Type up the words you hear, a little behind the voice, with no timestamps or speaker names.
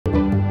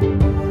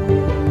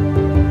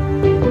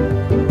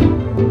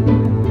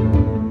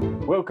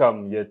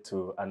welcome yet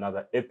to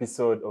another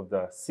episode of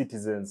the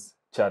Citizens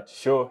Chat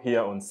Show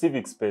here on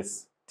Civic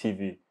Space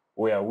TV,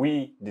 where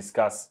we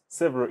discuss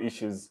several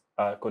issues,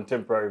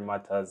 contemporary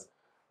matters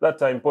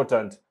that are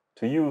important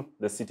to you,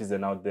 the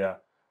citizen out there.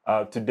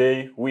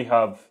 Today, we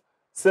have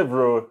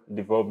several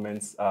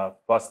developments.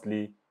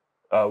 Firstly,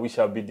 we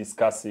shall be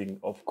discussing,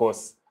 of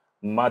course,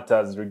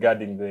 matters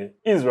regarding the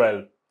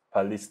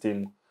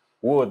Israel-Palestine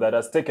war that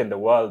has taken the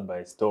world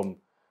by storm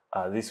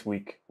this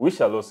week. We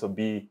shall also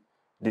be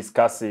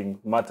discussing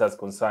matters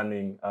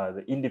concerning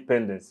the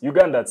independence.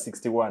 Uganda at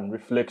 61,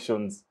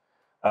 reflections,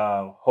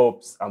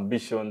 hopes,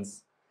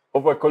 ambitions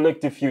of a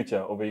collective future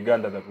of a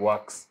Uganda that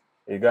works,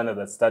 a Uganda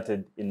that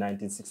started in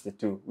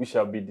 1962. We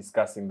shall be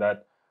discussing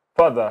that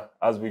further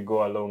as we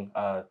go along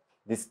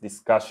this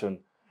discussion.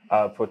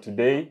 For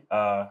today,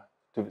 to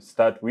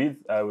start with,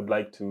 I would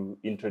like to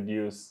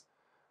introduce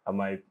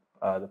the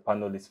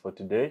panelists for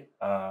today,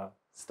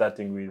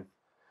 starting with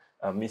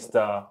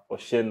Mr.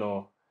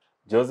 Ochieno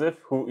Joseph,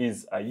 who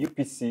is a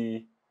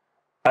UPC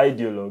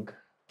ideologue,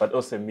 but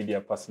also a media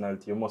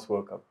personality. You're most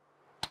welcome.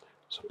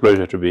 It's a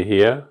pleasure to be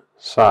here.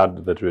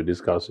 Sad that we're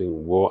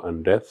discussing war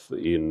and death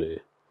in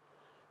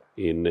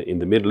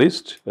the Middle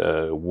East,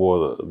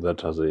 war that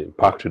has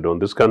impacted on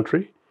this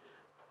country,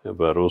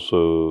 but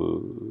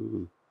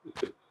also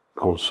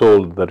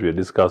consoled that we're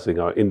discussing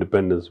our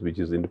independence, which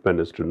is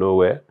independence to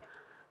nowhere.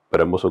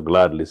 But I'm also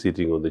gladly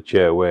sitting on the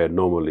chair where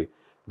normally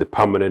the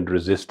permanent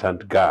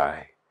resistant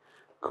guy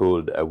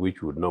called a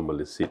witch would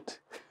normally sit.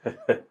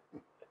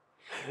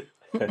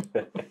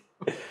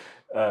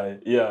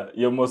 Yeah,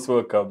 you're most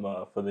welcome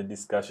for the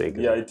discussion.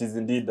 Yeah, it is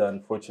indeed an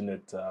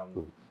unfortunate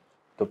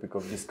topic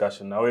of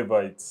discussion.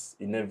 However, it's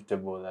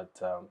inevitable that,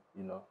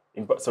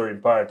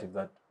 imperative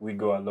that we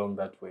go along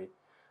that way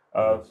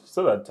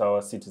so that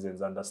our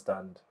citizens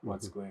understand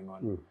what's going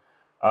on.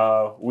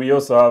 We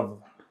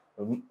also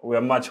we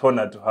are much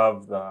honored to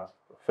have the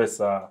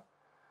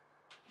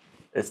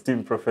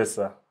esteemed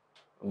Professor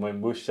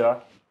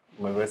Mwambutsya.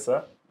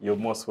 You're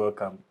most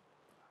welcome.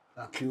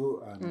 Thank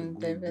you. And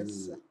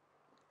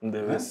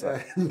Ndebesa.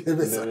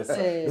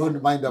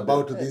 Don't mind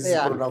about this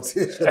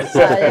pronunciation.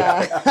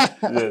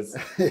 Yes.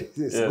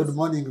 Yes. Good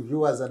morning,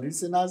 viewers and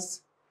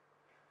listeners.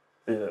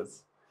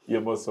 Yes,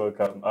 you're most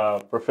welcome.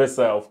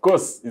 Professor, of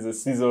course, is a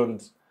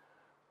seasoned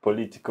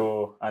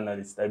political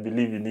analyst. I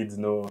believe he needs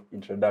no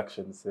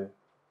introduction. So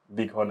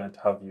big honor to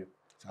have you.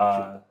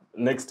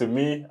 Next to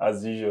me,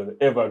 as usual,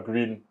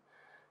 evergreen,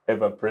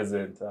 ever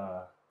present.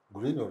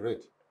 Green or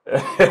red?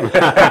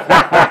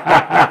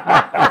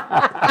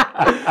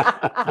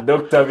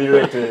 Dr.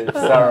 Bireete,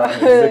 Sarah,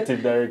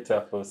 Executive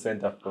Director for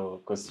Center for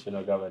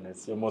Constitutional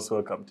Governance. You're most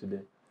welcome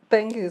today.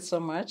 Thank you so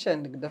much,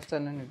 and good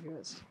afternoon,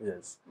 viewers.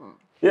 Yes.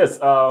 Yes,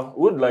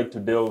 would like to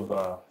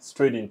delve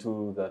straight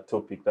into the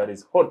topic that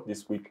is hot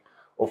this week.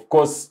 Of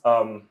course,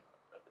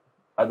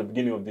 at the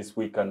beginning of this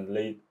week and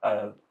late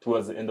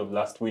towards the end of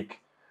last week,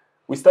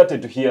 we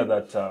started to hear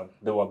that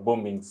there were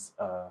bombings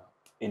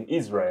in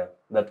Israel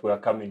that were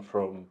coming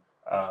from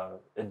a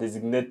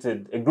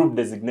group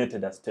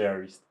designated as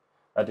terrorist,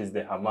 that is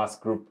the Hamas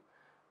group,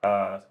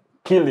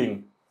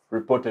 killing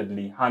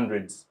reportedly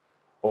hundreds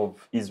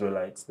of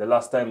Israelites. The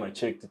last time I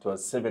checked, it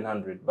was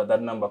 700, but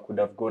that number could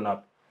have gone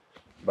up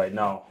by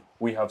now.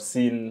 We have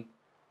seen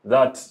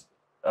that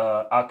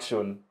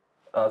action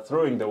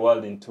throwing the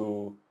world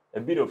into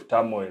a bit of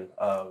turmoil.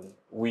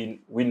 We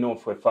know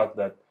for a fact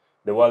that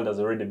the world has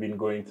already been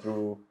going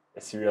through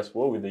a serious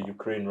war with the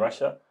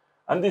Ukraine-Russia.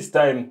 And this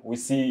time, we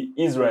see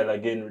Israel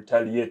again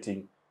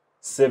retaliating,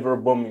 several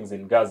bombings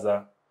in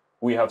Gaza.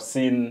 We have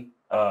seen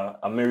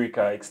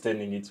America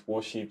extending its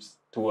warships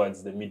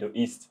towards the Middle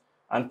East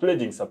and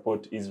pledging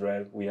support to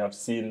Israel. We have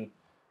seen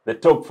the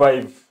top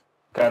 5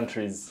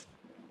 countries,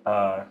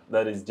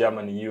 that is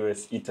Germany,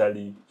 US,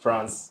 Italy,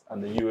 France,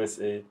 and the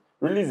USA,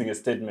 releasing a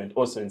statement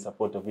also in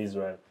support of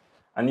Israel.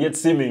 And yet,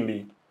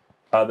 seemingly,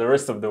 the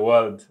rest of the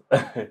world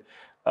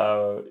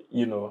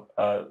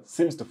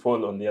seems to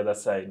fall on the other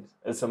side.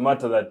 It's a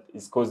matter that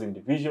is causing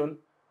division,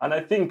 and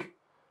I think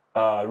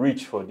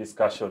rich for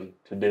discussion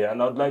today.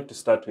 And I'd like to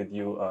start with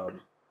you,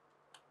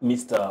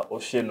 Mr.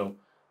 Ochieno.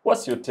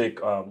 What's your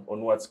take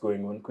on what's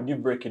going on? Could you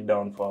break it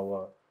down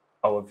for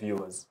our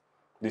viewers,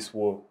 this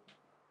war?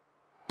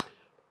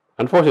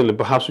 Unfortunately,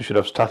 perhaps we should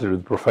have started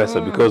with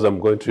Professor because I'm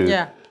going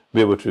to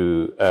be able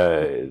to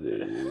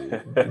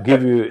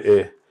give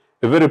you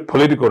a very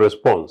political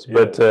response.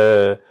 But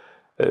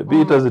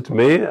be it as it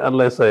may,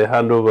 unless I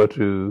hand over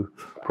to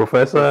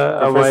Professor,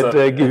 I might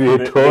give you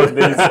a talk.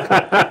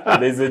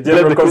 There's a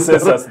general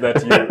consensus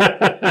that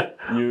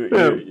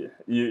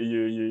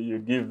you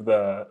give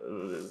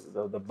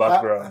the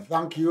background.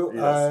 Thank you.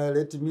 Yes.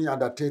 Let me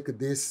undertake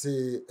this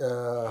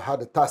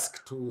hard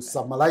task to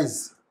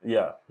summarize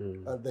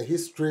the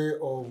history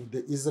of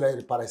the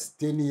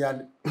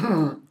Israeli-Palestinian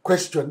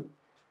question.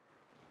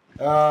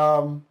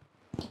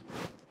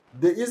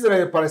 The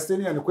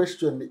Israeli-Palestinian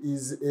question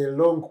is a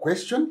long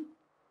question.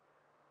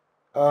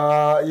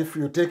 If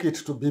you take it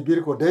to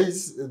biblical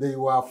days, they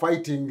were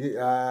fighting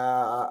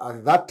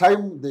at that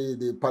time.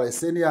 The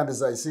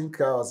Palestinians, I think,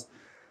 was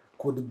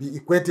could be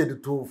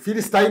equated to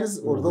Philistines,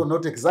 although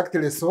not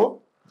exactly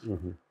so.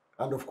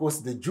 And of course,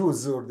 the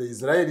Jews or the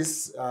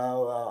Israelis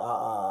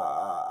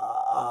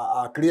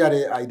are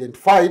clearly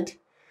identified.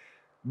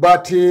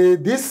 But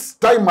this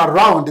time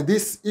around,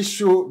 this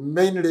issue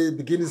mainly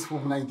begins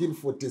from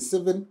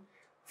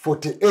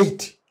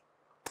 1947-48.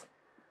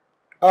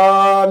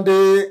 And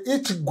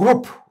each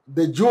group,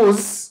 the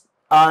Jews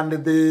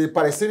and the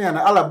Palestinian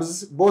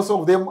Arabs, both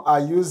of them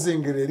are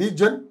using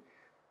religion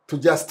to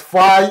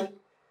justify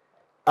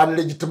and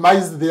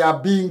legitimize their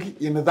being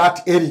in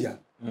that area.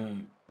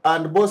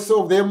 And both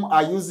of them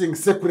are using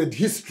sacred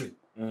history.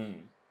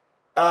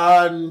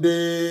 And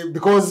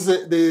because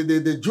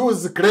the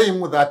Jews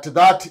claim that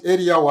that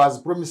area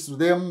was promised to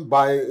them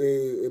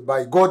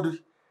by God,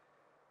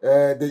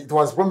 it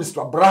was promised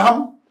to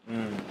Abraham.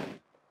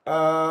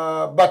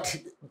 But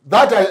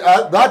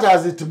that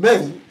as it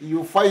may,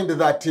 you find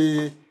that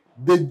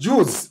the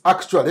Jews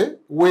actually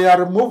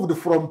were removed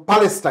from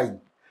Palestine,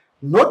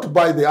 not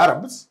by the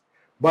Arabs,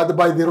 but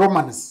by the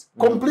Romans,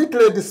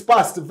 completely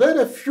dispersed.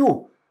 Very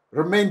few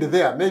remained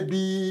there.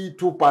 Maybe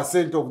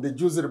 2% of the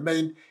Jews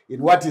remained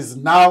in what is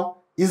now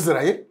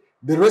Israel.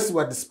 The rest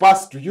were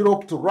dispersed to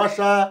Europe, to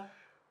Russia,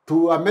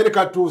 to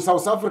America, to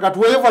South Africa, to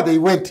wherever they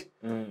went.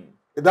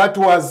 That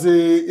was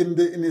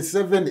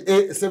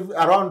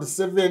around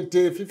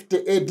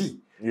 50 AD.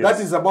 Yes.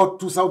 That is about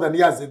 2,000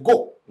 years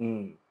ago.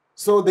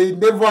 So they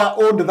never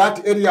owned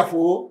that area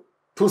for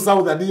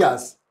 2,000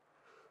 years.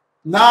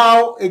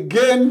 Now,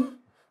 again,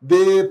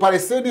 the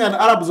Palestinian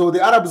Arabs or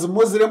the Arabs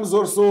Muslims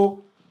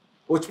also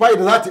occupied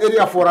that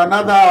area for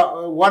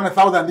another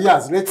 1,000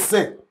 years, let's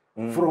say,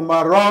 from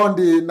around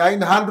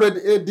 900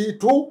 AD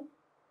to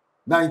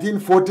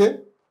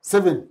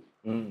 1947.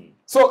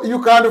 So you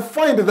can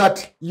find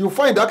that,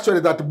 actually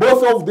that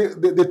both of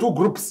the two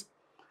groups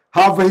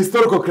have a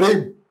historical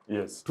claim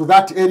to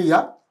that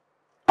area.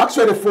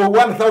 Actually for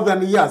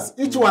 1,000 years,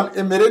 each one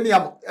a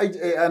millennium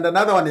and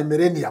another one a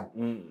millennium.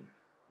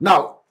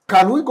 Now,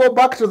 can we go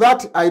back to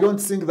that? I don't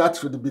think that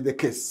should be the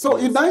case. So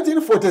in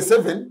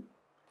 1947,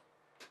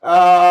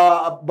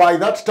 by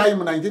that time,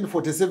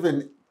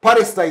 1947,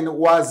 Palestine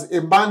was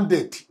a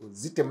mandate.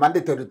 Was it a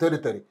mandatory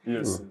territory?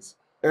 Yes.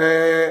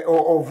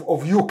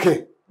 Of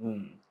UK.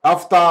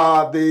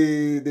 After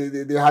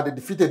they had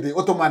defeated the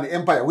Ottoman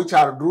Empire, which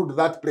had ruled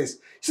that place.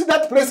 See,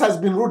 that place has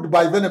been ruled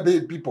by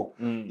Venezuelan people.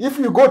 If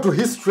you go to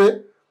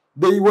history,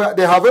 they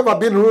have ever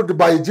been ruled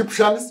by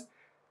Egyptians,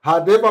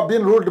 had ever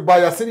been ruled by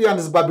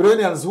Assyrians,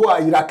 Babylonians who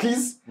are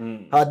Iraqis,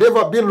 had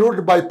ever been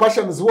ruled by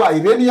Persians who are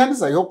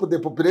Iranians. I hope the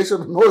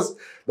population knows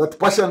that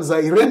Persians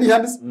are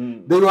Iranians.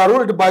 They were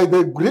ruled by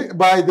the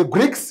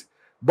Greeks,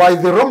 by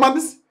the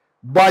Romans,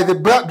 by the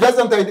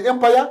Byzantine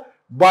Empire,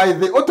 by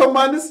the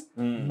Ottomans,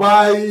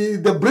 by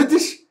the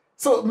British.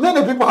 So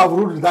many people have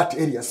ruled that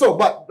area. So,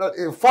 but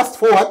fast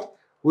forward,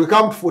 we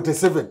come to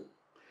 47.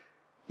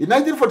 In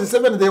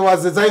 1947, there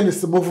was a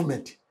Zionist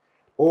movement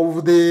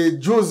of the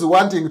Jews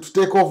wanting to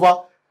take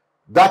over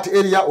that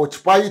area,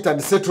 occupy it,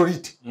 and settle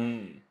it.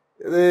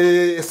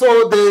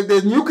 So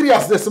the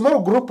nucleus, the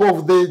small group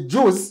of the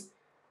Jews,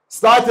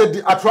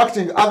 started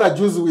attracting other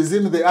Jews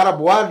within the Arab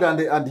world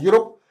and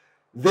Europe.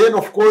 Then,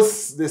 of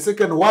course, the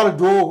Second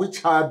World War,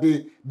 which had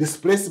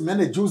displaced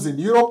many Jews in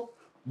Europe,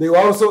 they were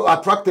also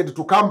attracted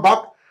to come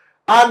back.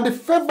 And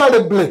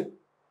favorably,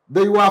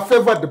 they were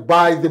favored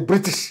by the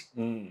British.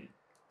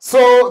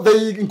 So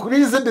they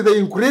increased.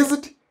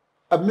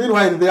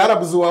 Meanwhile, the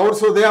Arabs were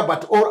also there,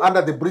 but all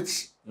under the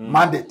British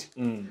mandate.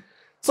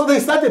 So they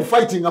started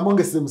fighting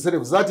amongst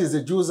themselves. That is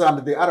the Jews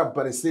and the Arab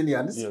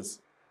Palestinians. Yes.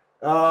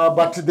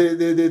 But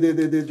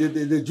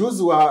the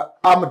Jews were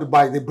armed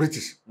by the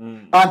British.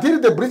 Until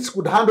the British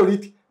could handle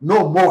it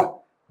no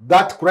more,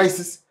 that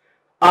crisis.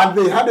 And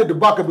they handed it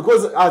back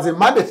because as a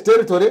mandate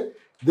territory,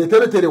 the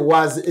territory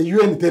was a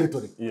UN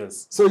territory.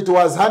 Yes. So it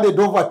was handed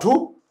over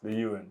to the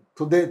UN,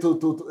 to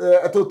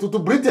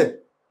Britain.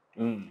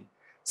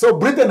 So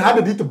Britain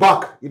handed it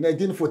back in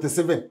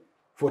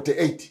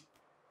 1947-48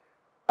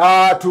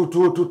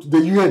 to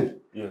the UN.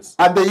 Yes.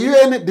 And the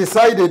UN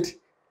decided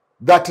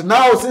that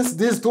now, since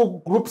these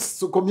two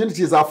groups,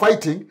 communities are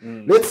fighting,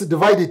 let's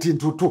divide it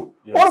into two.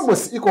 Yes.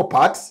 Almost equal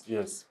parts.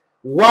 Yes.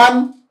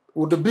 One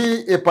would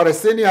be a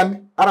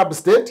Palestinian Arab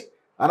state,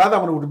 another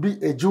one would be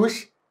a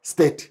Jewish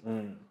state.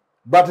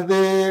 But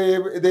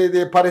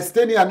the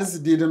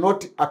Palestinians did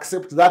not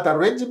accept that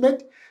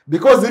arrangement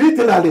because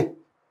literally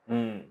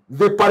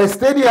the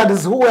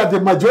Palestinians who were the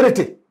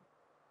majority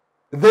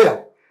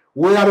there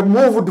were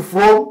moved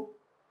from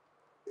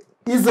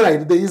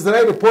Israel, the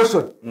Israeli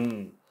portion.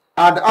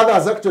 And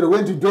others actually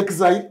went into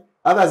exile,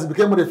 others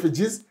became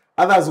refugees,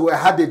 others were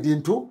headed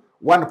into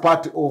one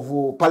part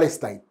of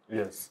Palestine.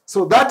 Yes.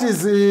 So that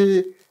is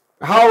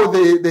how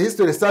the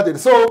history started.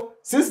 So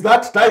since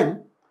that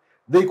time,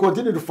 they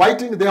continued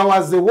fighting. There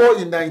was a war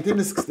in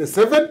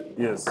 1967.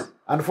 Yes.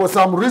 And for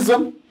some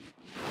reason,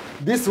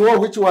 this war,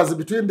 which was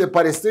between the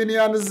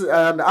Palestinians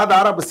and other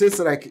Arab states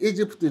like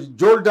Egypt,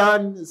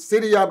 Jordan,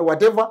 Syria, and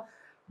whatever,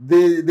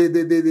 the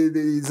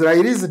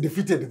Israelis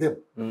defeated them.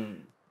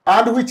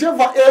 And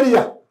whichever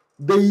area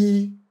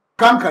they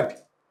conquered,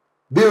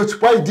 they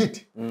occupied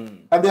it,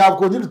 and they have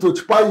continued to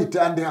occupy it,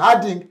 and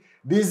adding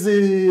these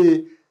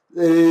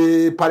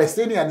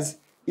Palestinians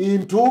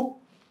into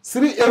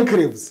 3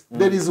 enclaves.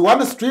 There is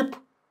one strip,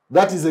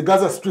 that is a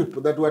Gaza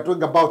Strip that we are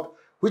talking about,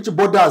 which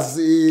borders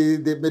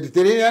the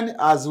Mediterranean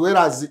as well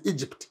as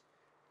Egypt,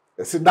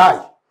 Sinai.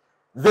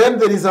 Then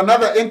there is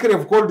another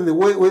enclave called the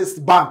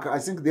West Bank, I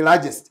think the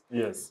largest.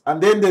 Yes.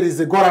 And then there is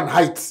the Golan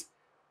Heights.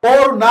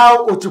 All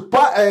now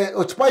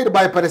occupied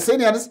by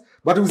Palestinians,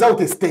 but without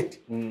a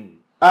state.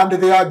 And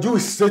there are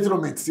Jewish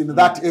settlements in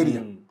that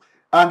area.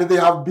 And they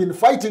have been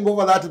fighting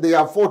over that. They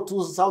have fought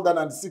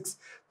 2006,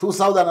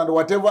 2000 and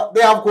whatever.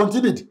 They have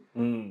continued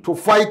to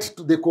fight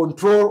to the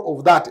control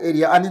of that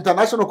area. And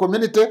international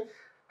community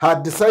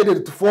had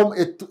decided to form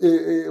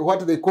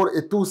what they call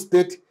a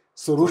 2-state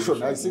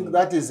solution. I think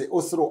that is the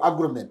Oslo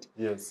agreement.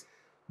 Yes.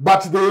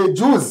 But the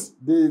Jews,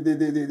 the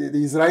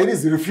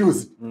Israelis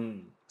refused.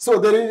 So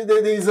the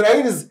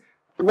Israelis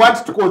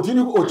want to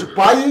continue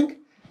occupying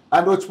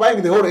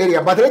the whole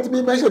area. But let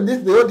me mention this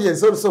to the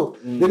audience also.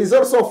 There is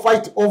also a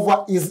fight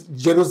over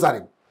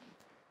Jerusalem.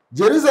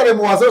 Jerusalem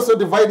was also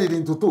divided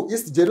into 2,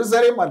 East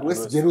Jerusalem and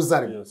West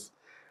Jerusalem. Yes.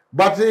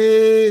 But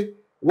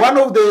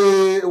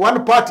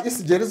one part,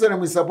 East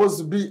Jerusalem, is supposed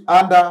to be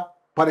under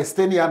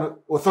Palestinian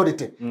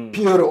Authority,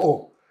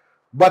 PLO.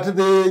 But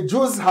the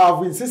Jews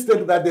have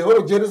insisted that the whole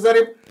of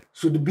Jerusalem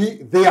should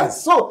be theirs.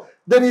 So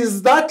there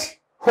is that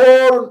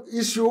whole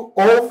issue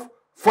of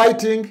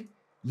fighting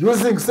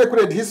using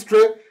sacred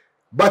history.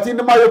 But in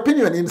my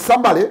opinion, in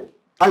summary,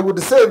 I would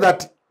say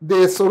that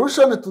the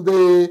solution to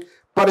the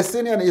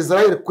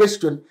Palestinian-Israel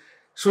question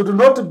should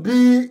not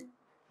be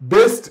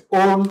based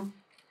on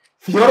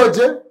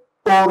theology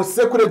or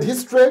sacred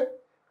history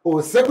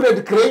or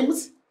sacred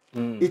claims.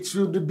 It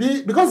should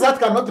be, because that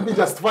cannot be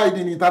justified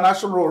in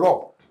international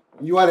law.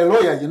 You are a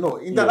lawyer, you know.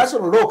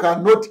 International law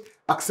cannot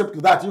accept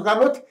that. You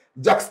cannot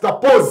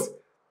juxtapose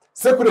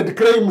sacred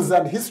claims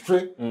and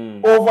history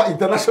over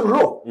international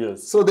law.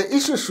 Yes. So the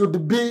issue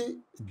should be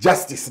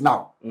justice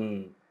now.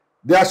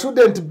 There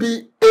shouldn't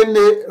be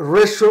any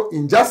racial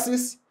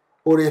injustice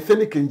or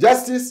ethnic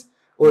injustice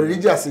or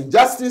religious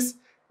injustice.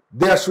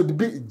 There should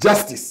be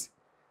justice.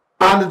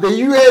 And the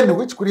UN,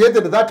 which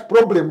created that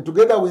problem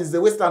together with the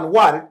Western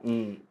world,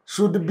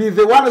 should be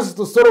the ones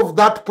to solve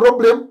that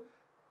problem,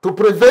 to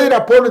prevail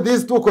upon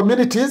these 2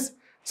 communities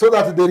so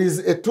that there is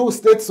a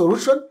 2-state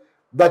solution,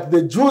 that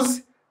the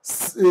Jews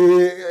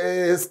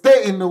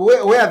stay in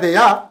where they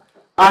are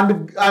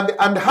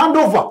and hand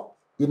over,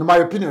 in my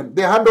opinion,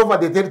 they hand over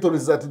the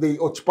territories that they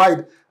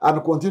occupied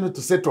and continue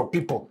to settle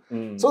people.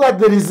 So that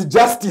there is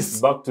justice.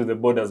 Back to the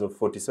borders of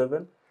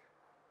 47?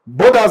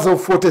 Borders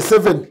of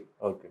 47.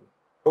 Okay.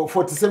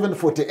 47,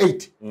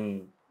 48.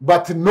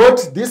 But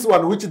not this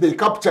one which they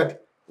captured.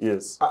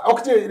 Yes.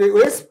 Actually,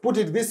 let's put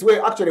it this way.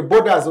 Actually,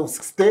 borders of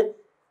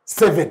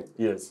 67.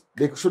 Yes.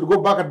 They should go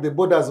back at the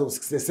borders of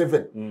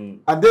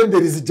 67. And then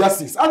there is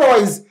justice.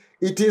 Otherwise,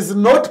 it is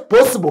not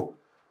possible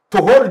to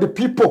hold the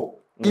people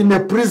in a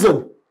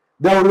prison.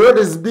 There will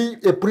always be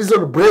a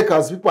prison break,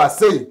 as people are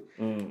saying.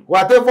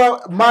 However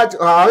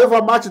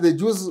much the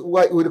Jews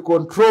will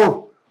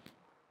control,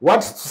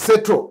 want to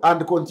settle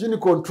and continue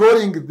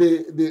controlling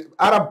the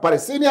Arab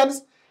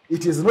Palestinians,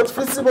 it is not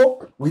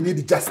feasible. We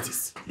need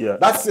justice. Yeah.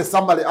 That's a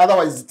summary.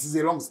 Otherwise, it is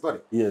a long story.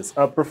 Yes.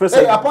 Professor.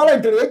 Hey,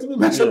 apparently, let me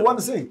mention one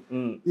thing.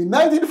 In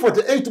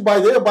 1948, by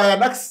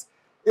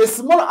a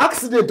small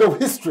accident of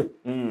history,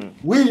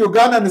 we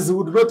Ugandans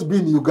would not be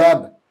in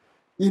Uganda.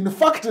 In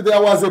fact,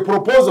 there was a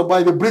proposal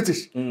by the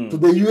British to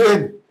the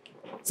UN,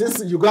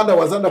 since Uganda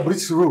was under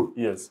British rule,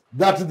 yes,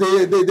 that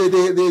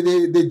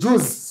the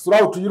Jews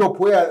throughout Europe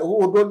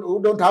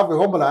who don't have a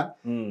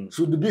homeland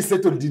should be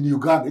settled in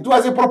Uganda. It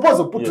was a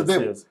proposal put to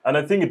them. Yes. And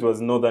I think it was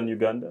northern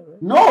Uganda,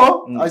 right?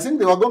 No, I think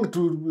they were going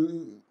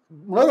to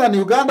northern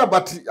Uganda,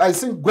 but I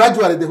think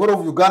gradually the whole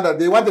of Uganda,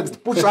 they wanted to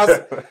push us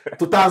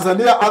to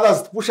Tanzania,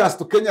 others to push us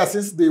to Kenya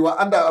since they were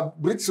under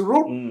British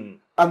rule,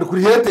 and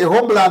create a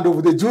homeland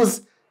of the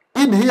Jews.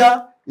 In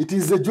here, it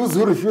is the Jews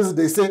who refuse.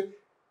 They say,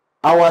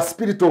 our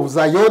spirit of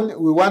Zion,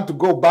 we want to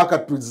go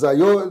back to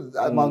Zion,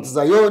 Mount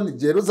Zion,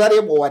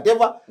 Jerusalem, or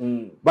whatever.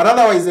 But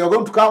otherwise, they are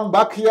going to come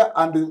back here,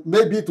 and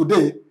maybe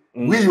today,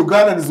 we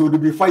Ugandans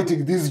would be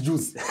fighting these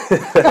Jews.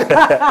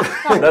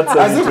 That's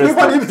as if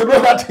people need to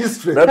know that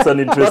history. That's an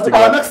interesting But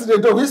by an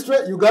accident of history,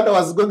 Uganda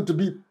was going to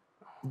be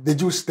the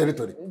Jewish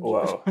territory.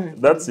 Wow,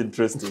 that's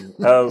interesting.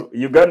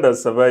 Uganda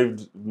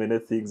survived many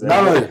things.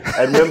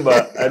 I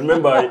remember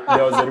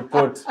there was a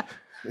report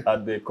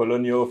at the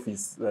colonial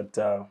office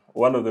that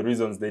one of the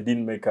reasons they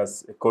didn't make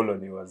us a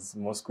colony was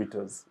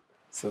mosquitoes.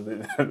 So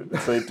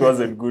it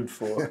wasn't good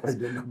for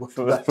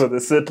the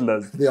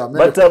settlers.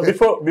 But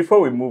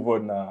before we move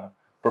on,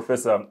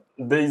 Professor,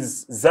 there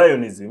is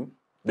Zionism,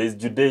 there is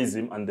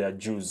Judaism, and there are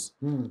Jews.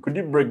 Could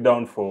you break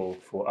down for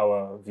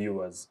our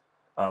viewers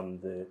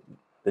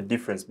the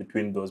difference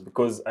between those?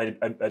 Because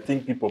I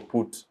think people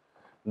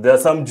there are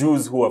some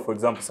Jews who are, for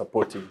example,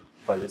 supporting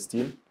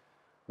Palestine.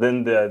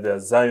 then there are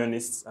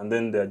Zionists, and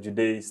then there are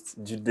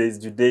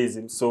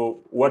Judaism.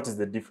 So what is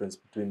the difference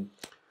between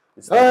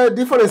this?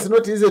 Difference is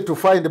not easy to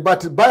find,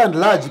 but by and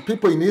large,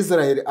 people in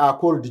Israel are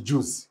called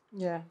Jews.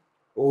 Yeah.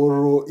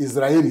 Or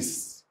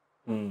Israelis.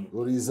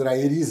 Or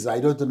Israelis, I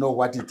don't know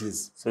what it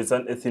is. So it's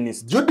an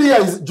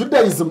ethnicity.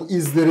 Judaism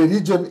is the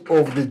religion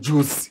of the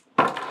Jews.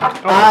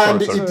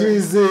 And it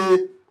is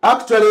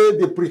actually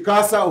the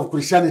precursor of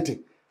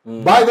Christianity.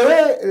 By the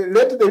way,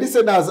 let the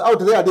listeners out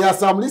there are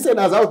some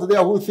listeners out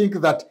there who think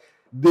that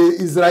the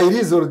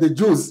Israelis or the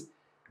Jews,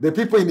 the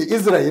people in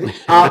Israel,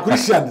 are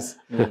Christians.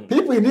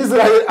 People in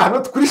Israel are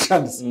not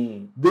Christians.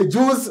 The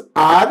Jews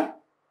are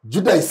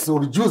Judaists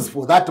or Jews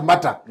for that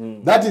matter.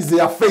 That is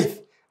their faith.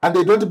 And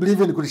they don't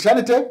believe in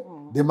Christianity.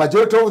 The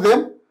majority of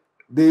them,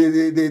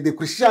 the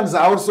Christians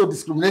are also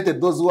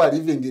discriminated, those who are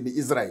living in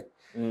Israel.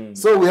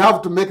 So we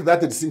have to make that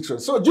distinction.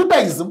 So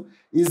Judaism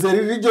is the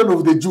religion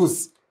of the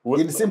Jews.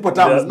 In simple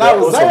terms.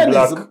 Now,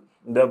 Zionism...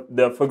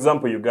 There are, for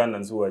example,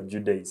 Ugandans who are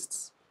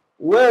Judaists.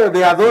 Well,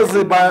 there are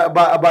those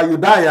by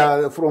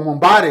Judea from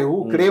Mbare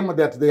who claim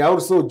that they are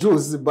also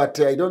Jews, but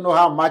I don't know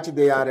how much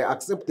they are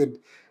accepted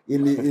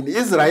in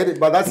Israel,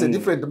 but that's a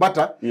different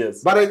matter.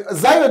 Yes. But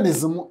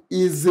Zionism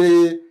is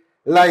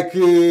like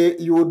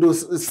you would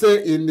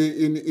say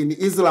in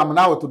Islam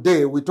now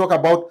today, we talk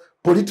about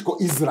political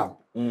Islam.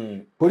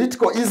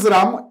 Political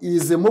Islam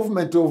is a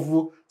movement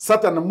of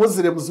certain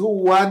Muslims who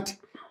want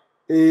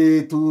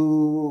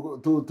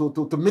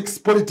to mix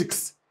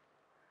politics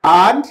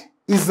and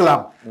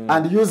Islam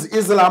and use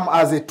Islam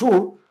as a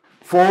tool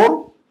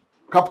for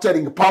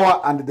capturing power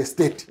and the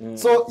state.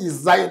 So is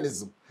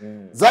Zionism.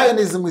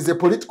 Zionism is a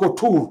political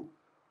tool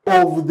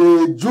of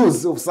the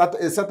Jews, of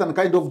a certain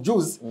kind of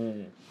Jews,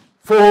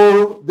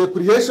 for the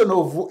creation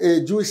of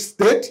a Jewish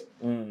state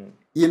in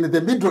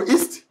the Middle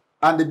East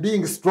and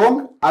being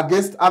strong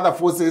against other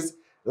forces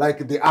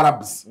like the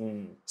Arabs.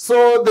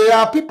 So there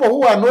are people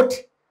who are not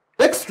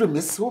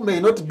extremists, who may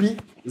not be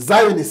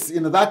Zionists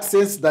in that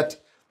sense that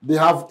they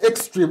have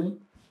extreme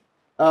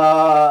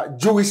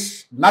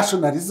Jewish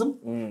nationalism.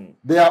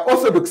 They are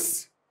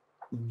Orthodox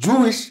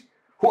Jewish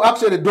who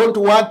actually don't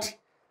want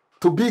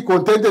to be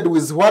contented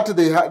with what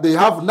they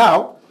have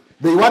now.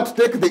 They want to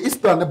take the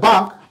Eastern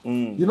Bank.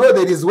 You know,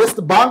 there is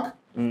West Bank,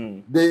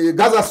 the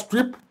Gaza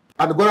Strip,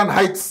 and Golan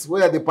Heights,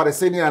 where the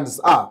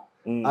Palestinians are,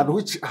 and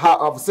which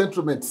have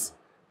settlements.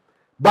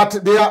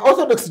 But there are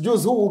Orthodox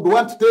Jews who would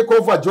want to take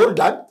over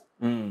Jordan,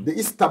 the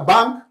Eastern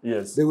Bank.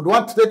 Yes. They would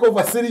want to take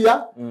over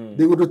Syria.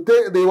 They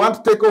want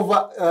to take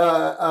over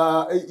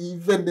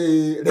even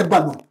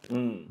Lebanon,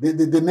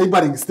 the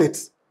neighboring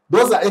states.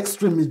 Those are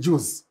extreme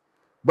Jews.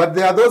 But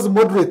there are those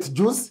moderate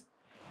Jews,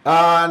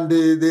 and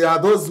there are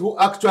those who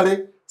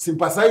actually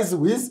sympathize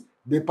with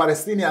the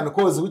Palestinian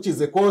cause, which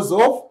is a cause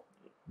of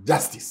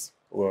justice.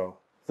 Well,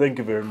 thank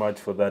you very much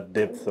for that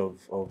depth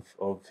of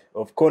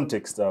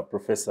context,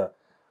 Professor.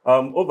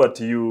 Over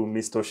to you,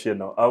 Mr.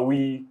 Ochieno. Are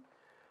we,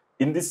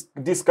 in this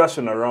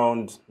discussion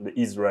around the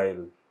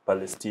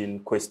Israel-Palestine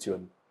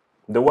question,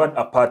 the word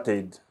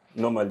apartheid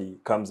normally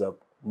comes up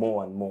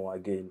more and more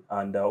again.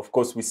 And of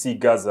course, we see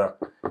Gaza.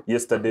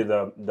 Yesterday,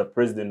 the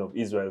president of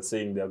Israel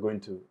saying they are going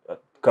to, a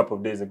couple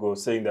of days ago,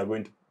 saying they are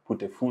going to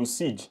put a full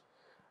siege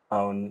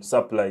on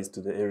supplies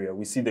to the area.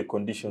 We see the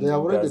conditions. They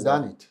have already Gaza.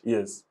 done it.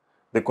 Yes.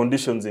 The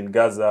conditions in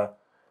Gaza.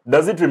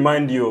 Does it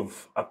remind you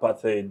of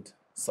apartheid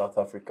South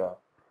Africa?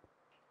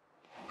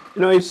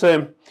 You know, it's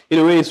in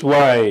a way, it's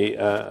why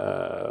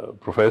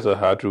Professor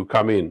had to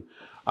come in.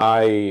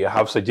 I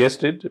have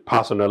suggested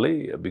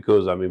personally,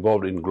 because I'm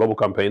involved in global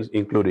campaigns,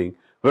 including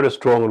very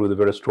strong and with a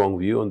very strong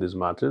view on these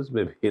matters.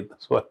 Maybe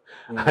that's why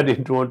I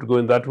didn't want to go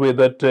in that way.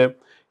 That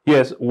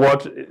yes,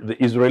 what the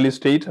Israeli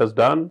state has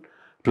done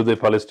to the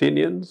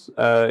Palestinians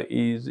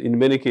is in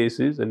many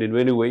cases and in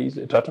many ways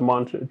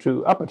tantamount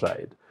to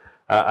apartheid.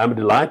 I'm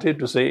delighted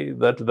to say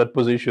that that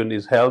position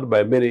is held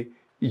by many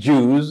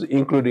Jews,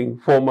 including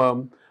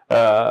former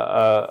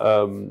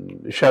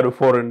shadow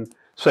foreign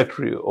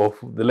secretary of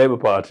the Labour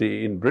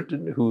Party in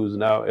Britain, who's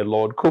now a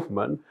Lord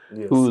Koopman,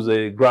 Yes. who's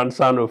a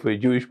grandson of a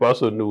Jewish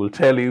person who will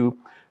tell you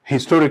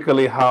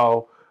historically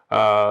how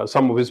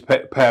some of his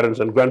parents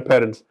and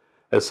grandparents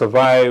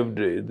survived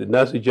the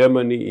Nazi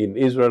Germany in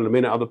Israel and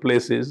many other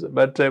places.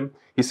 But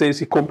he says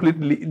he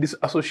completely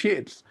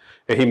disassociates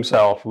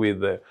himself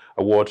with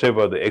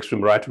whatever the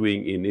extreme right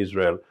wing in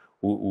Israel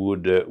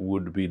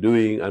would be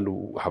doing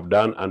and have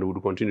done and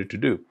would continue to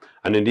do.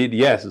 And indeed,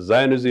 yes,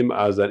 Zionism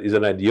is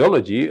an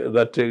ideology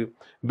that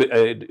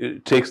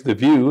takes the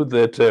view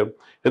that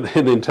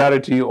the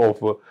entirety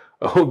of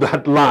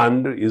that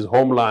land is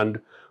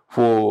homeland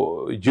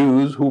for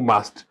Jews who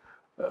must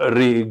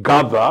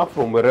regather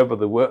from wherever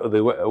they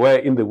were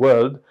in the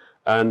world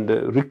and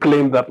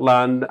reclaim that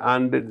land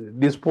and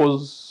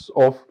dispose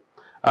of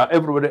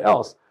everybody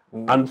else.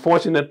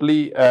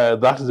 Unfortunately,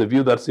 that is a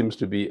view that seems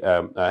to be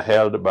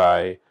held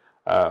by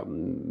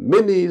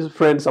many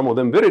friends, some of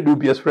them very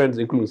dubious friends,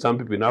 including some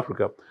people in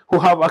Africa, who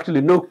have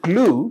actually no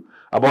clue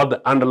about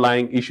the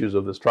underlying issues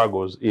of the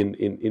struggles in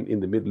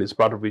the Middle East,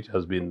 part of which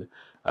has been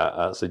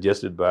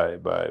suggested by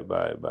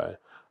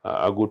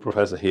a good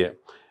professor here.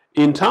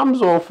 In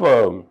terms of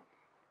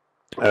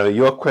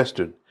your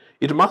question,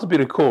 it must be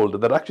recalled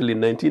that actually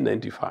in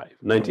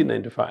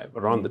 1995,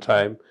 around the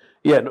time,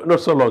 not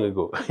so long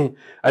ago,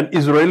 an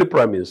Israeli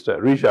Prime Minister,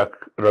 Yitzhak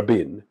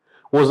Rabin,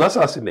 was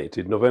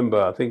assassinated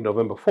November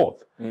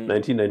 4th,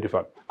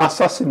 1995.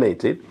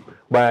 Assassinated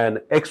by an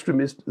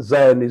extremist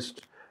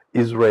Zionist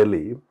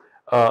Israeli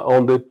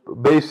on the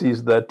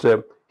basis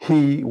that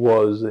he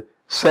was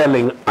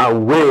selling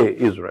away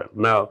Israel.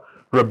 Now,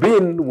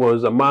 Rabin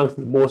was amongst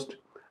the most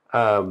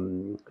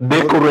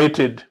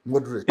decorated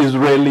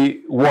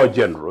Israeli war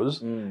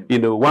generals,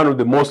 one of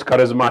the most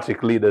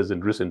charismatic leaders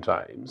in recent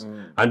times.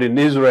 And in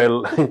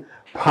Israel,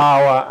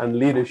 power and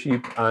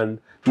leadership and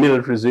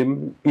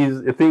militarism is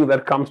a thing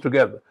that comes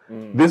together.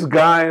 This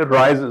guy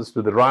rises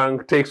to the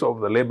rank, takes over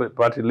the Labour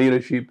Party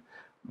leadership,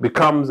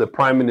 becomes a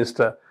prime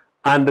minister,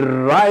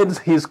 and rides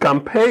his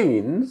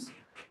campaigns,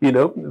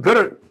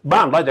 very,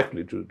 by and large,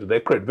 actually, to their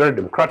credit, very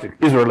democratic,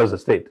 Israel as a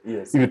state.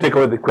 Yes. If you take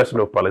away the question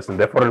of Palestine,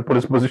 their foreign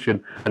policy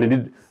position, and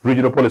indeed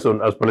regional policy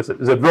as Palestine,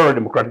 is a very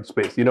democratic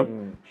space,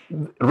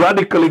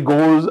 radically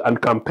goes and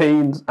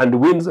campaigns and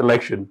wins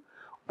election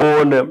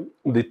on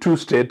the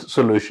two-state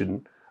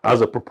solution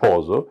as a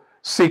proposal,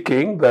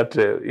 seeking that,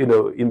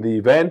 in the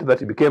event that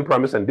he became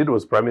prime minister and did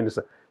was prime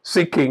minister,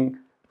 seeking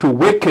to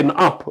waken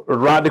up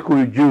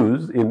radical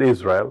Jews in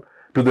Israel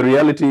to the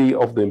reality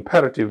of the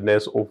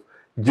imperativeness of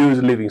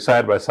Jews living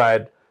side by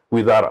side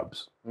with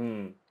Arabs,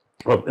 and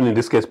in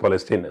this case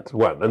Palestinians,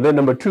 one. And then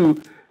number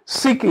two,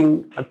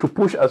 seeking to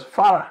push as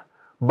far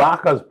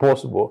back as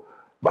possible,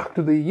 back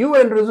to the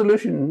UN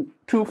resolution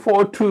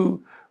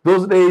 242.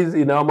 Those days,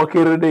 in our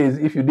Makere days,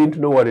 if you didn't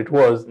know what it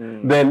was,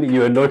 then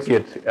you are not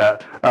yet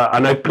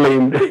an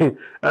acclaimed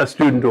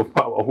student of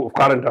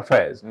current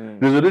affairs.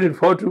 Resolution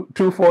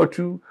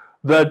 242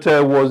 that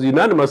was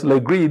unanimously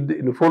agreed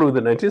following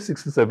the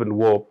 1967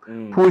 war,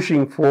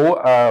 pushing for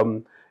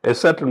a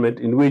settlement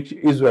in which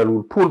Israel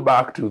will pull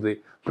back to the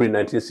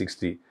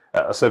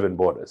pre-1967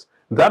 borders.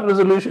 That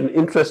resolution,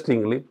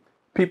 interestingly,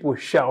 people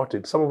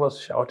shouted, some of us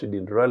shouted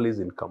in rallies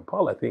in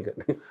Kampala, I think,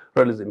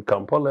 rallies in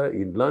Kampala,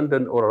 in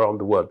London, or around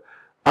the world,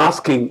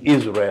 asking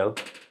Israel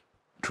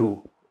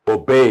to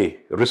obey,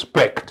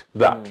 respect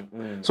that.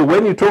 So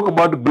when you talk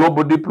about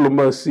global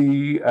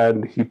diplomacy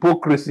and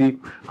hypocrisy,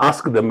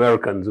 ask the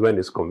Americans when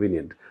it's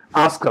convenient.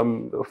 Ask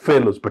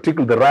fellows,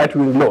 particularly the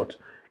right-wing lot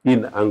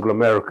in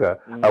Anglo-America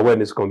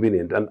when it's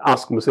convenient, and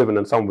ask Museveni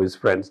and some of his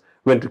friends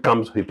when it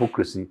comes to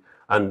hypocrisy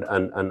and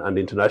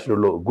international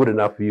law, good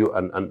enough for you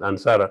and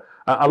Sarah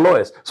are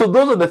lawyers. So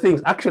those are the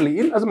things,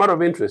 actually, as a matter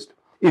of interest,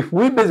 if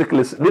we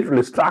basically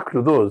literally stuck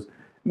to those,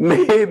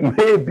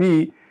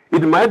 maybe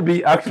it might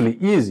be actually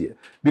easier,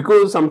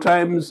 because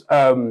sometimes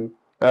we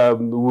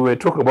were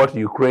talking about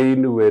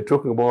Ukraine, we were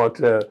talking about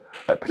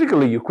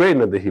particularly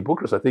Ukraine and the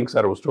hypocrisy I think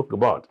Sarah was talking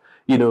about.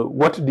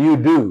 What do you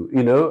do?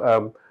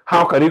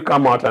 How can you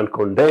come out and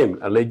condemn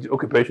alleged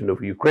occupation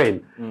of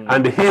Ukraine?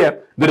 And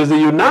here, there is a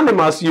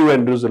unanimous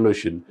UN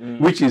resolution,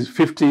 which is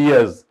 50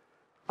 years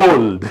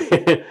old,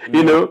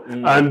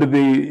 and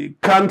the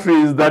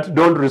countries that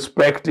don't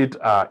respect it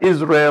are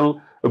Israel,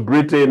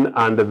 Britain,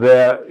 and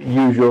their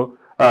usual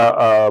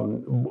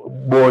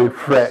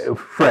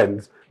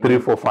friends, 3,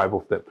 4, 5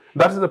 of them.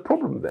 That is the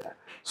problem there.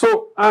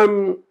 So,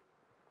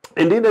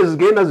 indeed, as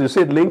you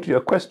said, linked to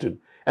your question,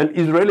 an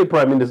Israeli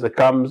prime minister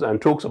comes and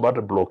talks about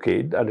a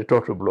blockade, and a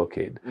total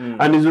blockade.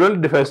 An Israeli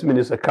defense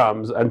minister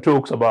comes and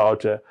talks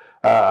about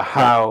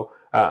how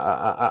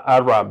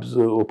Arabs,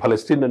 or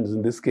Palestinians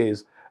in this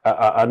case,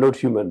 are not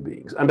human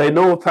beings. And I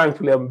know,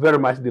 thankfully, I'm very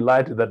much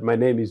delighted that my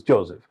name is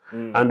Joseph.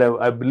 And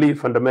I believe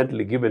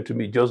fundamentally given to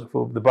me Joseph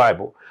of the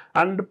Bible.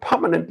 And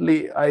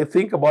permanently, I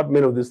think about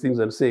many of these things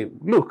and say,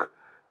 look,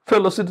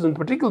 fellow citizens,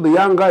 particularly the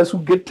young guys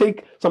who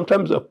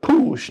sometimes are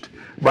pushed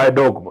by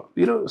dogma.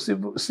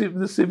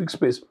 The civic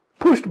space,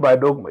 pushed by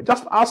dogma.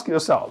 Just ask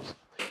yourselves,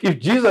 if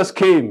Jesus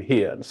came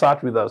here and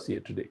sat with us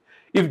here today,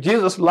 if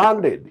Jesus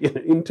landed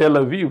in Tel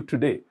Aviv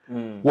today,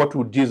 what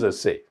would Jesus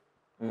say?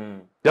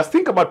 Just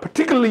think about,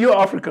 particularly you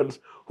Africans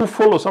who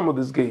follow some of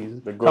these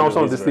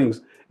some of these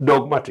things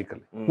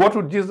dogmatically. What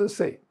would Jesus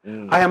say?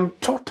 I am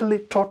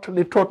totally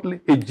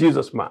a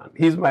Jesus man.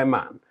 He's my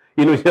man.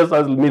 Just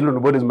as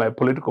what is my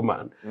political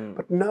man.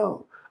 But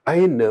no,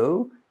 I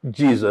know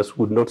Jesus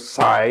would not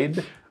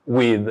side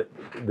with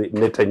the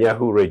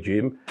Netanyahu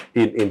regime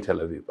in Tel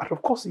Aviv. But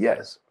of course,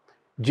 yes,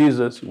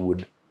 Jesus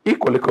would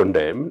equally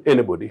condemn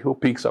anybody who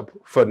picks up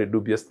funny,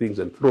 dubious things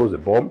and throws a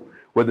bomb,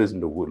 whether it's in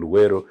the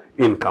Luwero,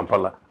 in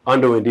Kampala,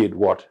 and indeed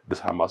what the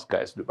Hamas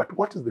guys do. But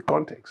what is the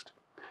context?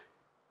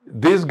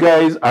 These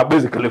guys are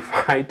basically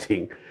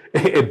fighting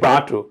a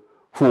battle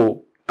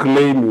for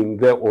claiming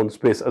their own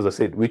space, as I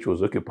said, which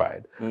was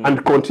occupied.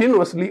 And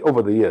continuously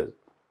over the years,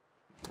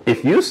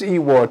 if you see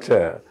what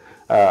the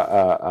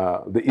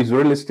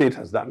Israeli state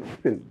has done,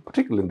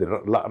 particularly in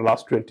the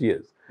last 20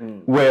 years,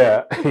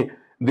 where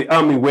the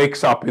army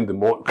wakes up in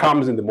the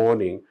comes in the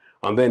morning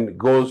and then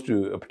goes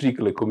to a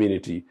particular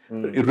community,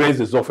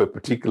 erases off a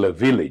particular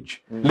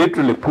village,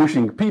 literally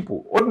pushing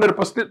people, ordinary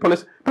people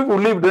who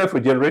live there for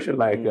generations,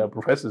 like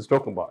Professor is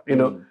talking about, you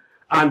know,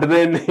 and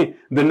then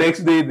the next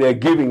day they're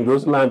giving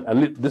those land,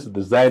 this is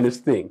the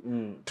Zionist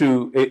thing,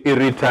 to a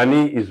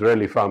returnee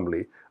Israeli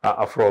family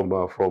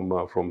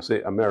from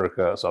say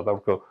America, South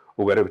Africa,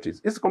 or wherever it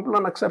is. It's completely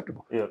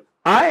unacceptable. Yeah.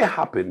 I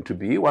happen to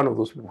be one of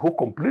those people who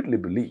completely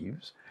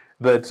believes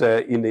that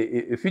in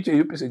a future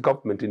UPC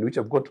government in which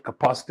I've got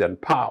capacity and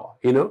power,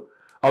 you know,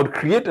 I would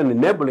create an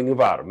enabling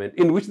environment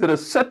in which there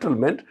is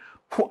settlement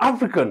for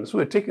Africans who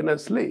are taken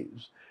as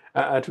slaves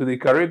to the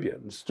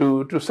Caribbeans,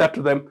 to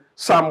settle them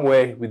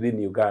somewhere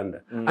within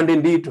Uganda, and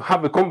indeed to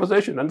have a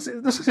conversation. And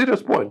this is a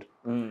serious point,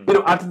 you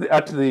know, at the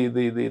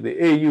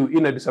AU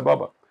in Addis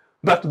Ababa,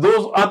 that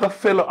those other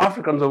fellow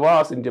Africans of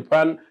ours in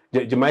Japan,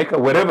 Jamaica,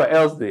 wherever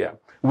else they are,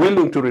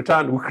 willing to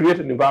return, we create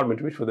an environment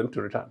in which for them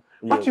to return.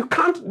 Yeah. But you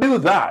can't do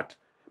that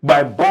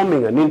by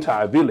bombing an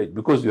entire village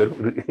because you're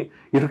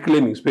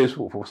reclaiming space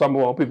for some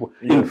of our people.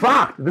 Yeah. In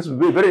fact, this would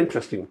be very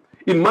interesting.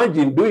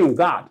 Imagine doing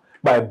that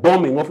by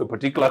bombing off a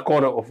particular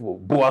corner of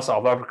Boa,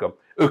 South Africa,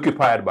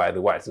 occupied by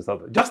the whites in South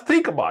Africa. Just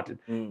think about it.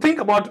 Think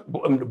about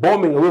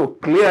bombing away,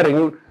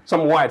 clearing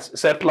some whites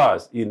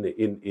settlers in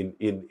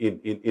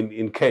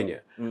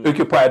Kenya,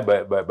 occupied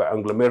by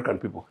Anglo-American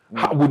people.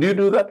 How would you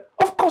do that?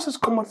 Of course, it's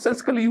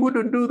commonsensically you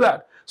wouldn't do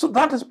that. So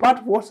that is part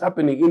of what's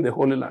happening in the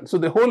Holy Land. So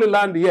the Holy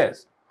Land,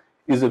 yes,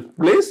 is a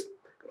place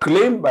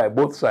claimed by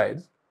both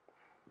sides.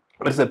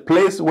 It's a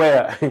place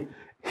where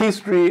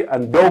history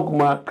and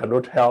dogma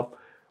cannot help,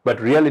 but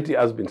reality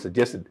has been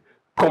suggested.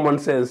 Common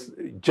sense,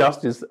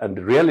 justice, and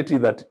the reality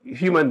that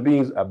human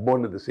beings are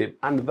born the same,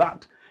 and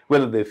that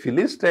whether they're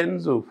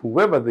Philistines or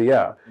whoever they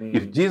are,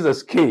 if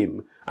Jesus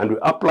came and we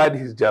applied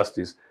his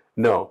justice,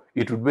 no,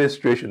 it would be a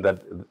situation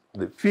that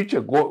the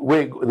future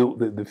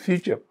the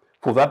future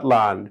for that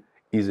land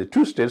is a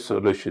two-state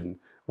solution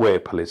where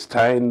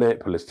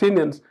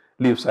Palestinians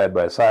live side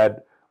by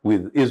side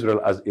with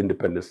Israel as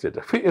independent state.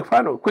 A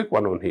final quick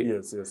one on here.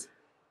 Yes, yes.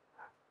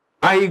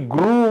 I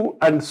grew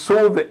and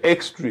saw the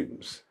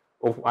extremes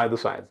of either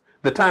side.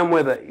 The time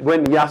when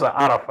Yasser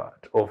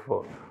Arafat of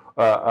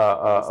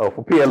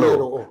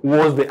PLO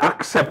was the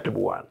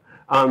acceptable one,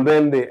 and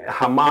then the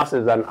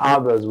Hamases and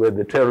others were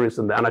the terrorists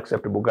and the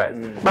unacceptable guys.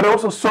 But I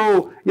also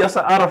saw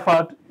Yasser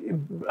Arafat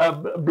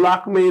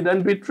blackmailed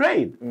and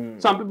betrayed.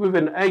 Some people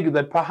even argue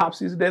that perhaps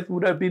his death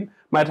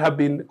might have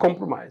been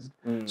compromised.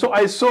 So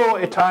I saw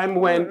a time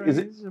when is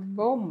it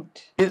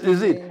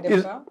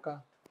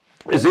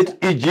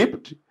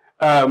Egypt?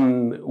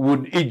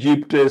 Would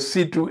Egypt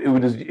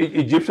would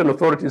Egyptian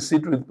authorities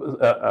sit with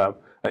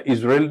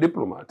Israeli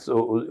diplomats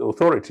or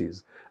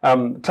authorities?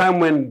 Time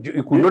when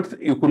you could not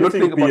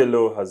think about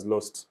PLO has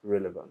lost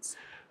relevance.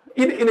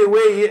 In a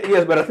way,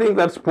 yes, but I think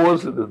that's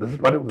part of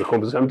the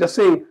conversation. I'm just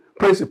saying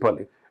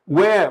principally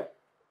where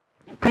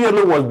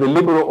PLO was the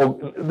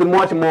liberal, the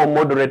much more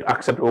moderate,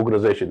 accepted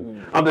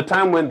organization at the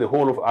time when the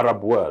whole of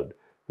Arab world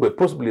were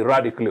possibly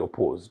radically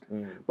opposed.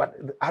 But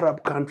the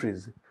Arab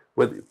countries,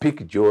 whether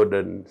pick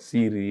Jordan,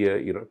 Syria,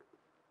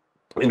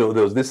 there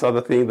was this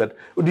other thing that,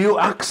 do you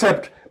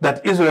accept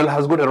that Israel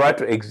has got a right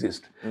to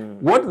exist?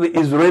 What the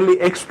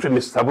Israeli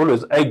extremists have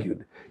always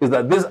argued is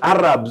that these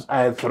Arabs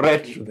are a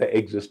threat to their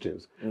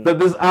existence. That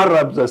these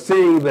Arabs are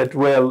saying that,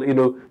 well,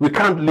 we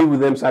can't live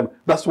with them.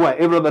 That's why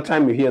every other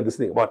time you hear this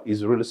thing about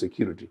Israeli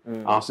security,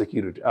 our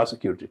security, our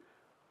security.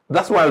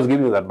 That's why I was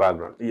giving you that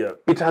background. Yeah.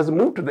 It has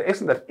moved to the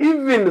extent that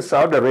even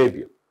Saudi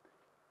Arabia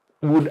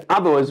would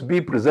otherwise be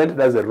presented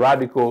as a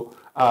radical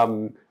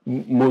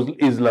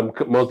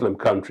Muslim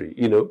country,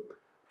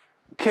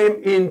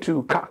 came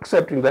into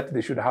accepting that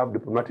they should have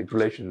diplomatic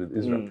relations with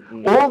Israel.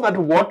 All that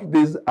what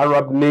these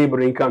Arab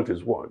neighboring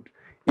countries want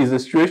is a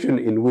situation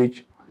in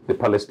which the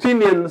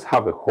Palestinians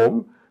have a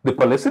home, the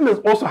Palestinians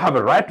also have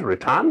a right to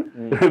return,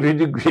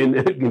 in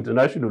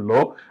international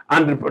law,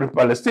 and the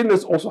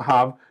Palestinians also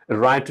have a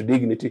right to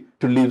dignity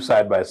to live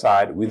side by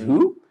side with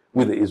who?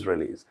 With the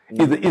Israelis.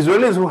 It's the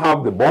Israelis who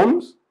have the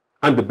bombs,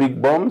 and the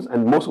big bombs,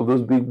 and most of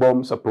those big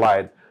bombs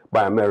supplied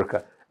by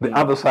America. The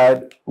other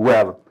side,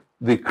 well,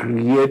 they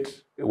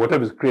create,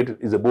 whatever is created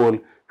is a ball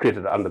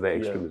created under their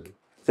extremism. Yeah.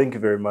 Thank you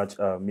very much,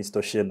 Mr.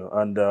 Ochieno.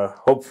 And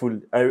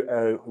hopefully,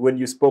 when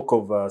you spoke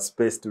of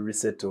space to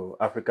resettle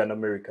African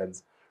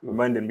Americans,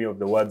 reminded me of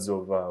the words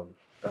of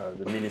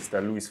the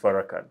minister, Louis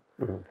Farrakhan,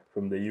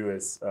 from the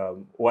US.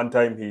 One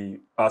time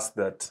he asked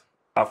that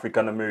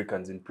African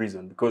Americans in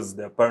prison, because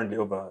there are apparently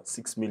over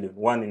 6 million,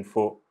 1 in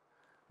 4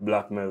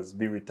 black males,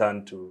 be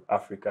returned to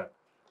Africa.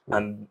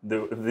 And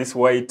this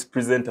white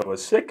presenter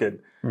was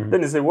shaken.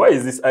 Then he said, why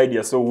is this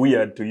idea so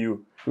weird to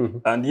you?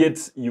 And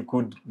yet you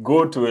could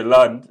go to a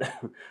land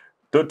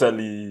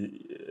totally,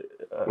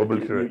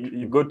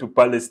 you go to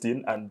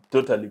Palestine and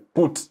totally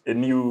put a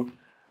new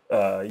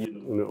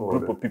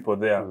group of people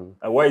there.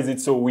 And why is it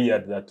so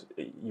weird that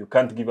you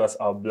can't give us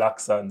our black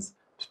sons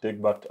to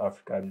take back to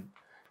Africa? And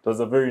it was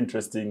a very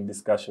interesting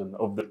discussion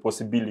of the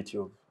possibility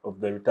of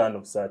the return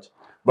of such.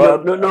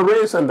 But no,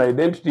 race and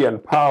identity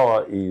and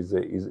power is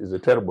a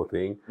terrible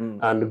thing,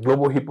 and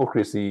global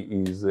hypocrisy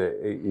is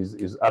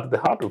at the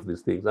heart of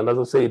these things. And as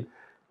I said,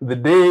 the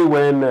day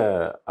when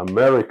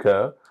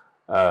America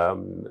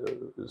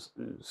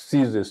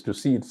ceases to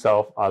see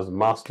itself as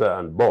master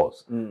and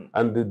boss,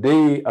 and the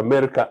day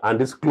America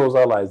and its close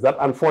allies, that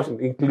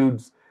unfortunately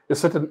includes a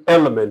certain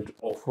element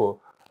of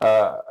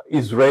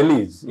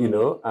Israelis, you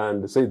know,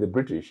 and say the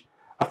British,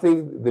 I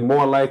think the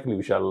more likely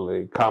we shall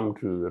come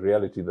to the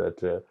reality that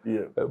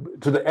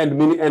to the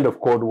end of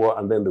Cold War,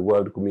 and then the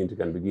world community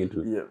can begin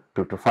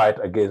to fight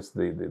against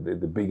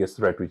the biggest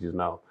threat, which is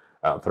now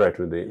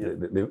threatening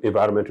the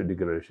environmental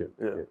degradation.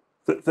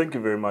 Thank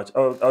you very much.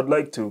 I'd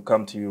like to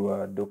come to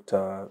you,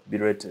 Dr.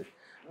 Bireete.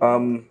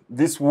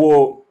 This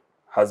war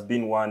has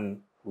been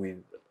one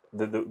with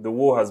the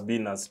war has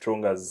been as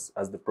strong as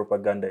the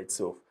propaganda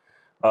itself.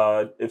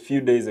 A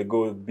few days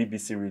ago,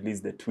 BBC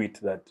released a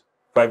tweet that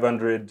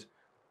 500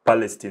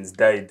 Palestinians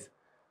died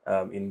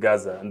in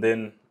Gaza, and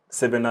then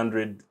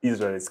 700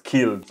 Israelis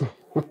killed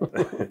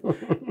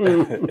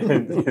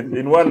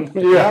in one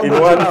tweet. These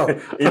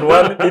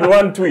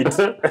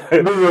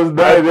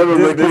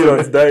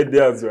ones died, the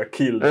others were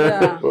killed.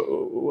 Yeah.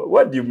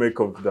 What do you make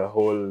of the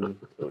whole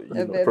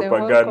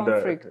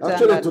propaganda?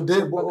 Actually,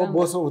 today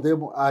most of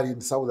them are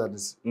in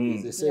Southerns.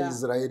 They say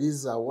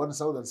Israelis are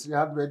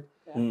 1,300.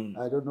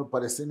 I don't know,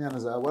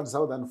 Palestinians are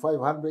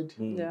 1,500.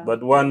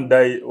 But one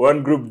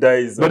group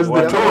dies. But it's the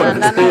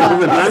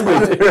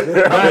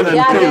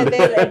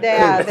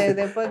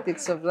the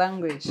politics of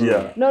language.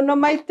 No,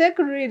 my take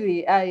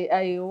really,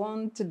 I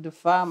won't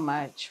differ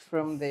much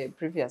from the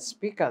previous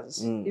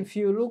speakers. If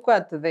you look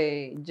at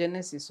the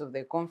genesis of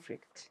the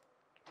conflict,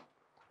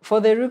 for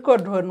the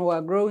record, when we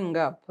were growing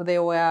up,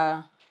 there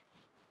were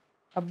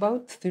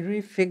about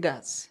 3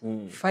 figures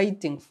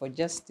fighting for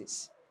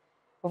justice.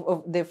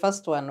 Of the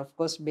first one, of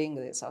course, being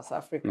the South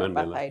African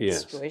apartheid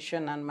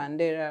situation, and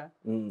Mandela,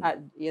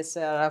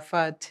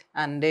 Arafat,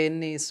 and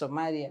then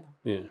Somalia,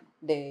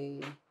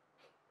 the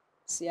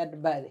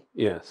Siad Barre.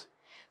 Yes.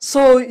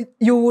 So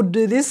you would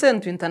listen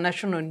to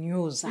international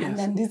news, and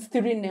then these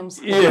 3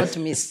 names cannot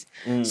miss.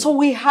 So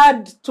we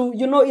had to,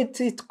 you know,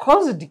 it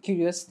caused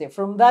curiosity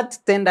from that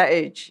tender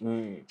age.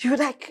 You're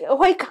like,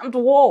 why can't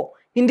war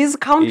in these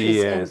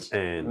countries?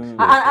 And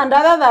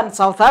other than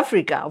South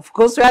Africa, of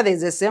course, where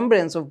there's a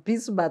semblance of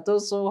peace, but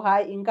also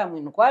high income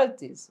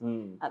inequalities.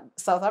 And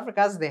South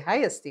Africa has the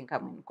highest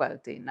income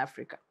inequality in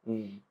Africa.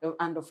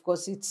 And of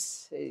course,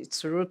 its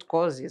root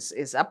cause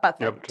is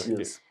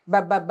apartheid.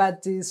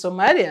 But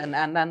Somalia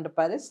and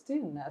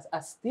Palestine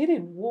are still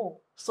in war.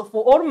 So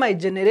for all my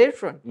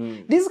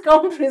generation, these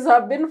countries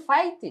have been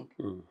fighting.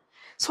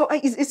 So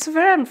it's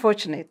very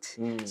unfortunate.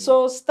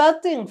 So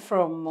starting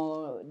from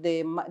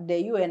the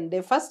UN,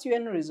 the first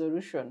UN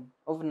resolution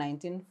of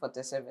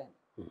 1947,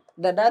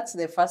 that's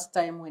the first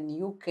time when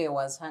UK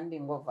was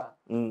handing over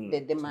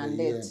the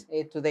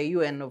mandate to the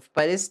UN of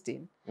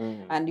Palestine.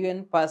 And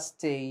UN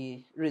passed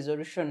a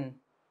resolution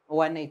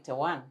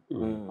 181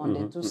 on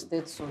the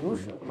 2-state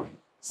solution,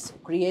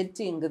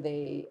 creating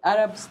the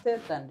Arab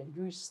state and the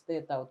Jewish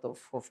state out of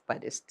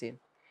Palestine.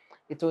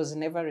 It was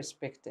never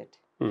respected.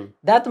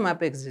 That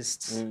map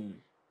exists.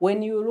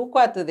 When you look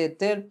at the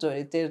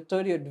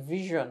territorial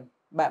division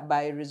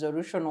by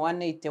resolution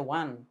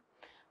 181,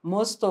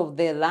 most of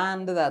the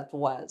land that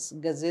was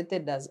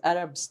gazetted as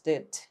Arab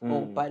state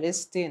or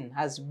Palestine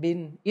has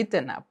been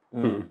eaten up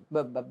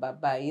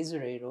by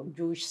Israel or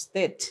Jewish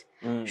state,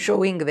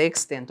 showing the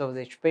extent of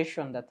the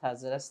occupation that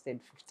has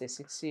lasted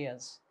 56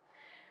 years.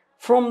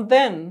 From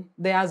then,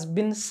 there has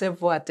been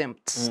several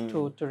attempts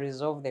to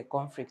resolve the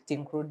conflict,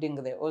 including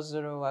the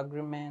Oslo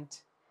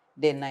Agreement,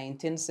 the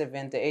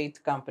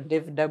 1978 Camp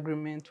David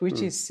Agreement,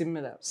 which is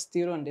similar,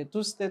 still on the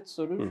 2-state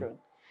solution,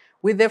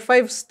 with the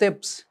 5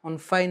 steps on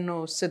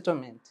final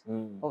settlement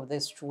of the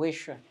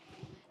situation.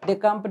 The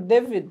Camp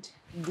David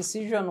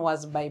decision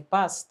was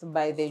bypassed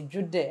by the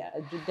Judea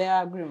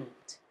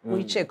Agreement,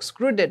 which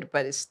excluded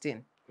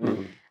Palestine.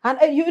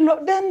 And, you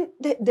know, then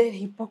the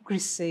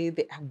hypocrisy,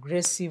 the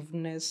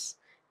aggressiveness,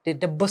 the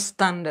double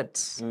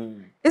standards,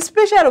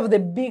 especially of the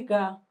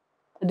bigger,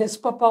 the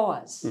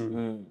superpowers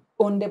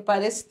on the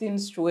Palestine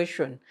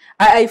situation.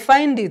 I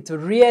find it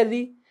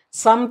really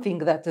something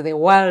that the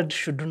world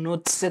should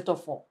not settle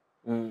for.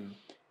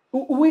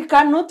 We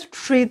cannot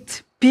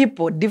treat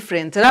people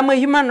different. I'm a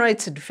human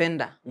rights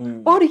defender.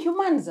 All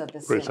humans are the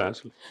same.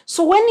 Precisely.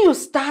 So when you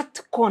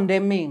start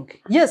condemning,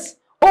 yes,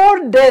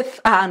 all deaths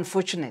are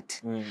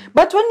unfortunate.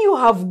 But when you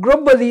have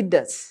global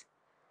leaders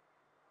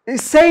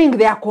saying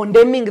they are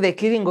condemning the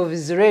killing of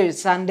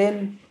Israelis and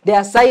then they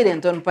are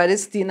silent on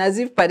Palestine as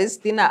if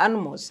Palestine are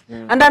animals.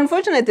 And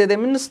unfortunately, the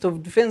Minister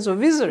of Defense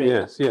of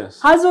Israel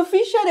has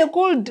officially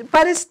called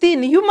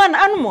Palestine human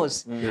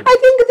animals. I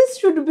think this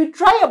should be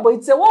triable.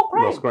 It's a war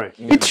crime. That's correct.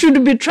 It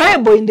should be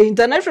triable in the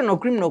International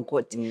Criminal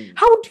Court.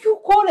 How do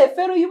you call a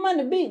fellow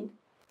human being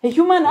a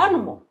human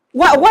animal?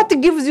 What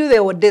gives you the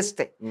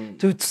audacity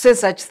to say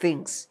such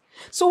things?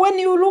 So when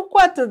you look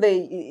at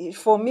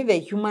for me, the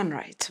human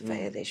rights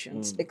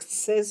violations,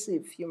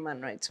 excessive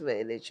human rights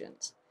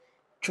violations,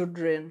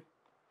 children,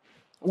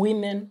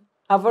 women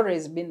have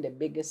always been the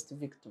biggest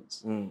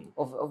victims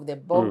of the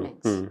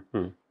bombings.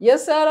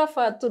 Yes,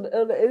 Arafat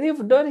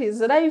lived all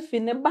his life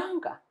in a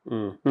bunker.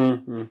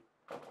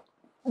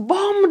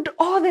 Bombed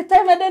all the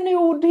time, and then you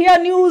would hear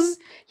news,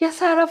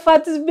 yes,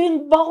 Arafat is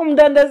being bombed,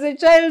 and as a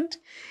child,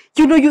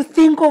 you know, you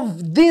think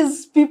of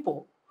these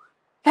people.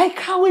 Like,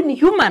 how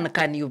inhuman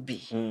can you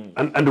be?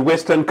 And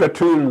Western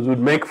cartoons would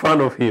make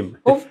fun of him.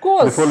 Of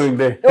course. The following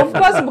day. Of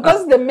course,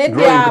 because the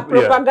media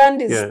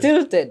propaganda is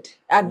tilted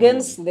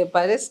against the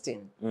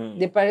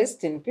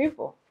Palestinian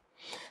people.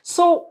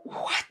 So,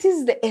 what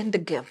is the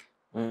end game?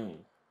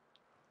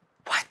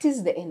 What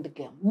is the end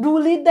game? Do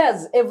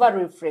leaders ever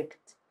reflect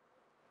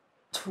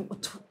to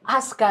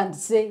ask and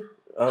say,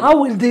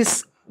 how will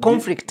this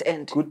conflict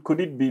end? Could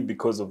it be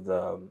because of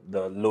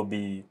the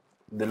lobby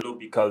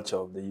culture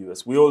of the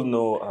US? We all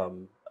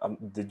know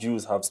the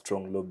Jews have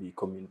strong lobby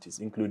communities,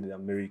 including the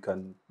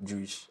American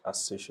Jewish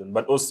Association,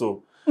 but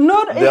also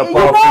they are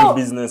powerful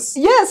business.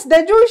 Yes,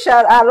 the Jewish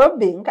are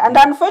lobbying, and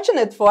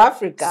unfortunate for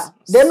Africa,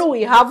 then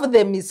we have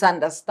the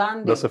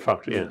misunderstanding. That's a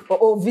fact,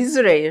 of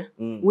Israel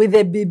with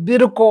the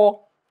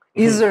biblical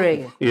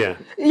Israel. Yeah,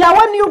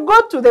 when you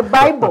go to the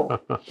Bible,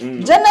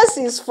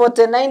 Genesis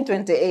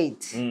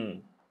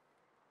 49:28.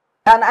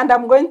 And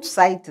I'm going to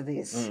cite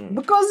this.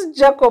 Because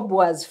Jacob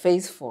was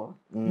faithful,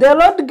 the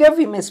Lord gave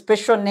him a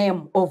special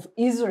name of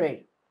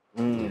Israel,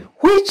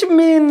 which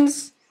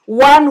means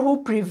one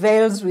who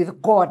prevails with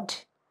God,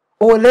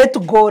 or let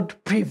God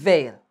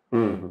prevail.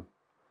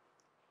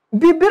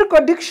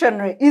 Biblical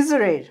Dictionary,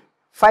 Israel,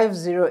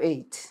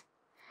 508.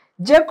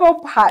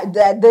 Jacob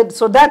had,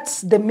 so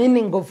that's the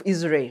meaning of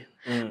Israel.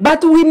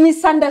 But we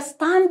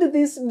misunderstand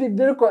this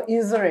biblical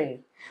Israel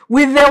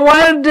with the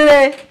world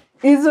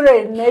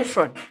Israel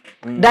nation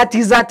that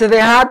is at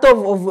the heart of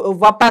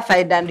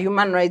apartheid and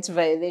human rights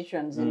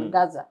violations in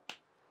Gaza.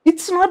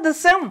 It's not the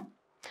same.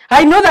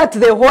 I know that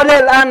the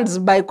Holy Lands,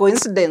 by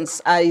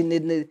coincidence, are in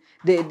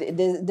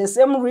the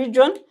same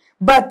region,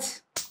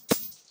 but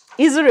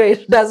Israel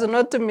does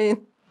not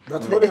mean...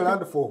 That's Holy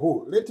Land for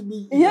who? Let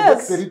me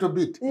interject a little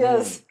bit.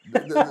 Yes.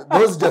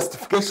 Those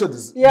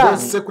justifications,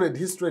 those sacred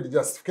history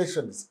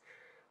justifications.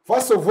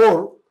 First of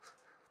all,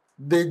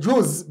 the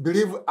Jews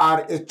believe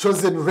are a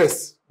chosen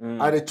race,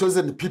 are a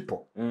chosen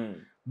people.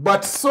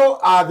 But so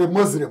are the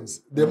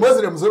Muslims. The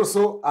Muslims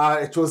also are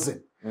a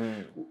chosen.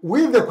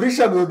 We, the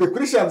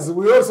Christians,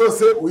 we also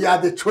say we are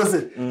the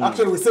chosen.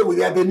 Actually, we say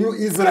we are the new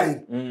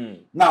Israel.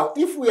 Now,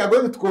 if we are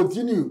going to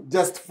continue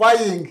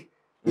justifying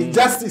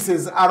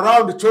injustices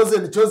around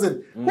chosen,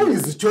 who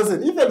is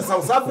chosen? Even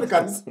South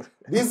Africans,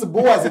 these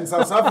Boers in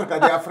South Africa,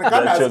 the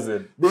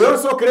Afrikaners, they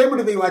also claimed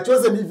they were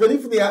chosen, even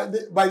if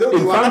by the way,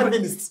 they were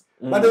communists.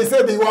 But they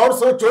said they were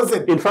also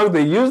chosen. In fact,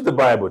 they used the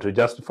Bible to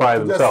justify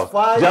themselves.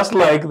 Just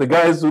like the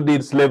guys who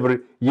did slavery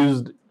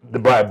used the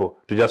Bible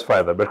to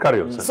justify them. But carry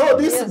on. So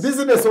this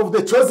business of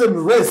the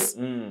chosen race,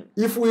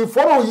 if we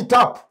follow it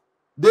up,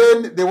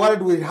 then the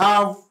world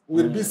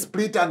will be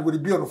split and will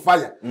be on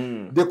fire.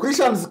 The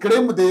Christians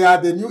claim they are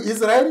the new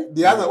Israel.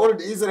 The other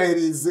old Israel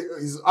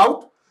is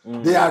out.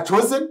 They are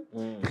chosen.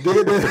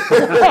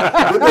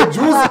 The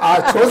Jews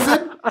are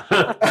chosen.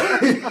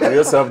 We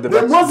also have the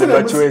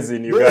Bachues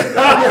in Uganda.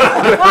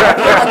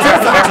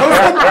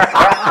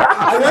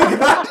 I like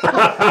that.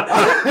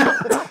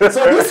 So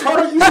this whole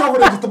issue of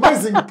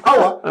legitimizing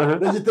power,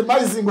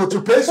 legitimizing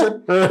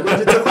occupation,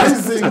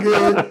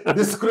 legitimizing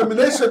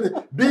discrimination,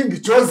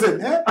 being chosen,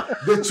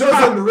 the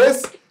chosen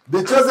race,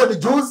 the chosen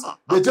Jews,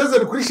 the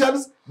chosen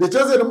Christians, the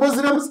chosen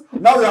Muslims.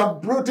 Now we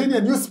have brought in a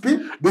new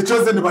spin, the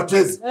chosen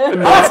Bachues.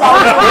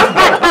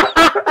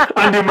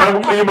 And you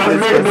must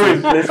make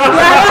noise.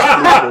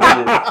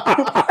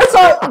 So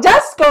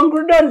just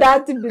conclude on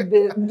that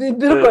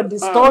biblical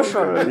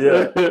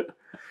distortion.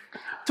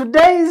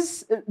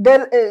 Today's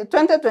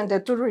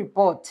 2022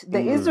 report, the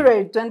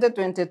Israel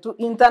 2022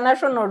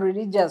 International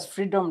Religious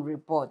Freedom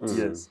Report,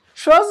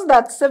 shows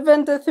that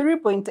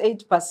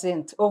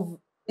 73.8% of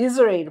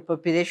Israel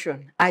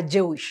population are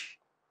Jewish,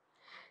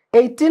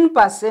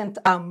 18%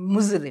 are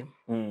Muslim,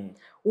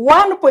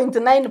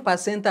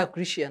 1.9% are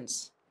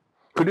Christians.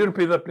 Could you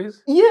repeat that,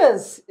 please?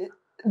 Yes.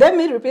 Let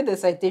me repeat the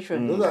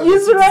citation. Those are the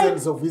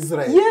citizens of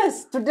Israel.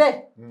 Yes,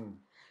 today.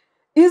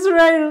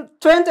 Israel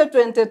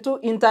 2022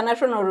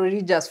 International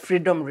Religious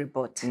Freedom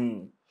Report.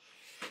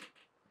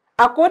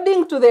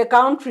 According to the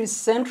country's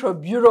Central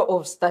Bureau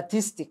of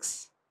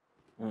Statistics,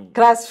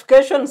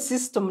 classification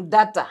system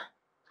data,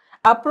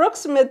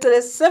 approximately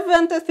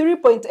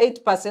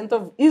 73.8%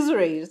 of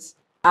Israelis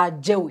are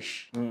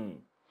Jewish.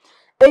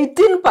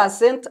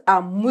 18%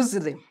 are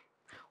Muslim.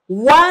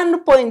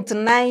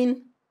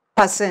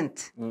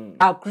 1.9%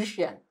 are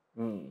Christian.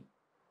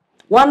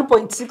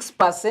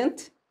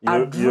 1.6%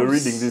 You're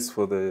reading this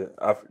for the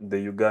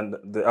Uganda,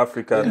 the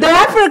African... The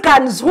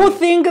Africans who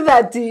think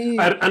that they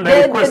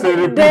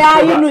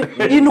are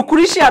in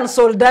Christian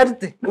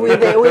solidarity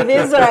with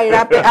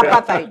Israel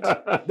apartheid.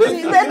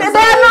 They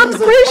are not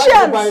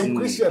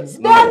Christians.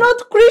 They are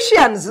not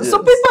Christians. Yes. So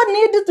people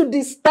need to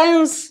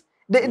distance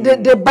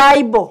the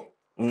Bible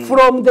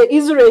from the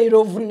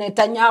Israel of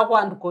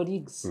Netanyahu and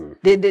colleagues.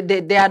 They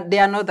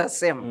are not the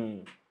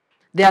same.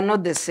 They are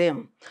not the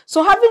same.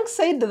 So having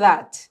said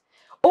that,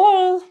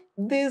 all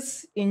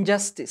this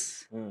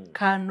injustice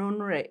can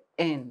only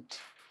end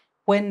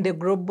when the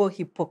global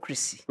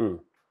hypocrisy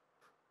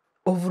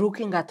of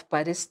looking at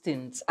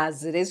Palestinians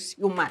as less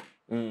human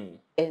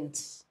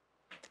ends.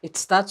 It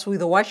starts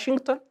with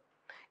Washington.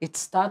 It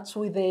starts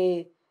with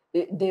the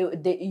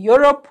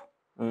Europe.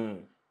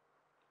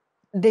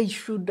 They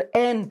should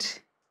end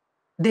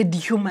the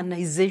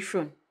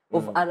dehumanization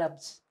of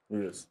Arabs.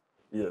 Yes,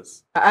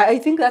 yes. I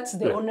think that's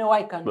the only way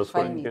I can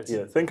find it.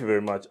 Yeah, thank you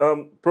very much.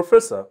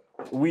 Professor,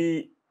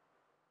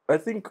 I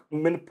think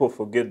many people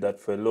forget that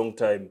for a long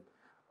time,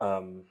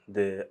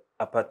 the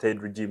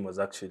apartheid regime was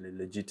actually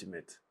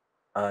legitimate.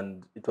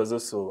 And it was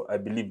also, I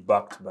believe,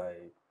 backed by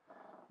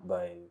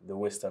the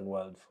Western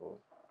world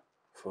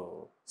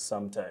for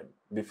some time,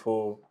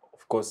 before,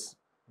 of course,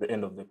 the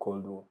end of the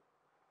Cold War.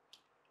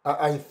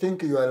 I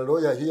think you are a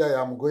lawyer here.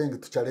 I am going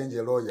to challenge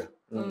a lawyer.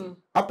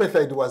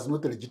 Apartheid was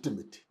not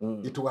legitimate.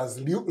 It was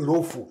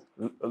lawful.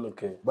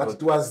 Okay. But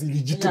it was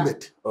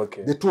illegitimate. Yeah.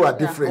 Okay. The two are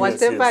different.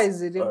 Whatever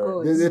is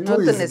illegal is not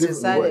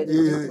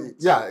necessarily.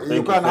 Yeah,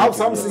 you can have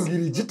something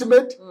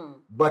illegitimate,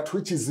 but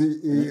which is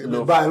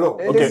by law.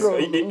 Okay.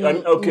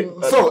 Okay.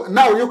 So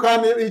now you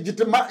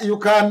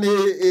can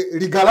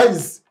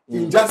legalize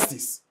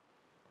injustice.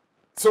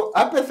 So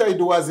apartheid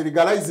was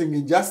legalizing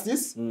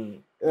injustice.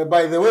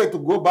 By the way, to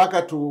go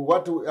back to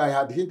what I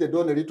had hinted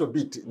on a little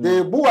bit,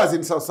 the Boers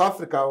in South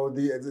Africa, or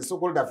the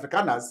so-called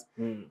Afrikaners,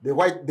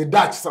 the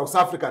Dutch South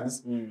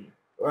Africans,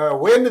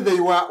 when they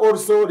were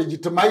also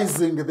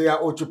legitimizing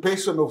their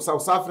occupation of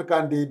South Africa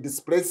and the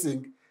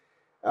displacing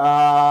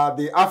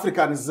the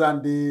Africans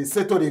and the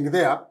settling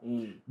there,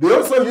 they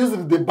also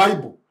used the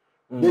Bible.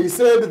 They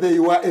said they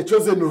were a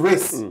chosen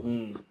race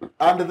and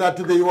that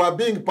they were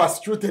being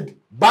persecuted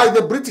by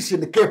the British in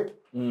the Cape.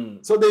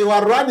 So they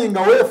were running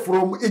away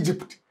from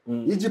Egypt.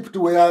 Egypt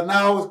were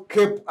now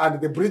Cape and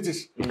the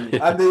British.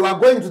 And they were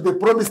going to the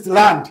promised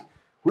land,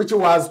 which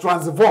was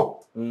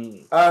Transvaal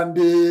and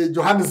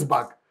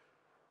Johannesburg.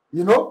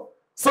 You know?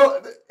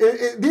 So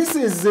this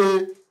is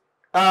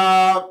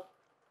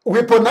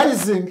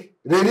weaponizing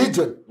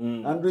religion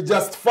and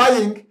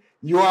justifying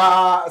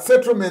your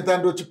settlement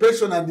and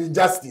occupation and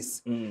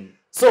injustice.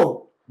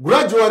 So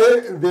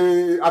gradually,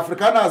 the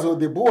Afrikaners or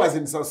the Boers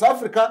in South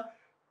Africa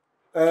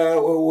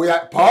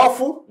were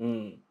powerful.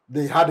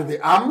 They had the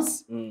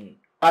arms,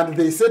 and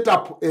they set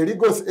up a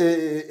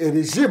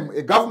regime,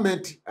 a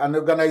government, an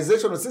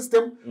organizational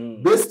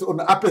system based on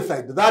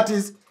apartheid. That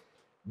is,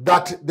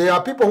 that there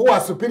are people who are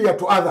superior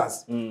to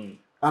others, and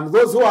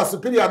those who are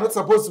superior are not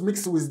supposed to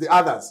mix with the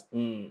others.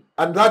 And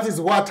that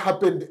is what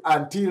happened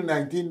until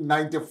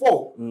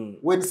 1994,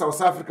 when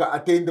South Africa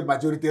attained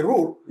majority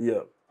rule.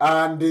 Yeah.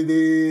 And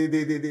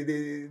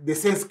the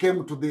sense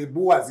came to the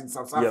Boers in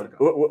South Africa.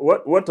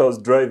 What I was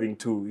driving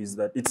to is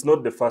that it's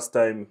not the first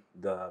time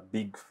the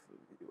big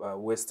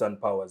Western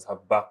powers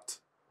have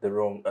backed the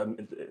wrong,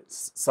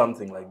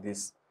 something like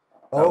this.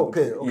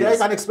 Okay,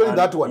 yes. I can explain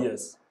that one.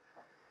 Yes.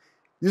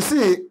 You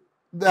see,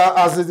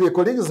 as the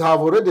colleagues have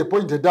already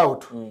pointed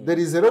out, there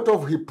is a lot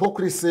of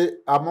hypocrisy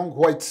among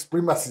white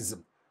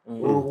supremacism.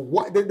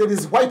 There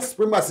is white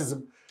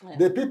supremacism. Yeah.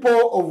 The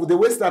people of the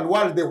Western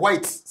world, the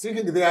whites,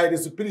 thinking they are the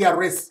superior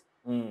race.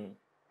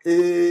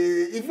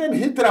 Even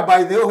Hitler,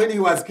 by the way, when he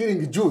was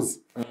killing Jews,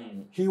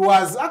 he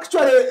was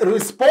actually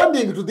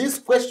responding to this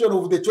question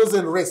of the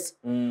chosen race.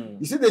 You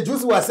see, the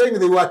Jews were saying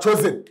they were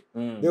chosen.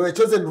 They were a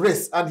chosen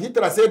race. And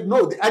Hitler said,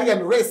 no, the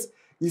Aryan race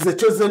is a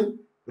chosen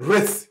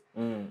race.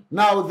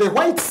 Now, the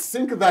whites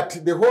think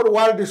that the whole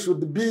world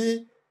should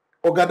be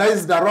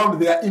organized around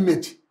their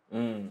image.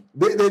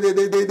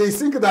 They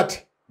think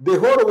that the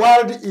whole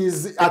world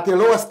is at a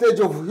lower stage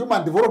of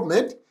human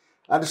development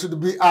and should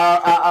be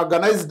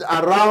organized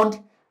around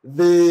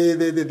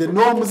the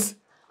norms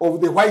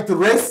of the white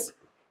race,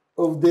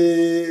 of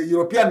the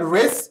European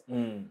race,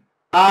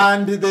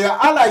 and their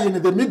ally in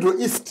the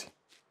Middle East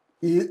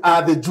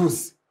are the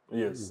Jews.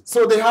 Yes.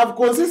 So they have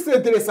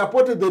consistently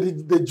supported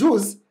the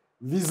Jews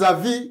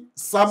vis-a-vis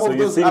some of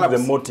those Arabs. So you think the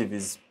motive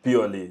is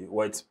purely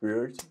white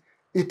superiority?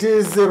 It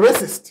is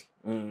racist.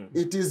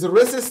 It is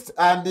racist,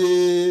 and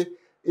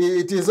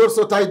it is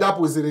also tied up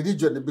with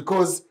religion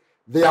because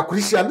they are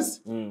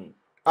Christians,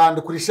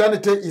 and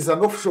Christianity is an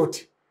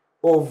offshoot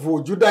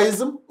of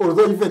Judaism,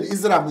 although even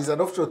Islam is an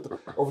offshoot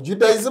of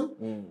Judaism.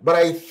 But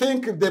I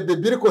think the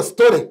biblical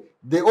story,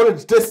 the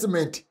Old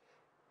Testament,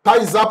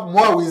 ties up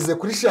more with the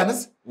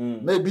Christians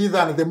maybe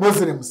than the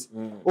Muslims.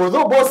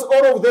 Although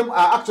all of them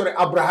are actually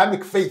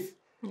Abrahamic faith.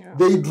 Yeah.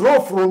 They draw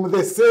from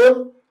the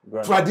same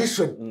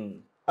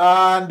tradition.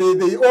 And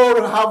they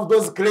all have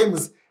those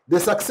claims the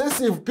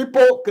successive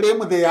people claim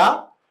they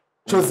are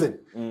chosen.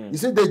 You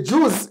see, the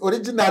Jews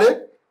originally,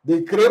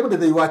 they claimed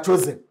they were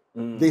chosen.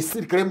 They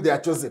still claim they are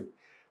chosen.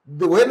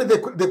 When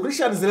the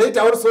Christians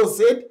later also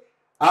said,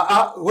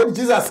 when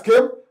Jesus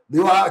came, they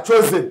were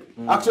chosen.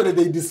 Actually,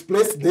 they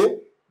displaced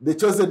the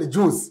chosen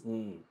Jews.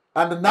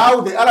 And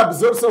now the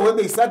Arabs also, when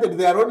they started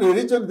their own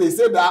religion, they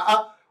said,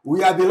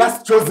 we are the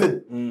last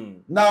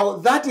chosen. Now,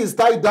 that is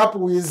tied up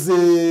with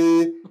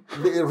the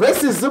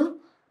racism,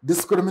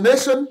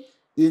 discrimination,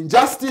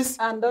 injustice.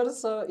 And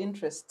also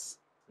interests.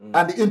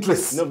 And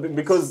interests. No,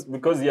 because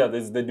yeah,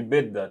 there's the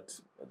debate that,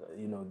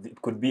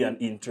 it could be an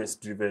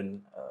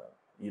interest-driven,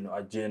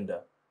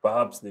 agenda.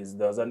 Perhaps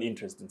there's an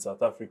interest in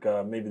South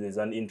Africa. Maybe there's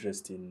an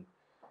interest in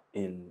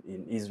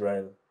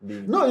Israel.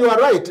 No, you are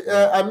right.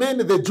 I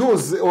mean, the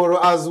Jews,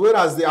 or as well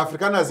as the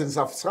Afrikaners in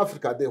South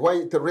Africa, the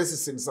white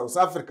racists in South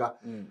Africa,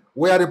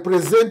 were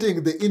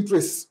representing the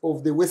interests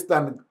of the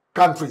Western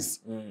countries,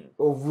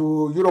 of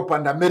Europe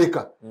and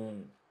America.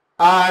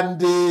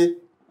 And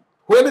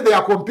when they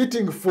are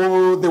competing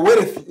for the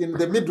wealth in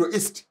the Middle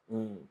East,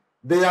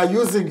 they are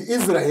using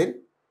Israel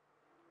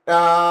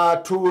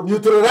to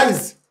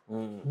neutralize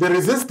the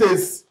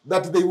resistance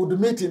that they would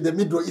meet in the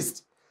Middle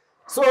East.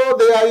 So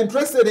they are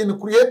interested in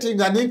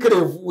creating an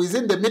enclave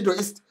within the Middle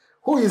East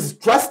who is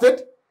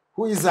trusted,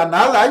 who is an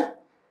ally,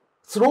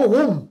 through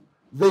whom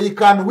they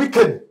can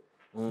weaken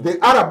the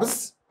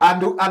Arabs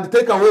and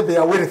take away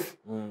their wealth.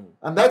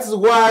 And that's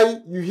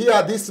why you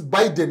hear this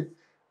Biden.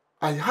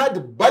 I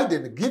heard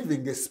Biden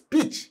giving a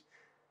speech.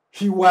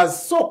 He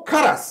was so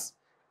callous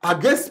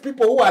against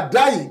people who are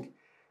dying.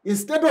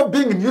 Instead of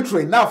being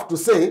neutral enough to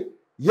say,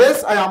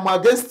 yes, I am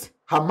against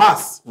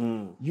Hamas,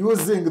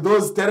 using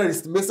those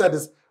terrorist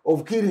methods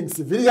of killing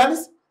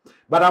civilians,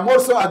 but I'm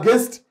also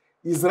against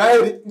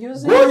Israel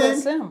using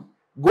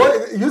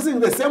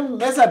the same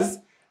methods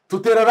to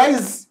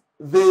terrorize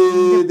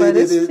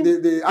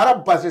the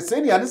Arab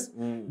Palestinians,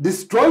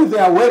 destroy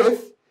their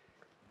wealth,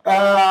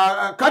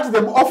 cut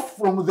them off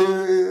from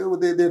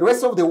the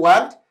rest of the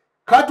world,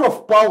 cut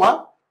off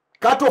power,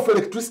 cut off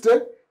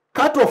electricity,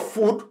 cut off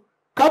food,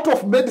 cut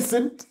off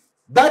medicine.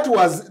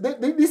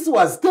 This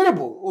was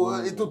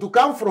terrible to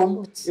come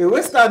from a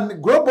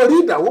Western global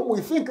leader whom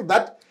we think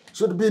that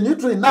should be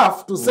neutral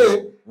enough to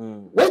say,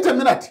 wait a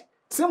minute,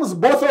 it seems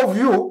both of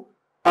you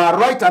are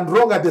right and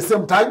wrong at the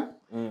same time,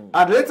 and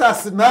let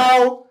us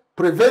now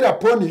prevail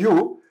upon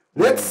you.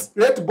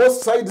 Let both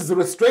sides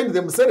restrain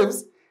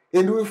themselves,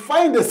 and we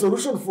find a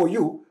solution for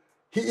you.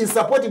 He is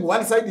supporting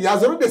one side. He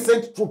has already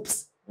sent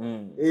troops,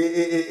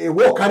 a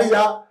war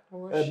carrier.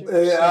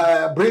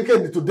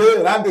 Blinken today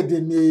landed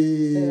in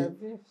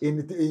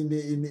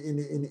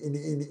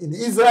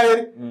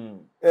Israel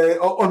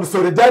on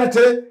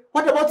solidarity.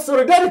 What about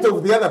solidarity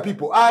with the other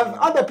people? Are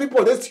other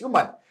people less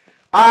human?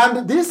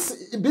 And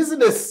this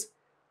business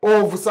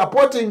of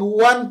supporting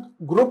one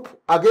group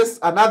against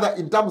another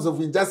in terms of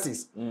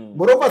injustice,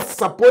 moreover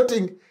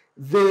supporting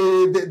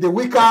the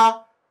weaker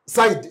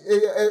side.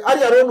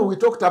 Earlier on we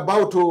talked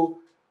about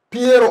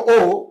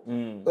PRO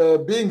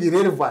being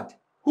irrelevant.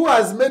 Who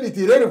has made it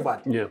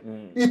irrelevant?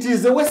 It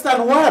is the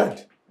Western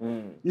world.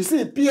 You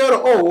see,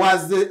 PRO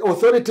was the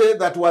authority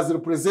that was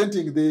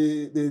representing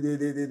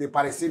the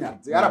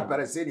Palestinians, the Arab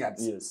Palestinians.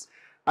 Yes.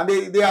 And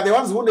they are the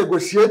ones who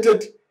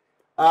negotiated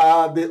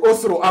the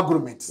Oslo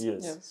agreements.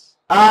 Yes.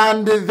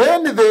 And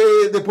then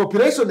the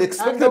population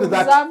expected and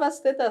that... observer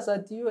status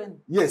at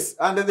UN. Yes,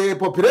 and the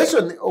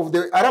population of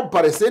the Arab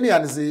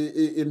Palestinians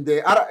in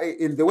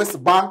the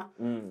West Bank,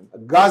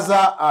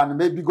 Gaza, and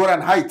maybe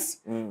Golan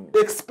Heights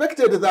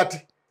expected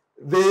that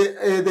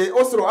the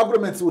Oslo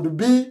agreements would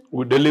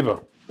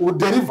deliver.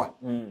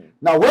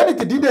 Now, when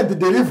it didn't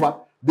deliver,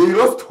 they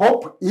lost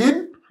hope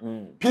in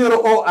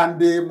PLO and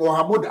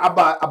Mahmoud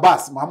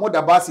Abbas. Mahmoud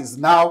Abbas is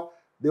now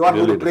the one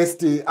who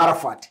replaced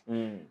Arafat.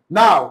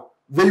 Now,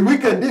 they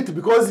weakened it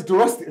because it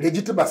lost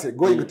legitimacy,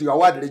 going to your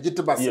word,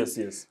 legitimacy.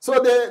 Yes. So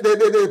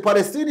the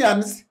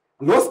Palestinians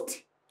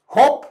lost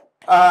hope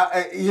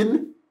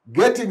in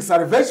getting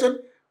salvation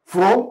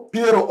from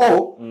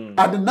PLO,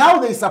 and now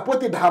they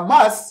supported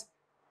Hamas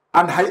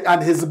and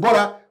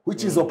Hezbollah,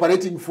 which is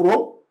operating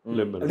from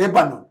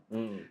Lebanon.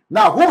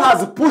 Now, who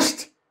has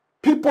pushed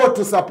people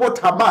to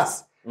support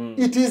Hamas?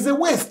 It is the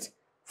West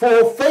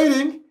for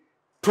failing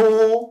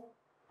to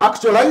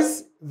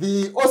actualize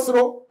the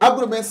Oslo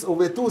agreements of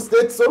a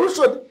two-state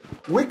solution,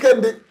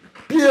 weakened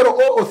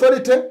PLO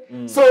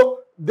authority.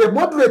 So the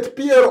moderate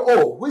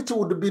PLO, which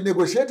would be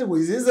negotiating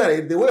with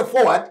Israel the way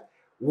forward,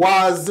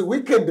 was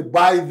weakened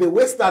by the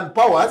Western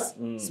powers,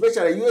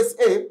 especially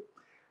USA,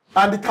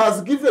 and it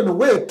has given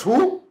way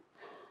to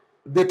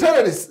the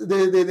terrorists,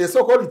 the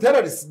so-called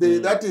terrorists,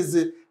 that is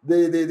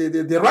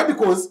the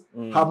radicals,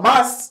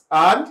 Hamas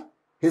and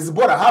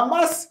Hezbollah.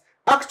 Hamas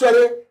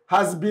actually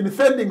has been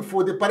fending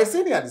for the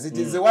Palestinians. It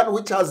is the one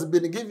which has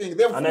been giving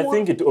them food. And I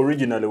think it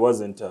originally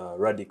wasn't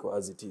radical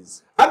as it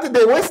is. And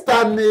the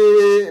Western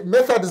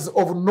methods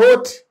of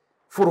not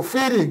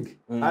fulfilling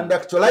and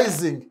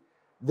actualizing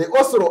the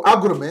Oslo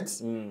agreements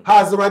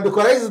has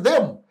radicalized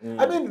them.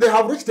 I mean, they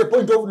have reached a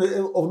point of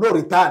no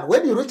return.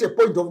 When you reach a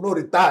point of no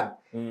return,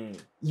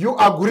 you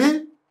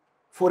agree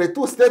for a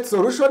two-state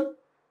solution,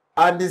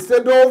 and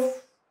instead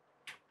of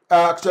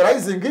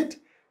actualizing it,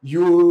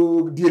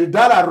 you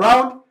dilly-dally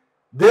around,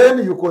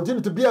 then you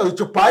continue to be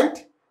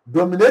occupied,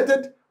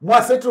 dominated,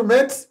 more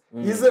settlements,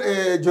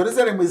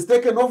 Jerusalem is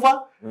taken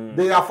over,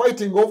 they are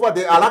fighting over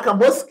the Al-Aqsa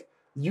Mosque,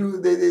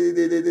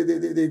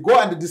 they go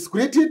and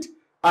discredit it,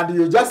 and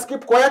you just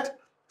keep quiet.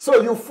 So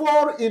you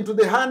fall into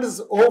the hands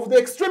of the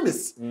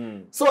extremists.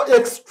 So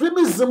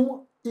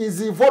extremism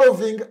is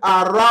evolving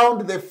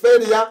around the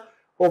failure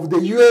of the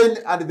UN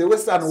and the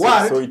Western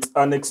world. So it's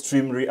an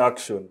extreme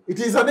reaction. It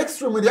is an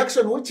extreme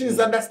reaction, which is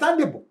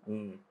understandable.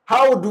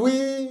 How do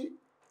we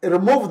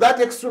remove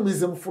that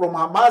extremism from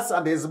Hamas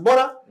and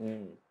Hezbollah?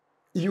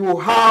 You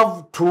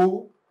have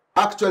to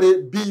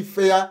actually be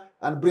fair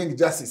and bring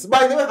justice.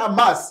 By the way,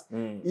 Hamas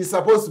is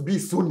supposed to be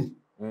Sunni.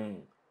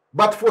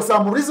 But for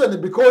some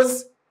reason,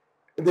 because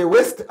the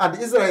West and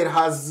Israel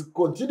has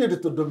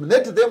continued to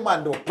dominate them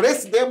and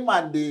oppress them,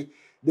 and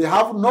they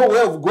have no way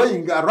of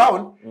going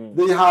around,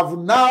 they have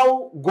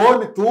now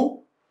gone to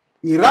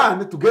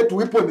Iran to get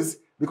weapons,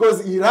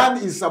 because Iran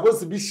is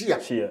supposed to be Shia.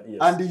 Yes.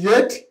 And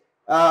yet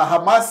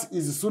Hamas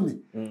is Sunni.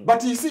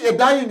 But you see, a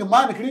dying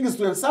man clings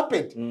to a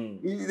serpent.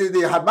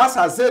 The Hamas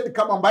has said,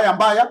 come on,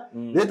 Mbaya,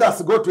 let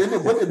us go to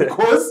anybody,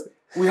 because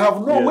we have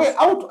no way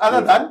out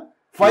other than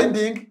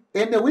finding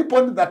any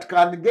weapon that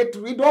can get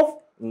rid of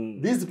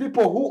these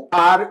people who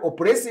are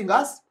oppressing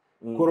us,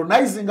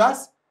 colonizing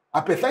us,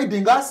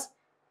 apartheiding us.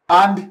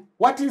 And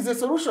what is the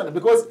solution?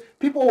 Because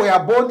people were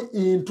born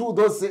into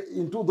those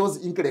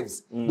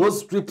enclaves, those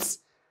strips,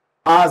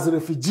 as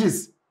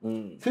refugees.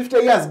 50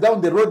 years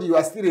down the road, you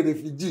are still a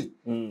refugee.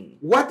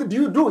 What do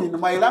you do? In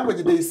my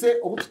language, they say,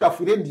 when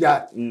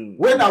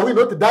are we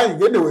not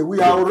dying anyway? We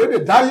are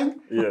already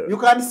dying. You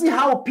can see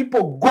how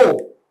people go,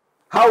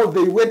 how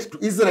they went to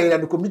Israel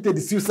and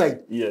committed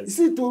suicide. You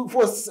see,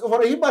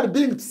 for a human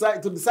being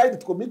to decide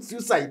to commit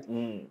suicide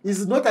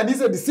is not an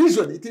easy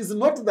decision. It is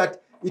not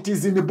that it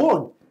is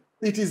inborn.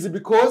 It is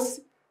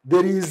because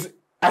there is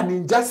an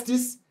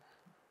injustice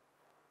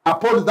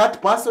upon that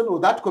person or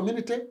that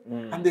community,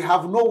 and they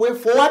have no way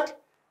forward.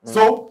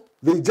 So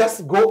they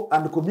just go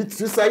and commit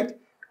suicide,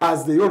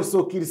 as they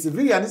also kill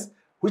civilians,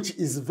 which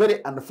is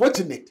very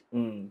unfortunate.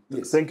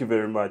 Yes. Thank you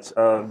very much.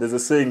 There's a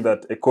saying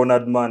that a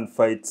cornered man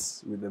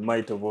fights with the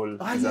might of all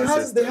his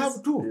ancestors. They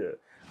have too.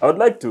 I would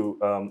like to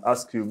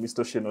ask you,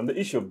 Mr. Ochieno, on the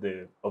issue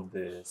of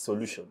the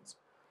solutions.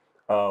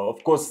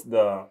 Of course,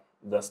 the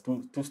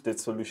two-state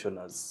solution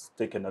has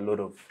taken a lot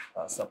of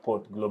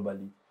support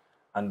globally,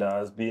 and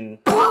has been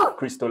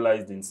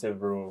crystallized in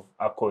several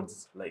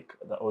accords, like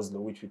the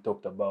Oslo, which we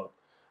talked about.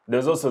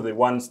 There's also the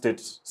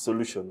one-state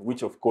solution,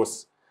 which of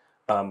course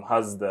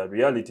has the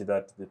reality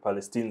that the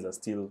Palestinians are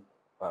still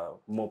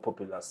more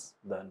populous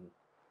than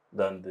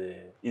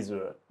the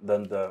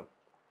Israelis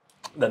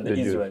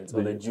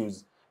or the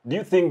Jews. Do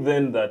you think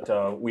then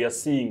that we are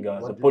seeing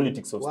the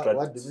politics of strategy?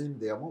 What do you mean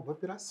they are more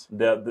populous?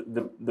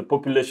 The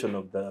population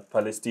of the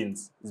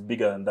Palestinians is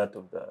bigger than that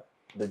of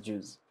the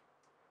Jews.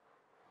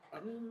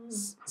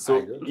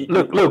 So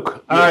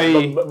look.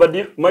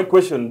 My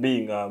question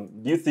being,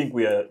 do you think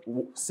we are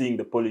seeing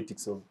the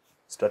politics of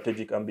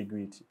strategic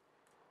ambiguity?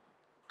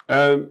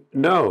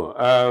 No.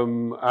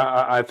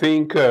 I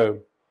think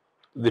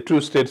the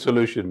two-state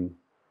solution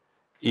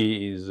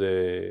is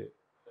the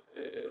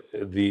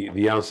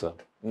answer.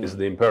 Is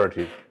the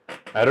imperative.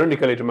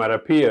 Ironically, it might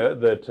appear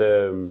that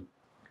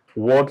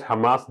what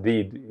Hamas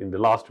did in the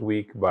last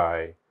week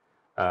by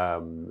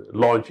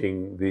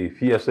launching the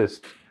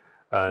fiercest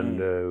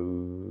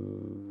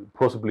and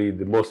possibly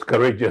the most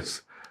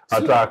courageous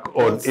attack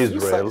on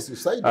Israel,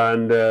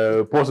 and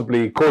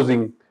possibly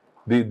causing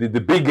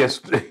the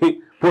biggest,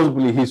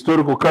 possibly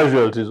historical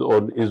casualties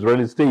on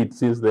Israeli state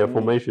since their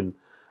formation,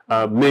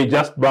 may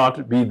just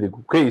about be the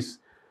case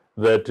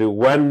that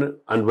when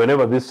and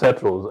whenever this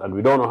settles, and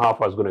we don't know how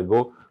far it's going to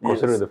go,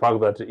 considering the fact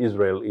that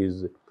Israel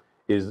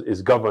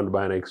is governed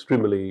by an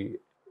extremely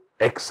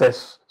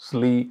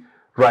excessively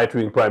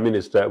right-wing prime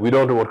minister, we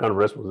don't know what kind of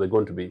response they're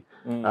going to be.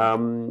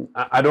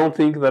 I don't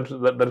think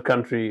that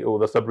country or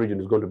the sub-region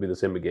is going to be the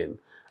same again.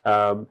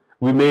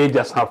 We may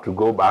just have to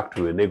go back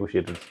to a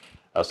negotiated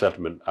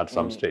settlement at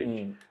some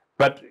stage.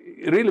 But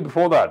really,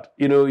 before that,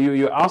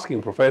 you're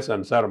asking Professor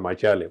and Sarah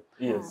Machale.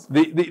 Yes.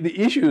 The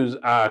issues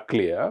are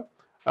clear.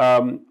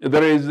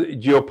 There is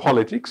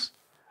geopolitics,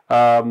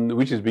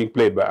 which is being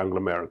played by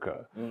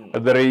Anglo-America.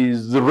 There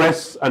is the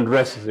race and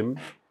racism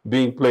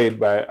being played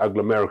by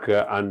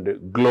Anglo-America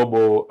and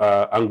global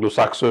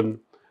Anglo-Saxon,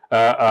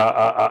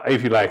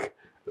 if you like,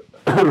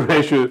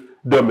 racial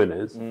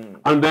dominance.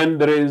 And then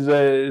there is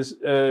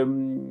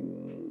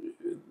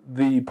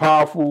the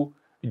powerful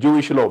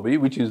Jewish lobby,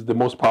 which is the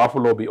most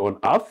powerful lobby on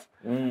earth.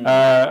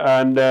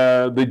 And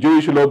the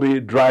Jewish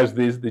lobby drives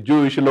this. The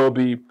Jewish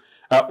lobby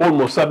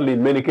almost certainly,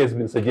 in many cases,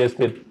 been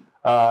suggested,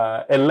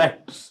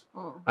 elects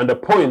and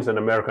appoints an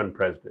American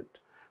president.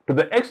 to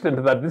the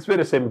extent that this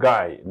very same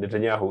guy,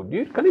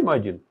 Netanyahu, can you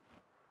imagine,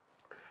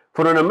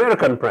 for an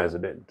American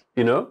president,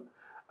 you know,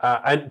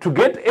 and to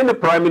get any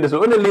prime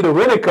minister, any leader of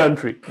any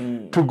country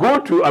to go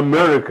to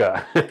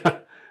America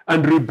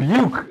and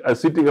rebuke a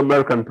sitting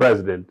American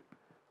president,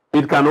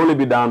 it can only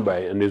be done by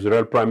an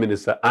Israel prime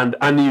minister, and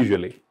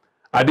unusually.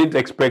 I didn't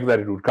expect that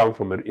it would come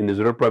from an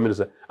Israel prime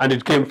minister, and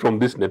it came from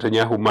this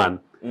Netanyahu man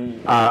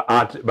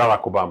at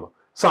Barack Obama.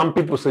 Some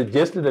people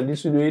suggested and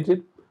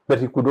insinuated that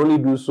he could only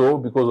do so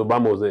because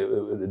Obama was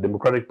a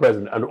Democratic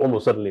president and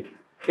almost certainly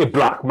a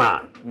black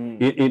man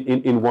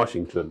in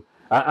Washington.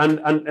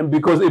 And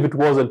because if it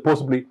wasn't,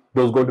 possibly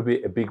there was going to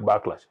be a big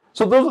backlash.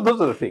 So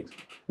those are the things.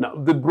 Now,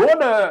 the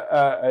broader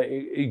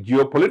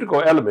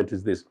geopolitical element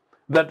is this,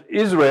 that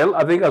Israel,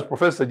 I think as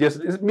Professor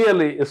suggested, is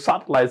merely a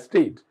satellite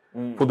state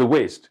for the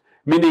West,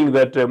 meaning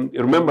that,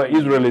 remember,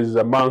 Israel is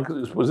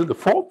was it the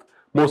fourth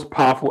most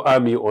powerful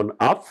army on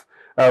earth,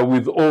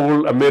 with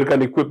all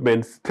American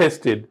equipment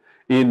tested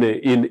in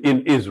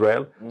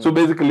Israel. So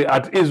basically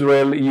at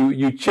Israel,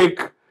 you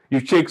check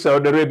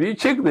Saudi Arabia, you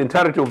check the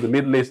entirety of the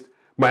Middle East,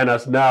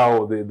 minus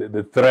now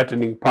the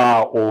threatening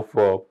power of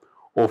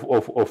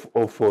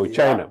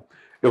China.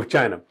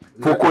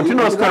 For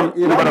continuous time,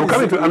 but I'm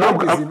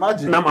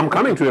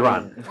coming to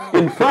Iran.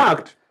 In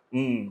fact,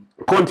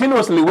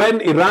 continuously when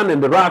Iran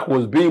and Iraq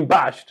was being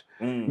bashed,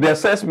 the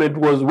assessment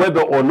was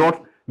whether or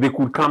not they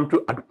could come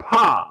to at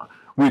par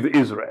with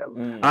Israel.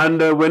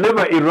 And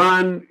whenever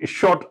Iran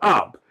shot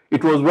up,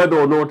 it was whether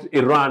or not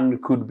Iran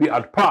could be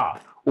at par,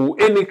 or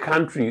any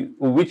country,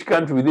 or which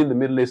country within the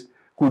Middle East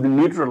could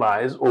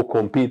neutralize or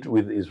compete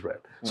with Israel.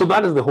 So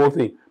that is the whole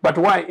thing. But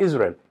why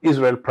Israel?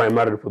 Israel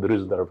primarily for the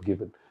reasons that I've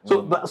given.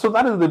 So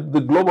that is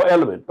the global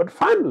element. But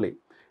finally,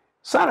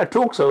 Sarah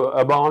talks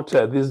about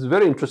this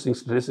very interesting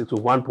statistics of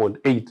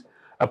 1.8%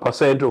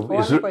 of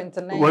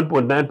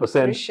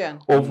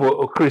 1.9%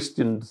 of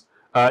Christians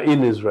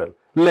in Israel.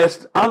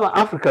 Lest other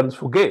Africans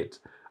forget,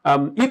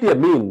 Idi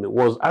Amin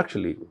was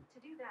actually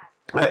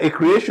a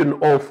creation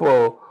of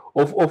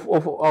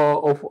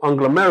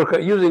Anglo-America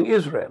using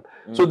Israel.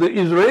 So the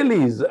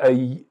Israelis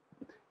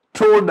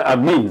told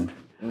Amin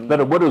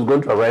that what was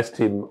going to arrest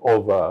him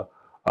over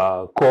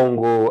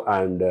Congo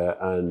and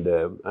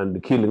the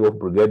killing of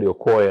Brigadier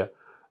Okoya,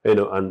 you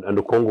know, and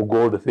the Congo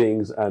gold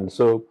things, and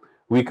so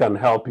we can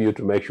help you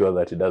to make sure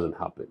that it doesn't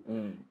happen.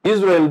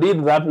 Israel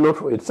did that not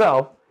for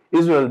itself.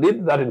 Israel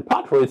did that in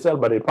part for itself,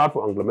 but in part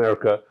for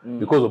Anglo-America,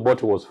 because of what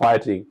he was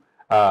fighting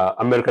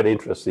American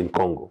interests in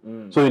Congo.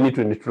 So you need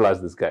to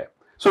neutralize this guy.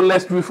 So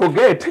lest we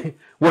forget,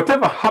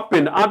 whatever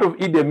happened out of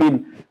Idi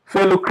Amin,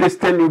 fellow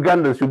Christian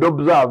Ugandans should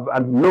observe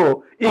and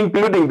know,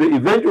 including the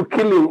eventual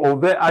killing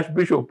of their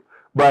Archbishop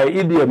by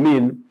Idi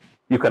Amin,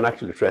 you can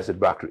actually trace it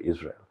back to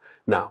Israel.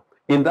 Now,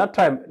 in that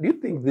time, do you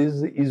think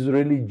these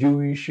Israeli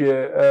Jewish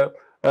guys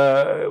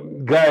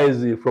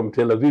from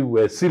Tel Aviv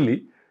were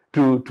silly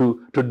to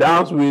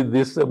dance with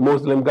this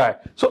Muslim guy?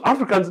 So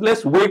Africans,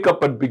 let's wake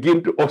up and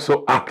begin to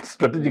also act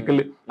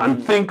strategically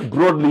and think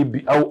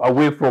broadly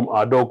away from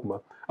our dogma,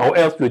 or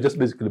else we're just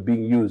basically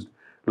being used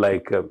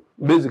like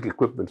basic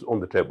equipment on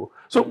the table.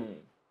 So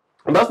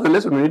that's the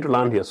lesson we need to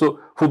learn here. So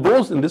for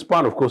those in this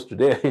part, of course,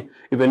 today,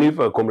 even if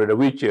Comrade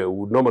Awiche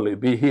would normally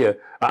be here,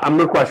 I'm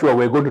not quite sure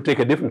we're going to take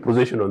a different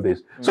position on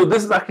this. So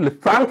this is actually,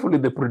 thankfully,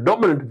 the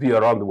predominant view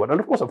around the world.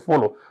 And of course, I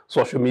follow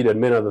social media and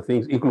many other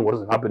things, including what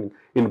is happening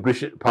in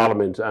British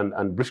Parliament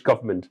and British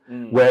government,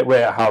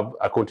 where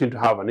I continue to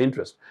have an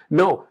interest.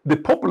 No, the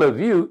popular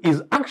view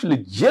is actually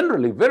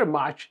generally very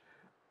much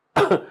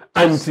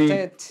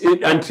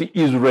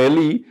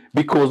anti-Israeli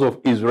because of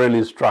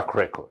Israel's track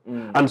record.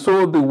 And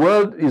so the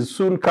world is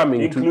soon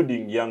coming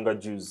including younger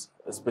Jews,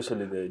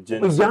 especially the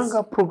Gen Zs.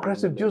 Younger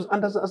progressive Jews.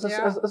 And as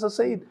I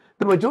said,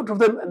 the majority of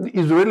them, the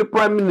Israeli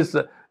prime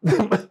minister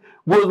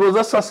was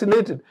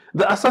assassinated.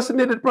 The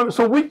assassinated prime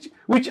minister. So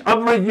which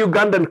average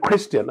Ugandan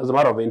Christian, as a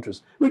matter of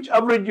interest, which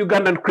average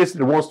Ugandan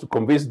Christian wants to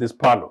convince this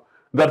panel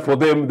that for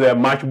them they are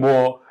much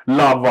more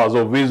lovers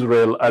of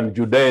Israel and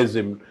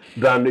Judaism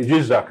than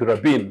Yitzhak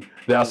Rabin,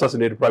 the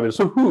assassinated prime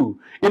minister? So who?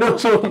 You know,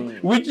 so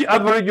which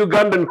average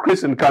Ugandan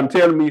Christian can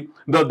tell me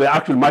that they're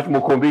actually much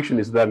more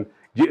convictionist than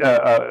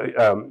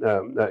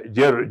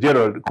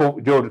Gerald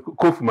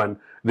Kaufman,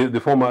 the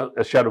former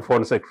shadow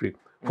foreign secretary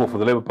for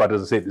the Labour Party,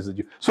 as I said, is a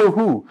Jew. So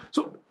who?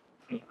 So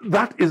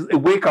that is a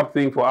wake-up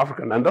thing for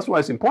African, and that's why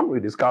it's important we're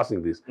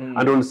discussing this.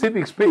 And on the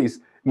civic space,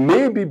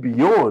 maybe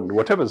beyond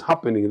whatever's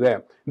happening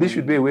there, this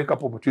should be a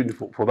wake-up opportunity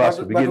for us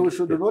to begin. But we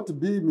should not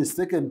be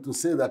mistaken to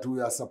say that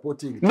we are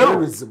supporting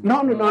terrorism.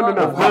 No.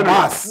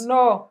 Hamas.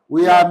 No.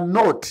 We are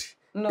not.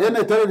 No.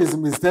 Any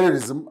terrorism is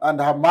terrorism, and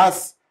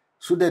Hamas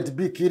shouldn't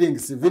be killing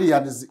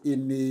civilians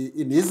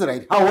in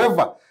Israel.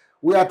 However,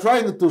 we are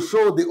trying to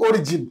show the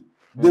origin,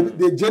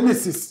 the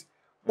genesis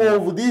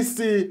of this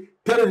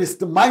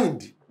terrorist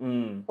mind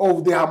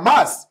of the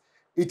Hamas.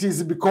 It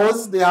is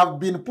because they have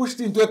been pushed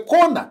into a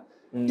corner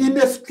in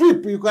a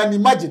strip. You can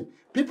imagine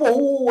people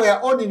who were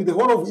owning the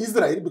whole of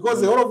Israel,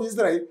 because the whole of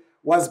Israel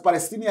was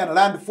Palestinian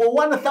land for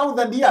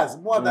 1,000 years,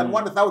 more than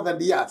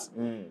 1,000 years.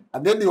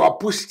 And then they were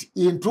pushed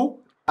into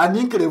an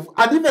enclave,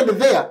 and even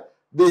there,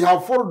 they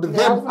have followed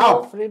them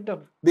up.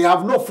 Freedom. They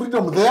have no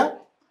freedom there.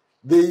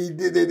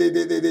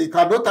 They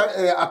cannot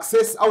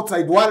access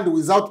outside world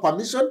without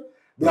permission.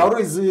 They are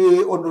always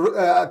on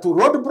to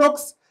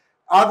roadblocks.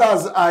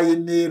 Others are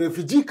in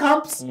refugee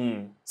camps.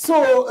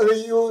 So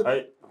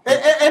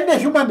any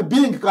human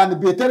being can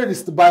be a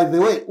terrorist, by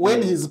the way,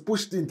 when he's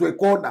pushed into a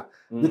corner,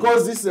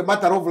 because this is a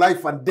matter of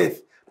life and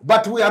death.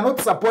 But we are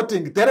not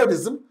supporting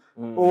terrorism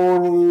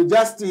or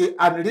just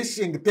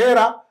unleashing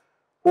terror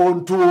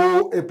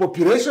onto a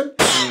population.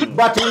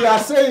 But we are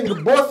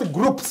saying both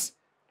groups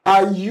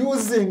are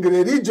using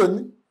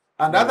religion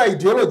and other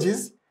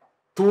ideologies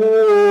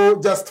to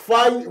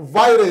justify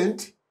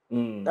violent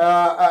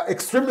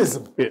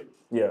extremism,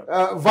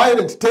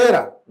 violent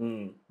terror.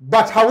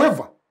 But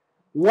however,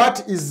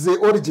 what is the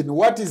origin?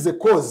 What is the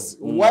cause?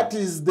 What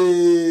is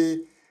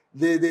the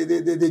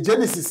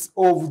genesis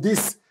of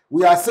this?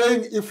 We are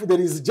saying if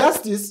there is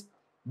justice,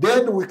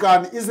 then we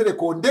can easily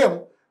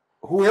condemn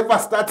whoever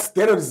starts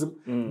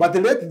terrorism. But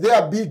let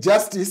there be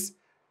justice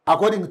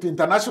according to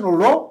international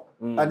law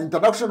and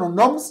international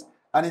norms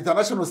and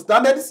international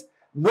standards,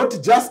 not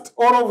just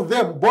all of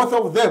them, both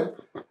of them,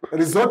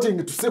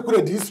 resorting to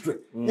sacred history.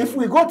 If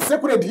we go to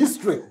sacred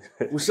history,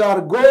 we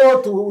shall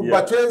go to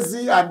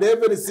Batwezi and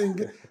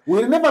everything.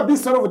 We'll never be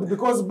solved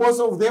because both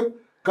of them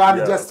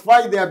can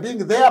justify their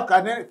being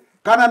there.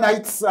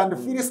 Canaanites and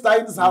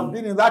Philistines have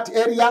been in that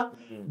area.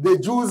 The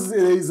Jews, the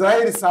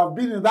Israelis have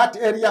been in that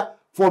area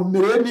for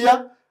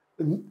millennia.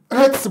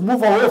 Let's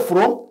move away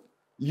from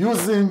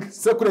using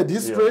sacred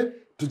history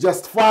to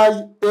justify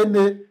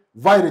any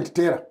violent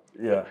terror.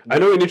 Yeah, I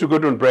know we need to go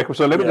to a break,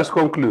 so let me just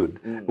conclude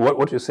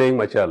what you're saying,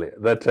 Machale,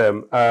 that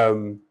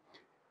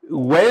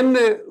when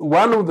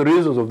one of the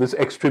reasons of this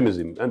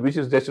extremism, and which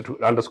is just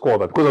to underscore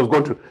that, because I was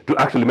going to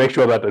actually make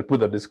sure that I put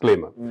that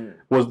disclaimer,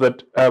 was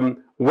that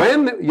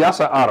when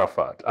Yasser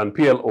Arafat and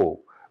PLO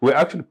were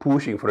actually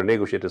pushing for a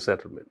negotiated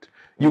settlement,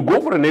 you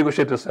go for a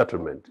negotiated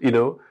settlement, you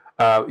know,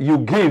 you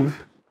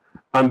give,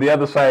 and the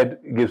other side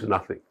gives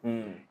nothing.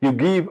 You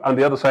give, and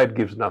the other side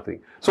gives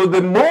nothing. So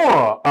the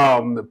more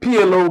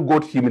PLO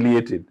got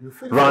humiliated,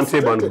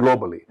 roundtable and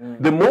globally,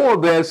 the more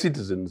their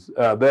citizens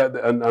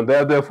and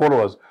their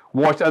followers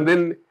watched, and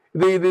then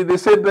they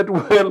said that,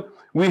 well,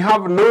 we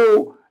have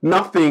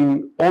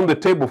nothing on the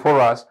table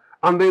for us,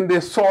 and then they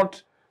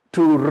sought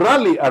to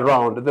rally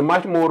around the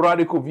much more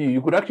radical view. You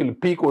could actually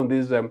pick on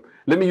this,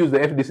 let me use the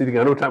FDC thing,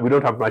 I know we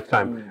don't have much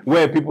time,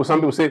 where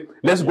some people say,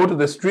 let's go to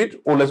the street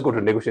or let's go to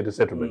a negotiated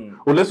settlement,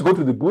 or let's go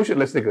to the bush and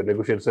let's take a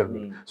negotiated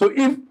settlement. So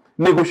if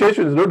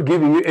negotiation is not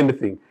giving you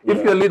anything,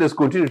 if your leaders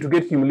continue to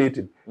get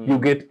humiliated, you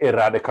get a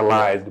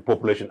radicalized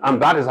population,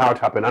 and that is how it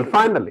happened. And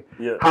finally,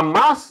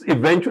 Hamas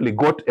eventually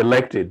got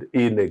elected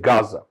in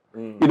Gaza.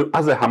 You know,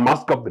 as a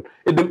Hamas government,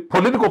 the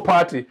political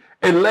party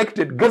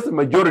elected gets the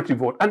majority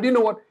vote, and you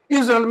know what?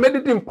 Israel made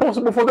it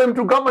impossible for them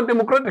to govern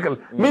democratically,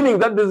 meaning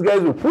that these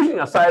guys were pushing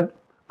aside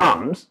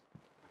arms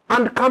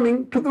and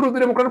coming through the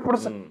democratic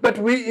process that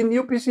we in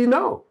UPC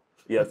know.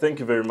 Yeah, thank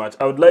you very much.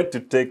 I would like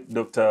to take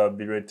Dr.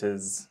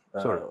 Bireete's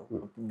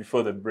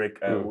before the break.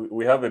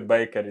 We have a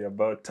bike at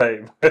about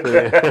time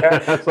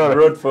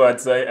brought forward,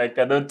 so I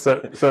cannot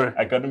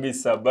I cannot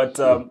miss her. But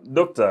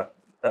Doctor,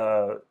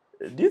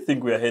 do you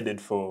think we are headed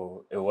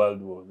for a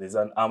world war? There's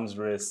an arms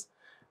race.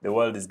 The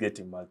world is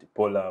getting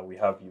multipolar. We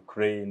have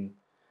Ukraine.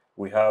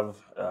 We have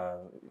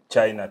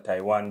China,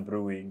 Taiwan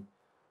brewing.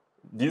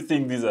 Do you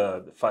think these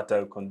are the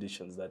fertile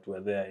conditions that were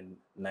there in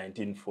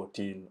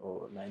 1914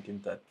 or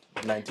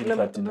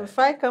 1939? If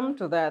I come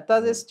to that,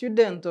 as a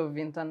student of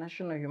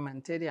international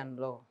humanitarian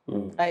law,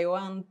 I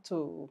want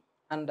to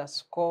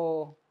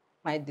underscore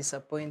my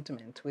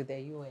disappointment with the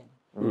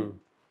UN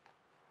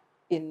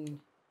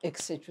in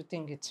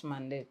executing its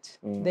mandate.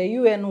 The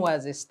UN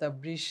was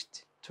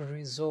established to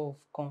resolve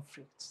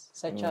conflicts,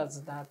 such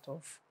as that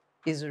of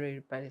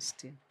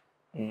Israeli-Palestine.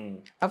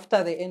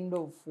 After the end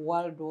of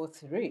World War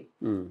III,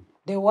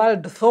 the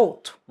world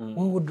thought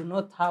we would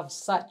not have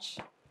such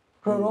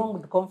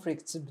prolonged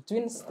conflicts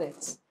between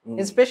states,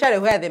 especially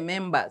where the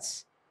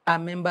members are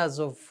members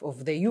of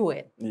the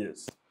UN.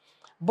 Yes.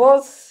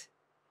 Both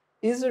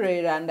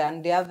Israel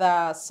and the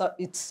other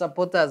its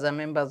supporters are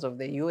members of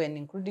the UN,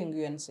 including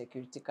UN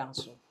Security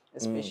Council,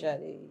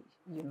 especially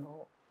you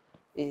know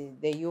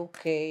the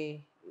UK,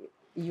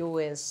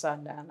 US,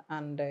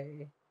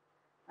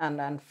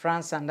 and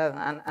France and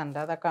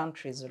other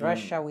countries.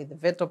 Russia with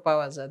veto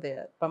powers are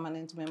the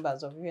permanent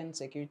members of UN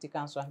Security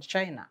Council, and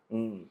China.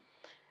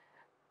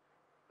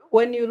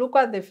 When you look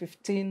at the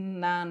 15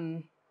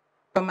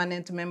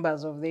 non-permanent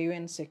members of the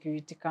UN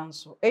Security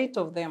Council, 8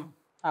 of them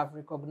have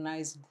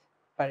recognized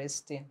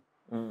Palestine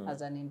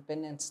as an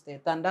independent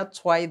state. And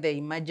that's why the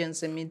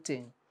emergency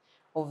meeting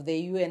of the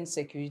UN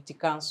Security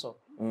Council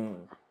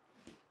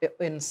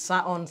on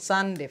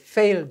Sunday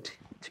failed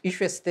to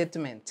issue a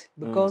statement,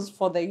 because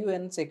for the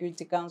UN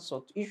Security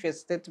Council to issue a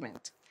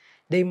statement,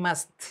 they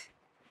must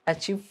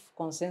achieve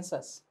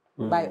consensus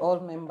by all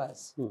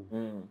members.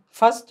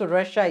 First,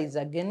 Russia is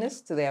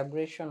against the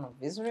aggression of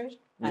Israel.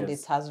 and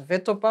it has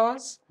veto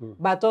powers,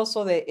 but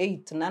also the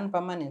 8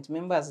 non-permanent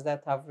members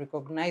that have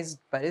recognized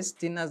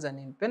Palestine as an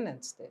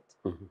independent state,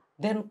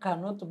 then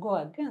cannot go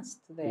against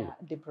their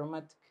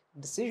diplomatic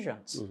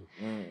decisions.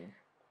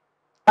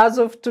 As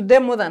of today,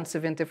 more than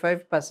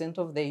 75%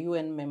 of the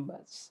UN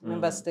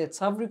member states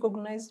have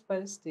recognized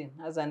Palestine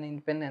as an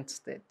independent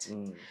state.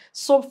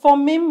 So for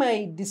me,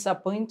 my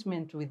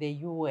disappointment with the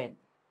UN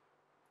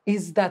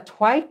is that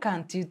why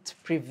can't it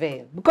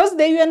prevail? Because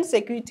the UN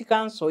Security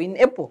Council in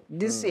April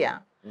this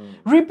year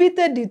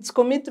repeated its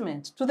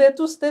commitment to the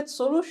two-state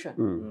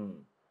solution.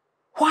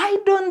 Why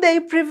don't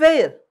they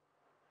prevail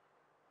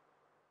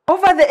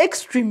over the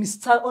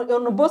extremists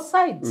on both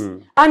sides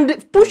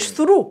and push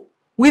through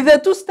with a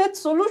two-state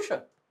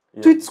solution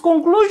to its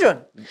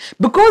conclusion?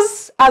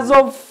 Because as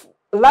of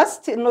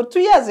 2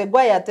 years ago,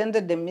 I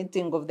attended the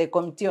meeting of the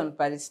Committee on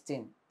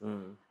Palestine.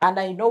 And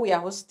I know we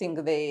are hosting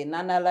the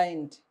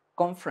non-aligned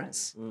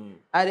conference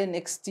early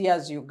next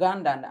year's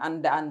Uganda,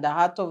 and at the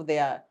heart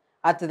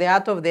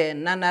of the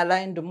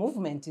non-aligned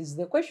movement is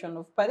the question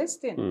of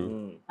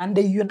Palestine. And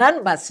they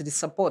unanimously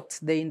support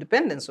the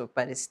independence of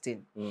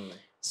Palestine.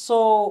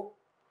 So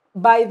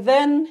by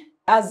then,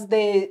 as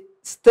the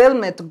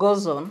stalemate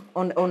goes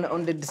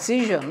on the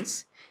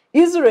decisions,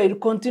 Israel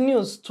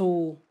continues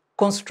to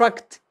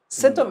construct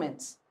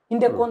settlements in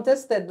the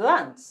contested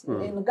lands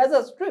in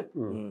Gaza Strip.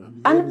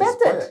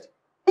 Unvetted.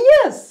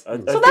 Yes.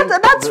 So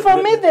that's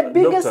for me the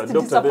biggest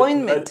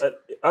disappointment.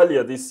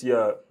 Earlier this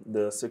year,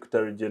 the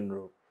Secretary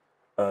General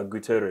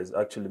Guterres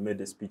actually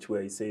made a speech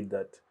where he said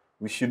that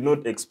we should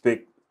not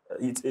expect,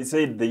 he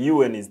said the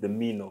UN is the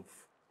mean of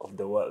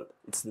the world.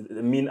 It's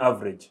the mean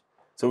average.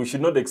 So we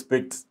should not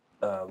expect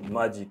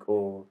magic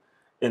or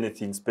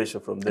anything special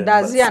from them.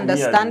 Does he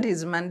understand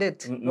his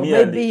mandate? Or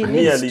maybe he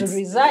needs to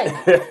resign.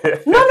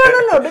 No.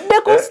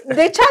 Because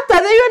the charter,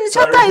 the UN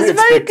charter is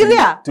very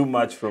clear. Too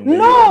much from the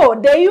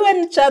UN. The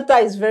UN charter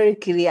is very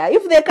clear.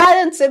 If the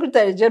current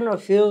Secretary General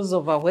feels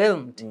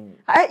overwhelmed,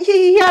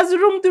 he has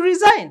room to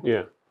resign.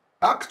 Yeah.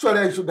 Actually,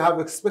 I should have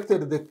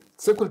expected the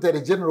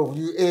Secretary General of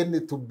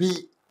UN to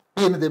be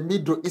in the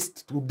Middle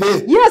East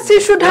today. Yes,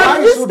 he should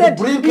have listed.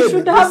 He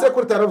should have the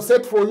Secretary of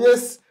State for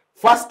years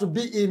first to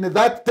be in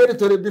that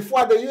territory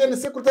before the UN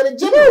Secretary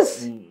General.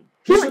 Yes.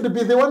 He should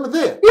be the one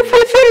there. If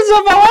he feels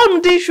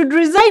overwhelmed, he should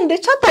resign. The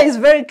charter is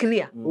very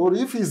clear. Or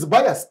if he's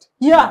biased.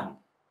 Yeah.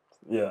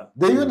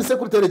 The UN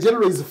Secretary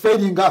General is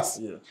failing us.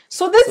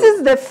 So this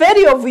is the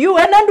failure of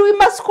UN, and we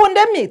must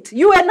condemn it.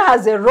 UN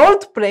has a role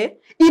to play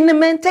in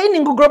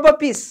maintaining global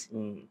peace.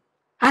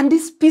 And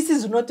this peace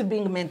is not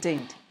being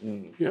maintained.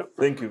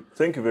 Thank you.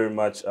 Thank you very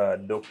much,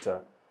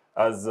 Doctor.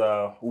 As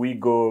we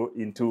go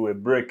into a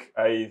break,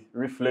 I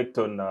reflect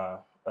on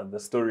the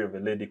story of a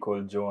lady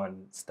called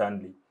Joanne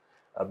Stanley,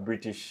 a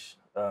British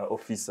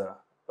officer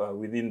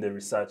within the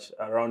research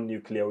around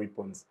nuclear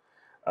weapons.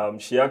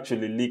 She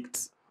actually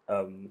leaked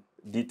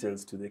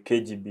details to the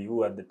KGB,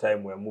 who at the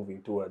time were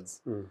moving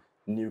towards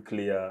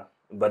nuclear,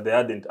 but they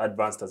hadn't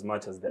advanced as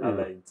much as the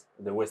allies,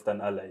 the Western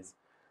allies.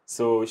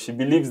 So she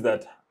believes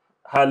that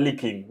her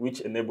leaking, which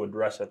enabled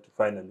Russia to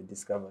finally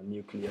discover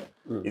nuclear,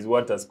 is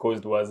what has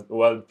caused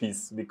world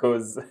peace,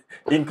 because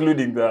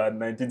including the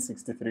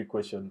 1963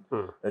 question,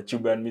 the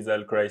Cuban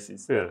Missile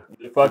Crisis, the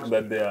fact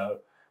that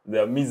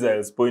there are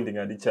missiles pointing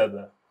at each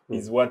other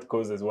is what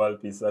causes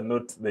world peace, and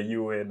not the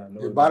UN. And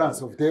the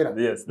balance of terror.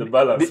 Yes, the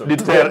balance of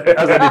terror.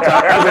 As a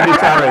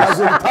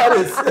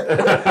deterrent.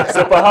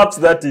 So perhaps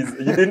that is,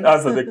 you didn't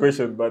answer the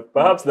question, but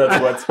perhaps that's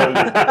what's holding.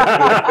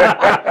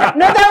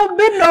 No, there will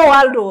be no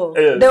world war.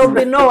 Yes. There will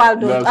be no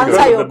world war.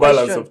 Answer your the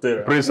balance question. of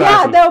terror. Precisely.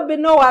 Yeah, there will be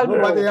no world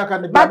war.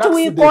 But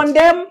we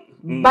condemn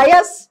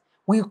bias,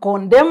 we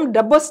condemn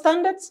double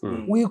standards,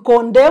 we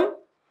condemn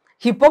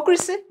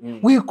hypocrisy,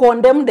 we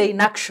condemn the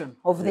inaction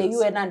of the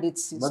UN and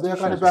its institutions. But there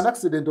can be an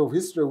accident of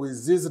history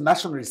with these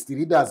nationalist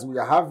leaders we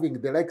are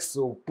having, the likes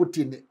of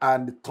Putin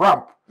and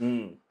Trump.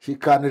 He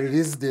can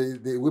release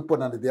the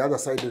weapon and the other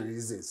side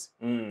releases.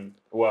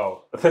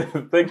 Wow.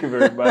 Thank you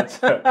very much.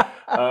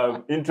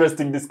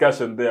 Interesting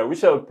discussion there. We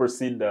shall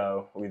proceed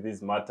with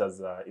these matters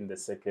in the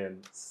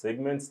second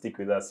segment. Stick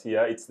with us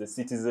here. It's the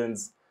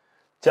Citizens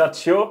Chat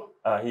Show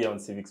here on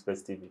Civic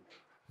Space TV.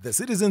 The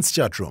Citizens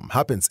Chat Room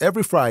happens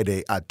every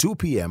Friday at 2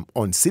 p.m.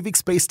 on Civic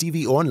Space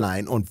TV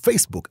Online on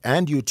Facebook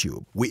and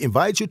YouTube. We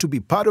invite you to be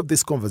part of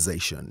this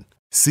conversation.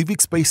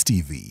 Civic Space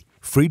TV,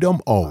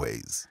 freedom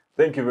always.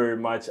 Thank you very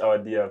much, our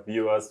dear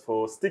viewers,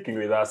 for sticking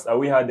with us.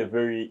 We had a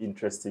very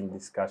interesting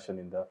discussion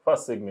in the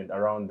first segment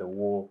around the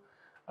war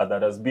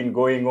that has been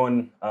going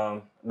on,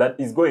 that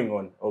is going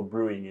on or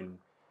brewing in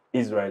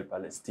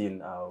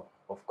Israel-Palestine.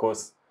 Of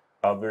course,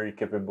 a very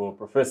capable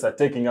professor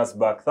taking us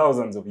back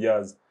thousands of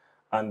years,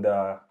 and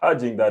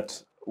urging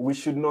that we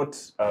should not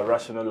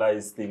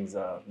rationalize things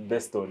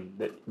based on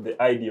the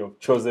idea of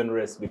chosen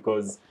race,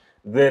 because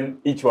then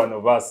each one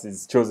of us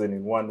is chosen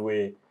in one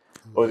way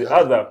or the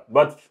other.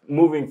 But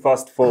moving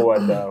fast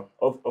forward,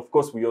 of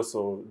course, we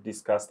also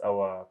discussed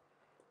our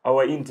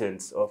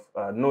intents of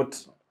not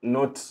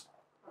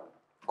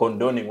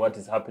condoning what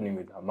is happening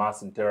with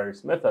Hamas and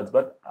terrorist methods,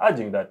 but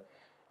urging that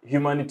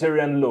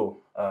humanitarian law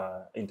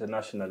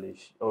internationally,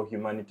 or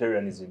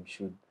humanitarianism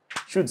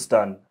should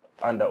stand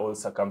under all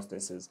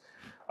circumstances.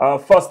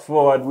 Fast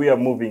forward, we are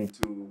moving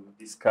to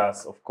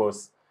discuss, of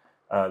course,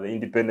 the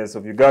independence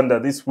of Uganda.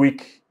 This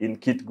week in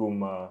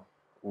Kitgum,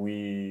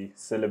 we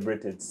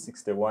celebrated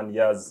 61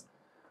 years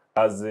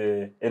as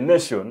a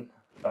nation.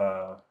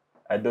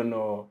 I don't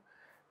know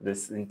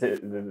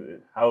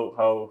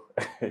how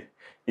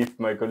if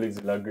my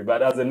colleagues will agree,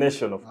 but as a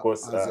nation, of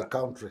course, as a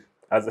country,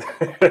 as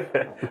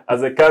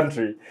a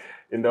country,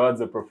 in the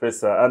words of the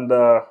professor, and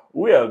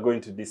we are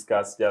going to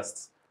discuss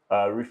just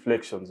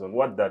reflections on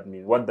what that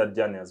means, what that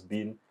journey has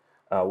been,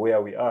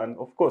 where we are, and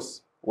of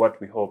course, what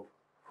we hope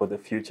for the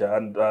future.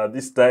 And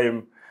this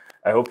time,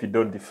 I hope you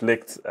don't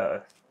deflect,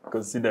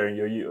 considering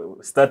you're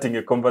starting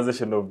a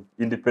conversation of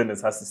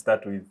independence has to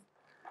start with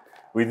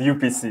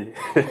UPC.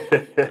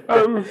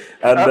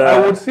 I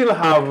would still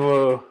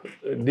have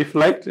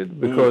deflected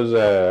because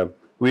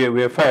we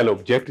are fairly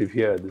objective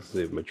here. This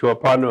is a mature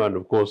panel, and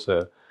of course,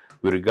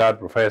 we regard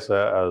Professor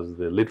as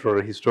the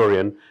literary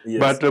historian.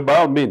 Yes. But by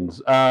all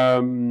means,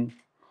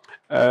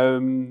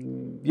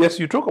 yes,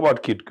 you talk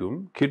about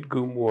Kitgum.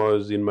 Kitgum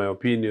was, in my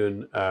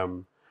opinion, a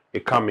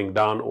coming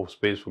down of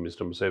space for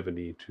Mr.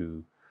 Museveni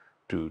to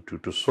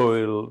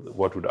soil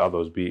what would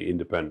others be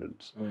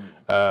independence.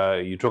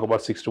 You talk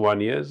about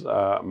 61 years.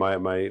 My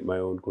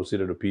own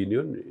considered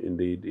opinion,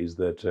 indeed, is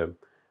that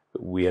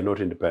we are not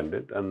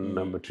independent. And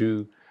number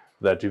two,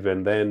 that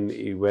even then,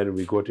 when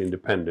we got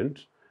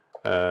independent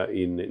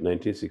in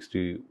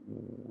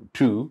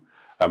 1962,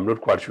 I'm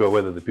not quite sure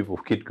whether the people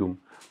of Kitgum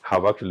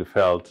have actually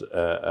felt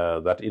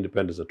that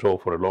independence at all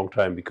for a long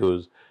time,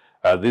 because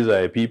these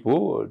are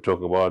people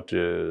talking about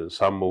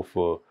some of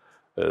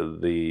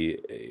the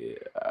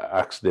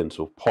accidents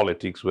of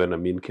politics when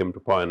Amin came to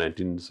power in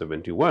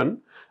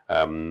 1971,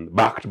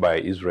 backed by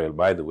Israel,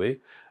 by the way.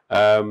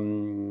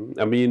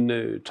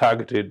 Amin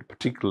targeted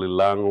particularly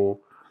Lango,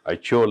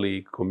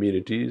 Acholi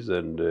communities,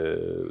 and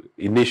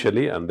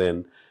initially, and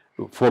then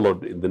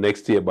followed in the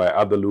next year by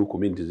other Luo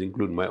communities,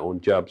 including my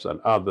own Jabs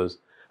and others.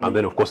 And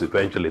then, of course,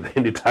 eventually,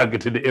 then he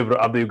targeted every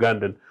other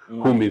Ugandan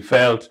whom he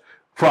felt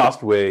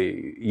first were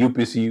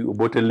UPC,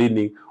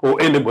 Obote-leaning,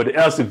 or anybody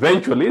else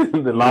eventually,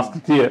 in the last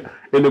tier,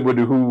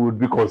 anybody who would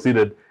be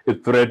considered a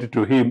threat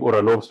to him or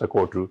an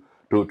obstacle to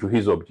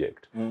his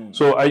object.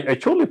 So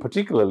Acholi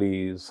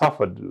particularly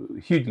suffered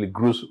hugely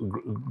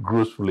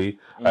gruesomely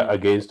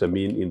against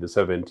Amin in the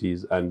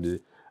 70s, and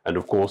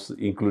of course,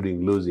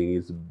 including losing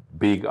its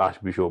big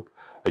Archbishop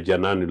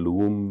Janani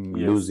Luwum,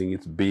 yes, losing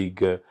its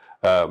big,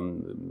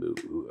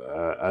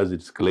 as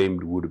it's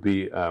claimed would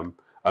be,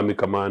 Army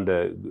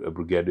Commander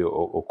Brigadier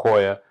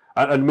Okoya,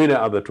 and many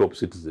other top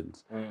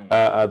citizens.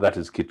 That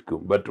is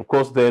Kitgum. But of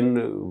course,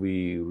 then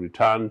we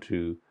return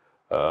to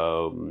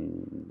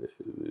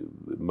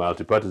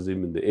multipartyism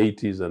in the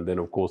 80s, and then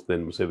of course,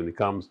 then Museveni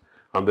comes.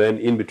 And then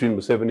in between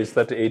Museveni's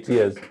 38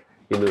 years,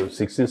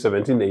 16,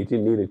 17,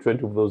 18, nearly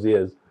 20 of those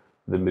years,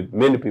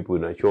 many people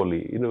in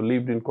Acholi,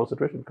 lived in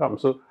concentration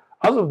camps. So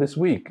as of this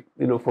week,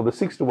 for the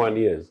 61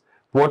 years,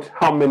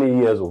 how many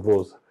years of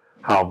those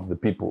have the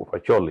people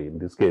of Acholi, in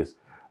this case,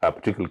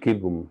 particularly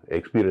Kitgum,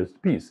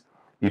 experienced peace?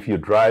 If you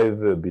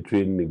drive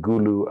between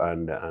Gulu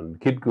and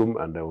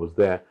Kitgum, and I was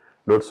there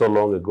not so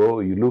long ago,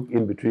 you look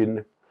in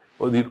between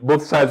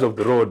both sides of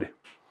the road,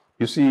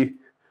 you see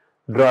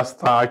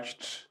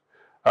grass-thatched,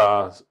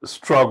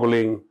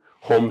 struggling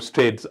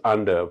homesteads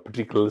under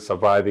particularly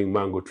surviving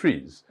mango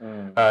trees.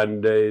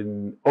 And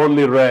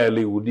only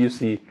rarely would you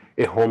see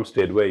a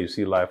homestead where you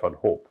see life and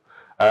hope.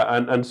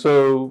 And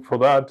so for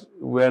that,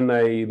 when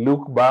I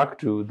look back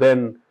to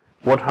then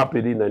what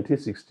happened in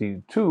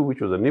 1962,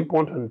 which was an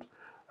important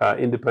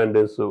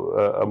independence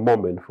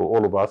moment for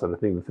all of us, and I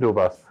think the three of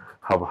us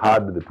have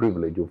had the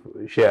privilege of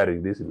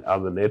sharing this in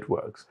other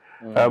networks.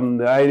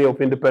 The idea of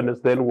independence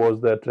then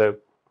was that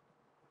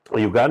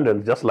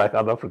Ugandans, just like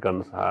other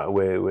Africans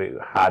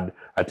had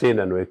attained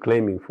and were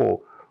claiming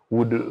for,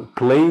 would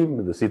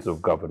claim the seats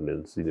of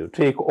governance,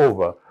 take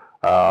over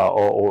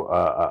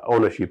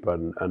ownership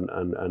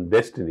and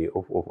destiny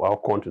of our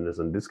continent,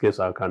 in this case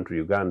our country,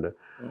 Uganda,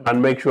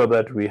 and make sure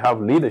that we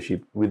have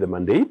leadership with a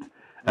mandate,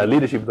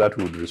 leadership that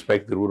would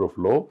respect the rule of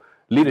law,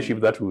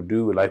 leadership that would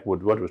do like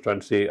what we were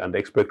trying to say and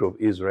expect of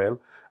Israel,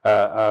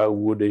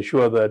 would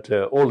ensure that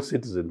all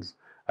citizens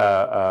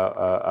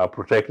are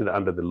protected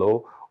under the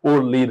law,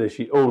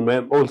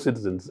 all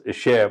citizens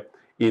share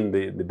in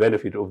the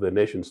benefit of the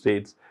nation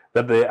states,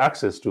 that they have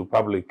access to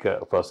public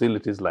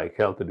facilities like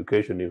health,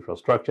 education,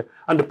 infrastructure,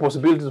 and the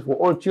possibilities for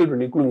all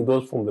children, including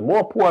those from the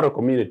more poorer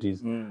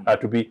communities,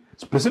 to be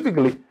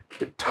specifically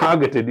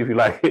targeted, if you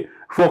like,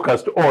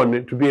 focused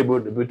on, to be able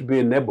to be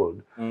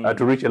enabled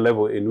to reach a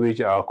level in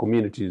which our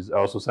communities,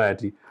 our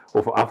society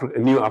of a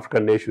new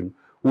African nation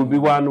will be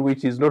one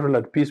which is not only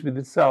at peace with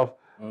itself,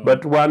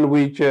 but one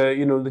which,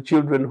 the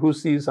children who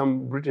see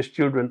some British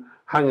children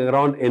hanging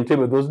around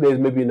Entebbe those days,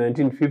 maybe in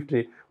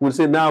 1950, will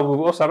say, now we've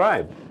also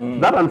arrived.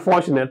 That,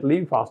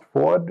 unfortunately, fast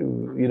forward,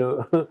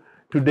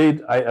 to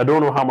date, I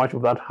don't know how much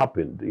of that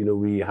happened.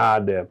 We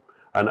had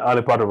an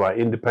early part of our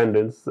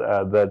independence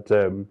that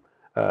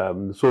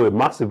saw a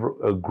massive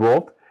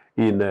growth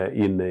in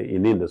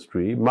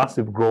industry,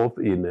 massive growth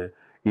in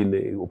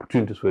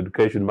opportunities for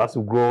education,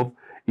 massive growth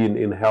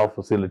in health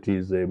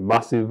facilities,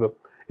 massive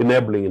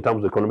enabling in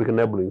terms of economic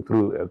enabling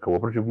through a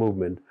cooperative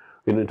movement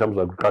in terms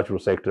of agricultural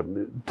sector,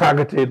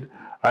 targeted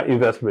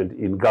investment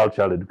in girl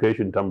child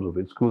education in terms of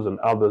its schools and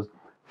others,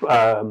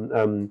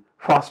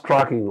 fast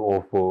tracking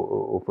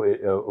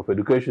of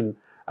education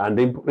and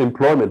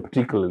employment,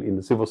 particularly in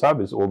the civil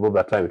service, although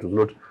that time it was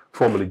not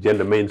formally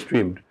gender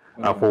mainstreamed.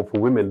 For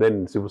women then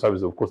in civil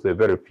service, of course, there are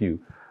very few.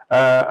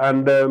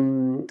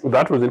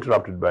 That was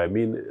interrupted by,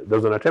 there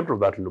was an attempt of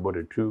that in about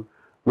 2.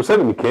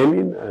 Museveni came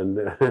in,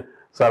 and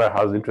Sarah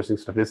has interesting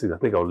statistics. I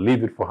think I'll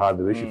leave it for her,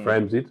 the way she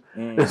frames it,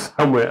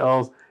 somewhere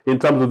else, in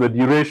terms of the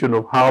duration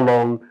of how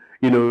long,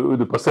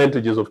 the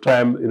percentages of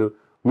time,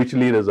 which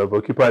leaders have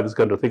occupied this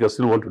country. I think I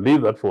still want to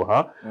leave that for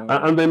her.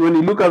 And then when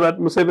you look at that,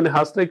 Museveni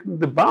has taken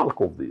the bulk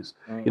of this,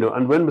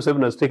 and when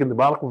Museveni has taken the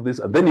bulk of this,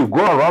 and then you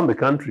go around the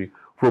country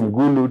from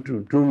Gulu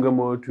to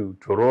Tungamo to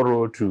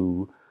Tororo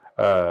to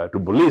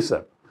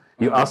Bulisa,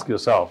 you ask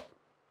yourself,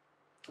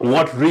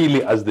 what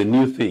really are the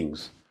new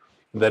things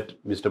that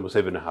Mr.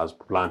 Museveni has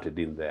planted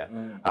in there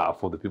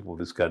for the people of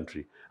this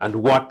country? And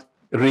what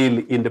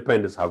really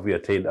independence have we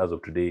attained as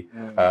of today,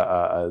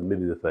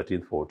 maybe the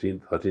 13th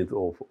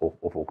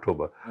of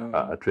October,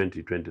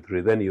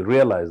 2023? Then you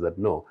realize that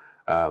no,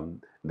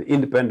 the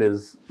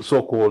independence,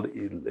 so-called,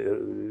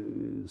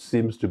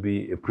 seems to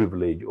be a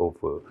privilege of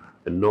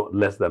not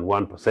less than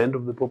 1%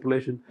 of the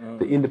population.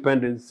 The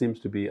independence seems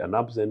to be an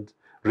absent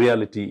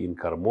reality in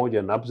Karamoja,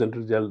 an absent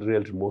reality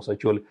in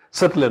Mosacholi,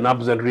 certainly an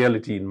absent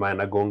reality in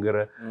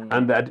Mainagongera,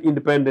 and that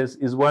independence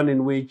is one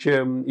in which,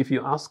 if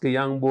you ask a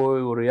young boy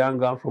or a young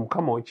girl from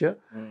Kamocha,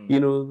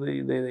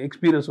 the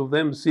experience of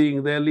them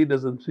seeing their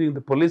leaders and seeing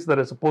the police that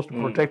are supposed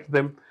to protect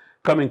them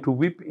coming to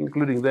whip,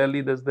 including their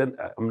leaders, then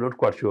I'm not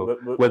quite sure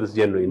whether it's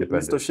genuine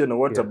independence. Mr. Ochieno,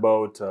 what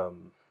about,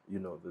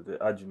 the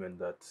argument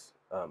that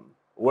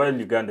while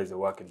Uganda is a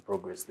work in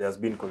progress, there has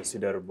been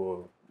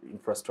considerable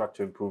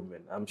infrastructure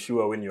improvement. I'm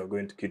sure when you're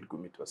going to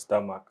Kitgum, it was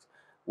tarmacked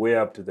way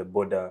up to the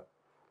border.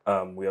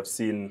 We have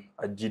seen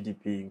a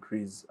GDP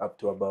increase up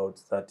to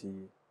about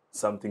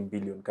 30-something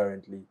billion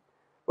currently.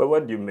 But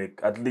what do you make?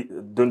 At least,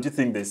 don't you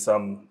think there's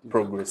some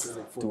progress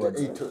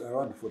towards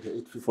around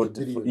 48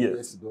 billion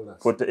US dollars.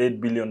 $48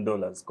 billion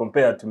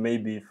compared to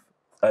maybe,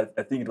 I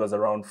think it was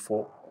around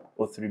 $4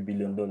 or $3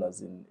 billion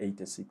in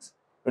 '86.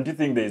 Don't you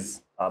think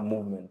there's a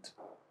movement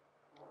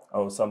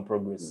or some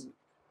progress?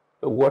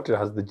 What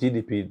has the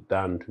GDP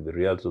done to the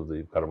reality of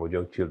the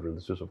Karamoja children in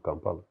the streets of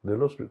Kampala? There are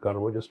no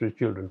Karamoja street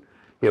children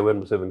here when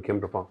Museveni came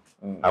to power.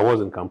 I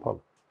was in Kampala.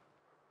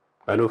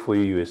 I know for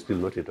you are still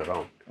not yet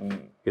around,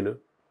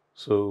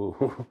 So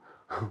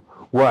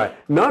why?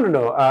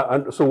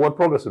 No. So what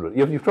progress is it?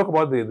 You talk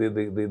about the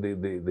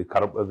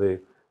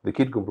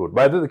Kitgum Road.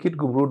 By the way, the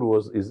Kitgum Road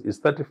is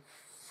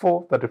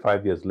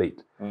 35 years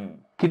late.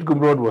 Kitgum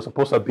Road was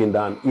supposed to have been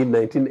done in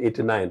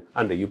 1989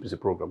 under UPC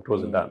program. It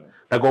wasn't done.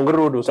 Nagonga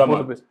Road was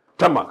supposed to be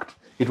tarmacked.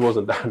 It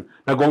wasn't done.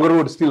 Nagonga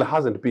Road still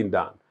hasn't been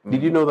done.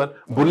 Did you know that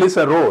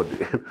Bulisa Road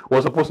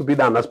was supposed to be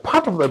done as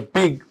part of the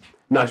big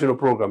national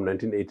program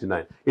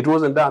 1989? It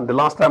wasn't done. The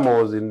last time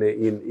I was in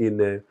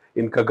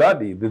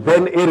Kagadi, the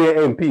then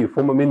area MP,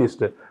 former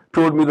minister,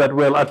 told me that,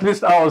 well, at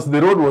least the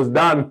road was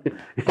done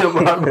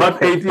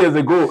about 8 years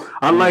ago,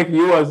 unlike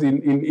yours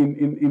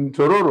in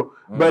Tororo.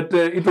 But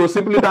it was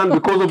simply done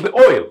because of the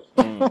oil,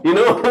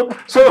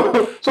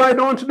 So I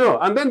don't know.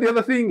 And then the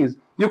other thing is,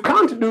 you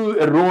can't do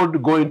a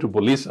road going to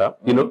Bulisa,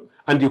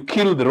 and you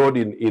kill the road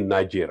in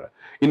Nigeria.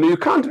 You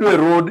can't do a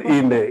road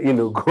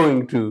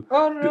going to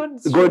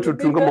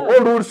Tungamo.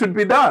 All roads should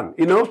be done.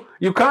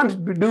 You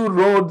can't do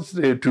roads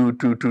to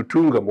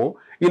Tungamo.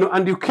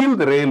 And you kill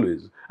the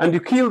railways, and you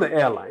kill the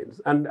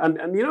airlines, and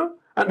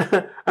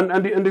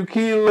you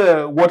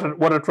kill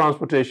water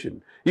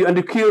transportation, and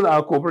you kill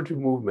our cooperative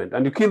movement,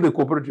 and you kill the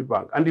cooperative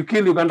bank, and you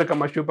kill Uganda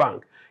Commercial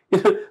Bank.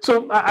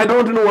 So I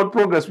don't know what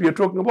progress we are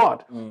talking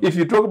about. If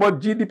you talk about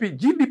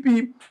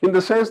GDP in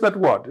the sense that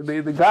what?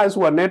 The guys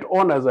who are net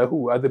owners are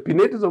who? Are the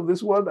Pinators of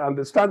this world and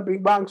the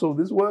Stanbic Banks of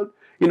this world,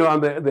 and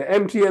the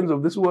MTNs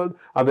of this world,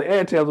 and the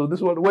Airtels of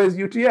this world. Where's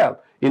UTL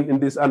in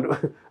this? And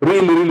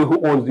really,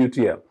 who owns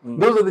UTL?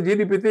 Those are the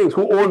GDP things.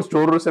 Who owns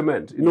Tororo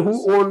Cement?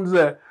 Who owns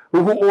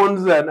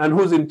and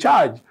who's in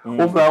charge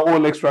of the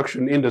oil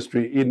extraction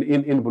industry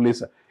in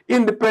Bulisa?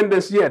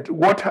 Independence yet?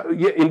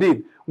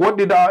 Indeed. What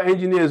did our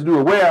engineers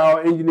do? Where are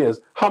our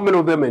engineers? How many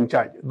of them are in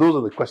charge? Those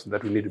are the questions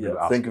that we need to be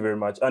asking. Thank you very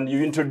much. And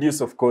you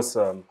introduced, of course,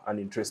 an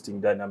interesting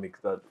dynamic.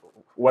 That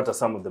what are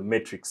some of the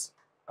metrics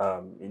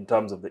in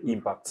terms of the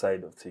impact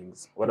side of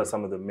things? What are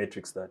some of the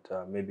metrics that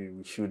maybe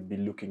we should be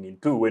looking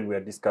into when we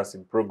are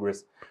discussing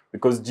progress?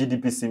 Because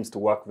GDP seems to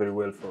work very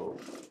well for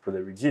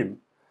the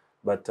regime.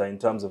 But in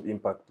terms of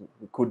impact,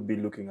 we could be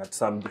looking at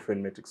some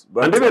different metrics.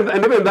 But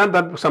and even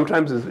that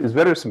sometimes is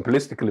very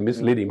simplistically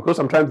misleading, because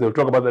sometimes they'll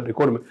talk about that the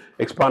economy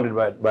expanded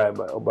by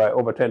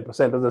over 10%,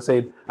 as I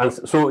said, and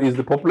so is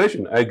the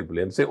population,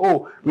 arguably, and say,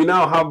 oh, we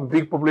now have a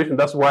big population,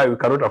 that's why we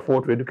cannot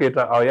afford to educate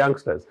our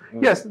youngsters.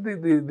 Yes,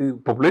 the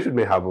population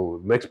may have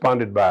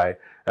expanded by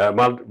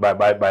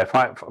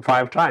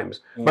five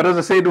times. But as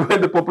I said,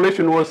 when the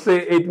population was,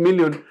 say, 8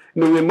 million,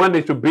 we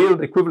managed to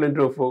build equivalent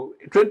of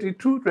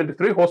 22,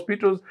 23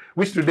 hospitals,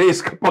 which today is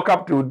per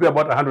capita would be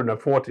about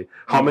 140.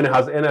 How many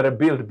has NRA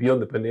built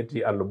beyond the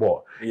Peneti and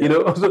Lobor?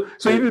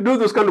 So if you do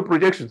those kind of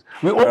projections,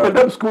 we opened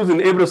up schools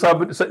in every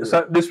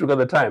district at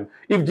the time.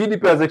 If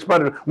GDP has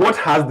expanded, what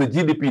has the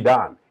GDP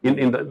done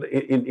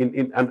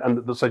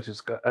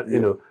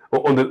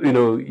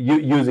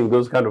using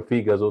those kind of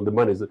figures on the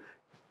monies?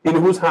 In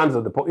whose hands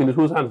are in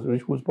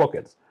whose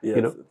pockets?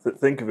 Yes,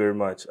 thank you very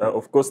much.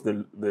 Of course,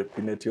 the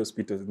Peneti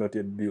Hospital is not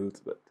yet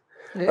built, but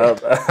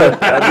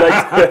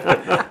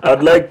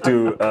I'd like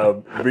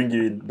to bring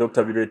you in,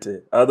 Dr.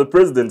 Bireete. The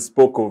president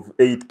spoke of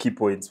 8 key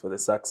points for the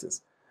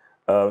success.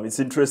 It's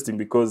interesting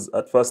because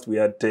at first we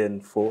had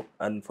 10, 4,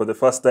 and for the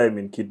first time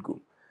in Kidgum,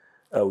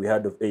 we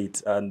had of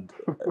 8. And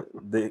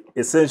the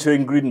essential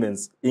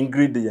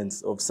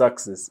ingredients of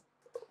success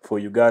for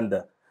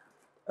Uganda,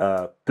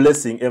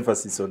 placing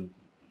emphasis on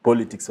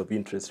politics of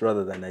interest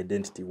rather than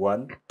identity,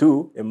 1.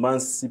 2,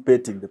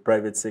 emancipating the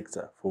private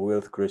sector for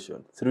wealth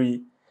creation.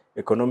 3,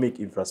 economic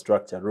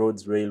infrastructure,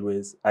 roads,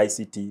 railways,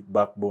 ICT,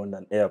 backbone,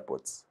 and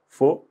airports.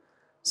 4,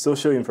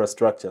 social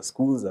infrastructure,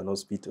 schools and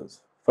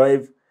hospitals.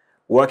 5,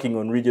 working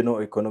on regional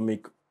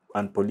economic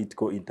and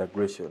political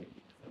integration.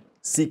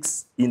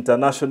 6,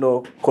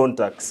 international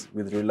contacts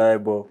with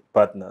reliable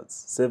partners.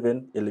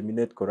 7,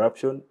 eliminate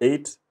corruption.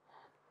 8,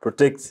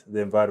 protect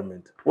the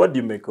environment. What do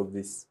you make of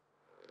this?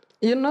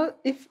 You know,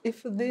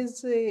 if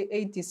these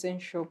 8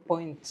 essential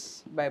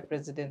points by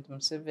President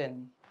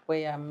Museveni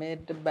were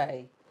made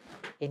by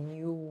a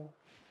new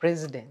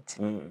president,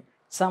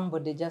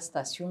 somebody just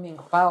assuming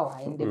power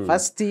in the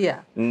first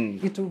year,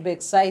 it will be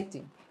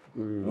exciting.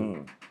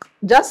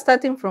 Just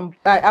starting from,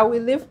 I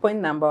will leave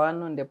point number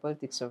 1 on the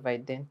politics of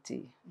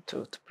identity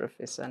to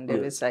Professor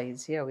Ndebesa.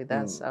 He's here with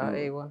us.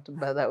 I want to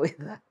bother with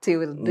that. He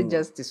will do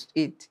justice to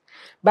it.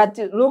 But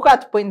look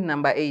at point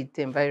number 8,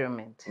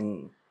 environment.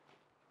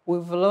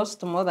 We've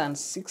lost more than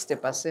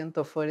 60%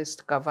 of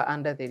forest cover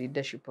under the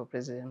leadership of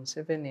President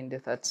Museveni in the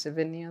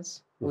 37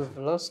 years. We've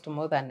lost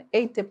more than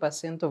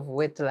 80% of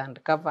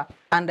wetland cover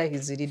under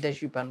his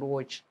leadership and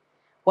watch.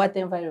 What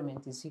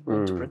environment is he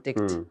going to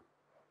protect?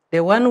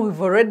 The one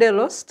we've already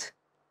lost?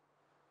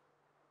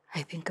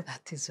 I think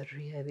that is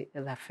really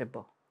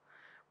laughable.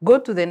 Go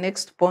to the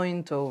next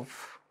point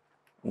of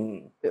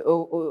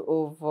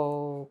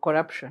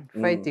corruption,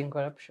 fighting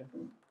corruption.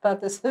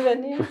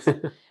 37 years.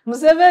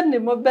 Museveni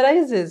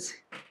mobilizes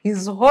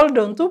his hold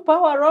on to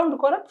power around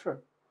corruption.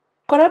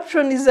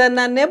 Corruption is an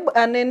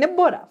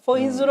enabler for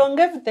his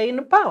longevity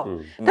in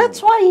power.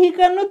 That's why he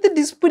cannot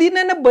discipline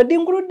anybody,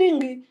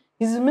 including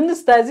his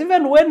ministers,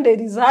 even when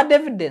there is hard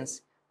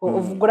evidence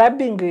of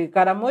grabbing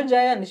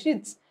Karamoja and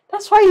sheets.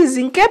 That's why he's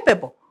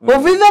incapable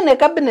of even a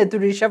cabinet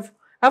reshuffle.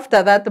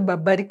 After that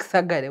barbaric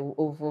saga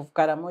of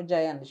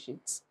Karamoja and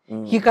sheets,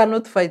 he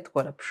cannot fight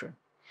corruption.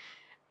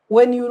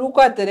 When you look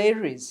at the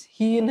railways,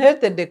 he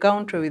inherited the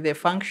country with a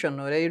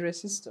functional railway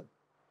system.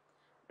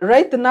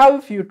 Right now,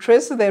 if you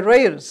trace the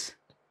rails,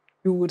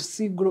 you will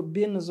see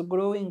beans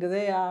growing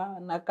there,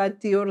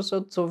 nakati, all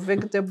sorts of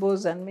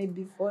vegetables, and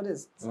maybe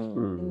forests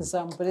in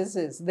some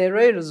places. The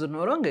rails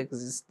no longer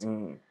exist.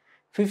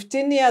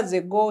 15 years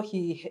ago,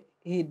 he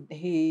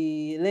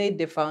laid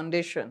the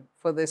foundation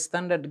for the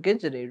standard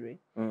gauge railway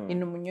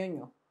in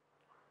Munyonyo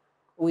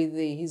with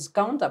his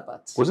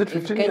counterparts. Was it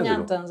 15 in Kenya years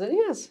and ago? Tanzania?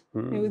 Yes,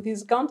 with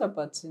his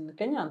counterparts in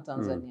Kenya and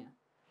Tanzania.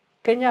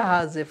 Kenya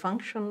has a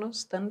functional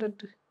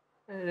standard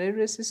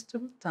railway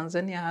system.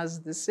 Tanzania has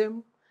the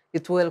same.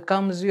 It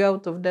welcomes you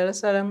out of Dar es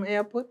Salaam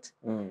airport.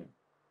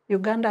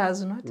 Uganda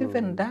has not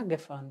even dug a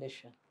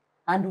foundation.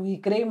 And we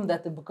claim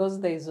that because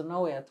there is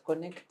nowhere to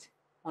connect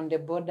on the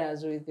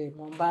borders with the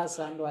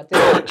Mombasa and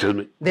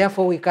whatever,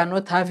 therefore we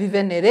cannot have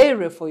even a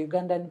railway for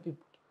Ugandan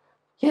people.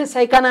 Yes,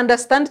 I can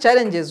understand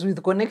challenges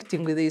with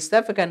connecting with the East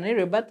African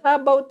railway, but how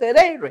about a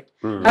railway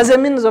as a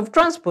means of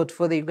transport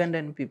for the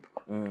Ugandan people?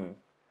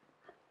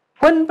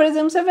 When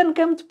President Museveni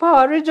came to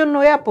power,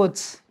 regional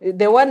airports,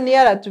 the one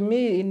nearer to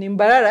me in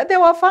Imbarara, they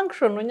were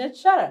functional.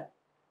 Nyachara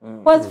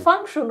was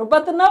functional,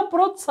 but now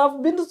plots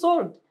have been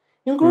sold,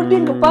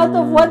 including part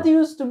of what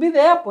used to be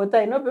the airport.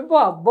 I know people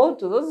have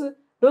bought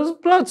those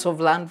plots of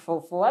land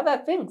for other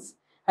things.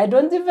 I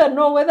don't even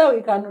know whether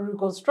we can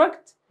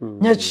reconstruct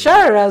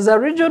Nyachara as a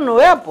regional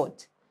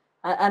airport.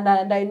 And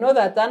I know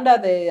that under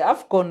the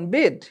AFCON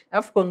bid,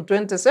 AFCON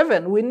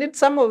 27, we need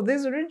some of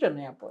these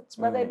regional airports,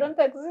 but they don't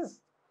exist.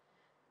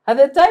 At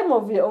the time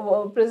of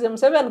President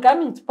Museveni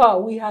coming to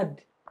power, we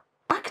had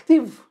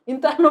active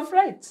internal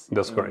flights.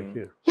 That's correct,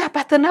 yeah. Yeah,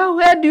 but now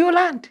where do you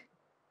land?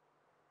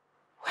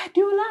 Where do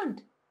you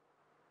land?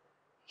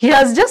 He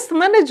has just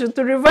managed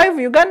to revive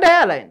Uganda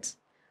Airlines.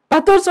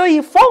 But also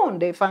he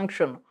found a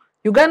functional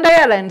Uganda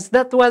Airlines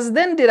that was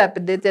then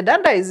dilapidated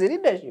under his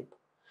leadership.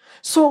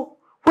 So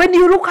when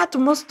you look at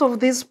most of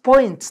these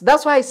points,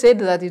 that's why I said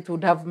that it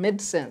would have made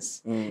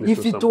sense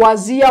if it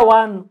was year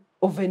one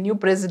of a new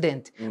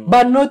president,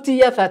 but not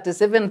year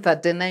 37,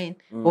 39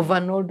 of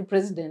an old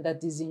president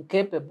that is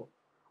incapable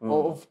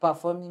of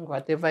performing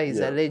whatever he's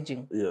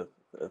alleging. Yeah.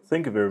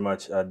 Thank you very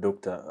much,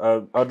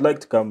 Doctor. I'd like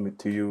to come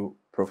to you,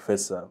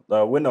 Professor.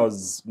 When I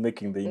was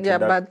making the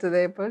introduction... Yeah, but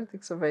the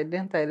politics of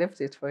identity, I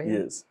left it for him.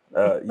 Yes.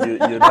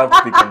 You'd have to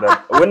speak on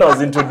that. When I was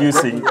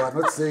introducing... You are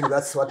not saying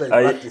that's what I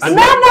practice. No.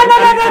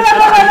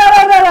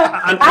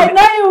 I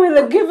know you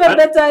will give a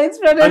better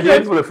explanation. And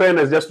yet, for the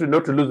fairness, just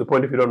not to lose the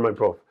point, if you don't mind,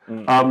 Prof.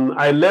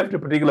 I left a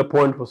particular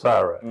point for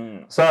Sarah.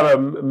 Sarah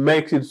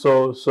makes it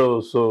so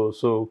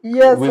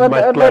yes, with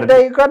my clarity.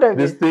 The economy.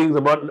 These things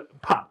about,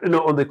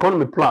 on the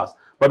economy plus.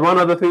 But one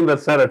other thing that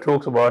Sarah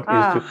talks about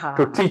is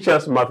to teach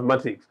us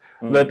mathematics.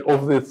 That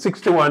of the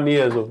 61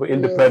 years of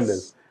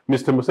independence,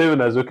 Mr. Museveni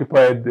has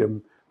occupied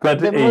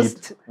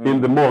 38 in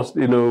the most,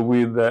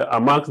 with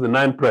amongst the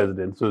 9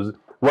 presidents. So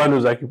one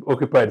who's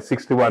occupied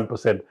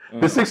 61%.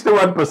 The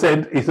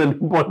 61% is an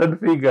important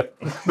figure.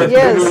 That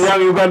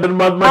young Ugandan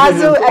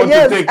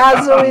mathematicians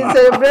as we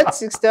celebrate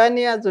 61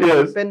 years of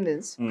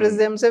independence,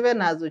 President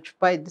Museveni has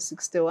occupied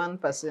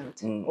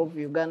 61% of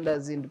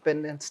Uganda's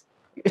independence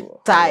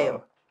time.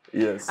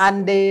 Yes.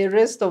 And the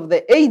rest of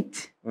the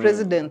 8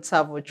 presidents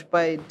have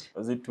occupied...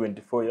 Was it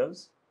 24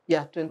 years?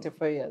 Yeah,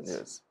 24 years.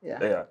 Yes.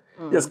 Yeah.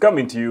 Yes,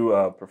 coming to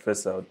you,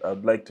 Professor,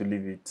 I'd like to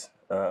leave it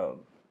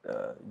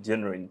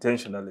general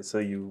intentionally so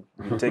you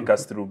take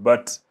us through.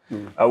 But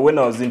when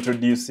I was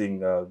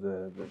introducing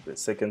the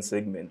second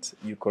segment,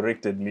 you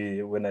corrected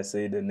me when I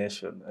said a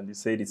nation, and you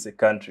said it's a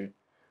country.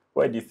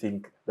 Why do you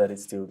think that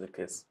is still the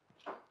case?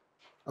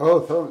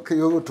 Oh, thank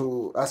you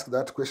to ask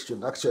that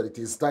question. Actually, it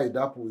is tied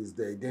up with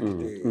the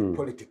identity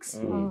politics.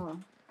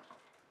 In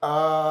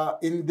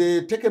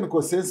the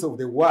technical sense of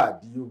the word,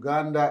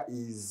 Uganda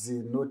is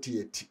not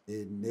yet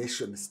a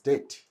nation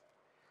state.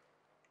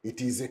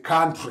 It is a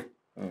country.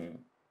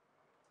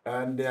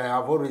 And I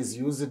have always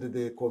used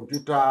the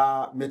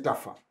computer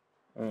metaphor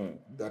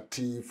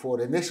that for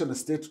a nation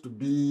state to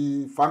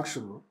be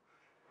functional,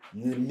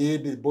 you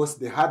need both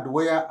the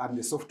hardware and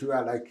the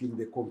software, like in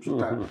the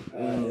computer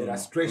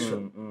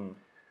illustration.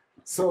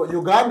 So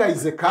Uganda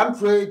is a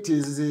country, it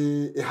is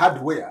a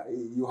hardware.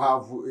 You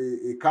have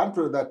a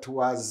country that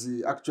was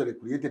actually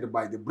created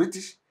by the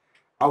British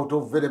out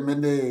of very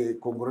many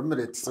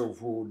conglomerates of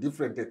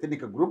different ethnic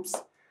groups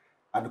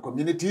and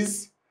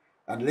communities.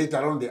 And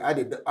later on they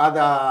added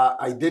other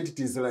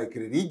identities like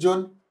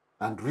religion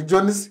and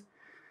regions.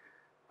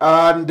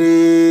 And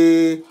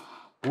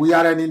we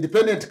are an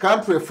independent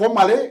country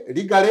formally,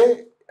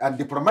 legally, and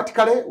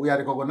diplomatically. We are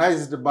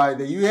recognized by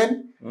the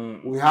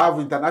UN. We have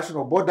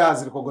international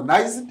borders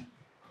recognized.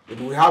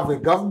 And we have a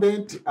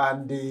government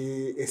and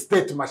a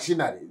state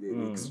machinery,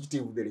 the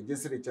executive, the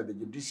legislature, the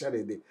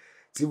judiciary, the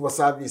civil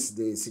service,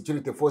 the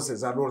security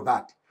forces, and all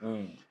that.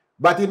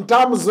 But in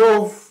terms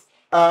of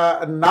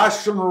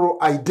national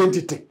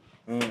identity,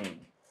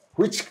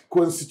 which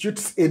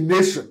constitutes a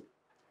nation,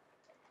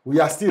 we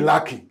are still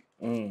lacking.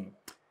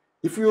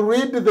 If you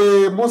read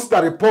the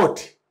Munster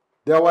report,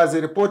 there was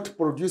a report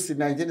produced in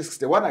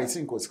 1961, I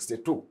think, or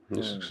 62.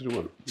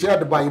 61.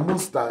 Chaired by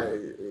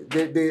Munster.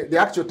 The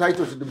actual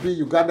title should be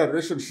Uganda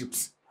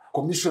Relationships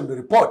Commission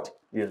Report.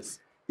 Yes.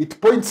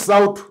 It points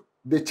out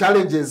the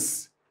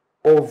challenges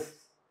of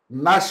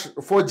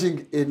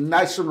forging a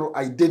national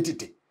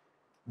identity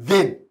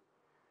then,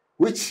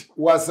 which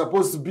was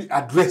supposed to be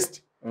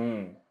addressed.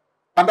 And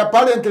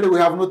apparently we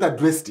have not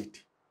addressed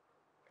it.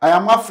 I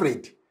am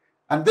afraid.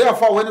 And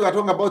therefore, when we are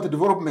talking about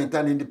development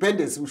and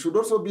independence, we should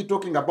also be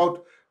talking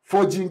about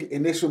forging a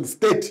nation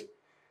state,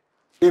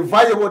 a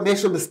viable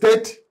nation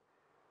state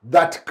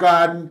that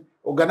can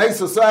organize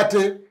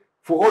society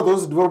for all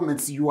those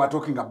developments you are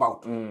talking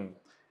about.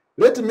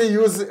 Let me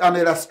use an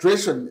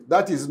illustration.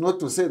 That is not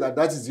to say that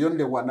that is the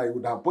only one I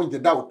would have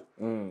pointed out.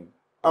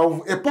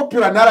 Of a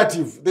popular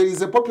narrative. There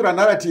is a popular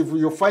narrative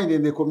you find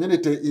in the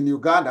community in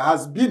Uganda,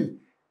 has been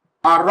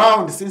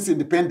around since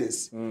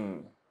independence.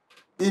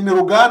 In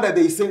Uganda,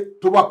 they say,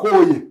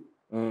 Tubakoye.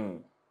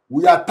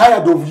 We are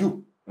tired of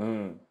you.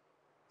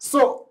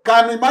 So,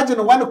 can you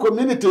imagine one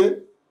community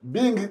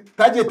being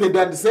targeted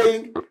and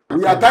saying,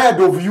 we are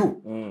tired of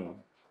you.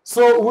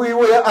 So, we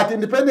were at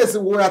independence,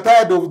 we were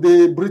tired of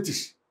the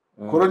British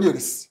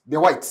colonialists, the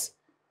whites.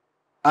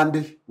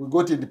 And we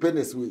got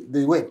independence,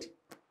 they went.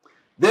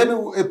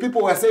 Then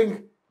people were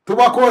saying,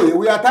 Tubakoye,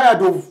 we are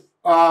tired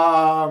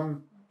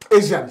of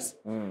Asians.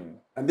 And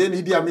then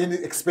Idi Amin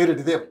expelled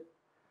them.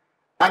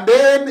 And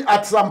then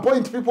at some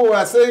point, people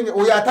were saying,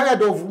 we are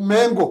tired of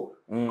Mengo,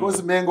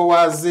 because Mengo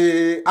was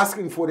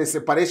asking for a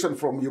separation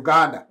from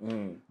Uganda.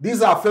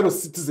 These are fellow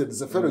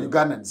citizens, fellow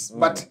Ugandans.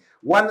 But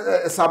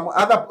some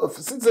other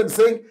citizens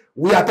saying,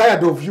 we are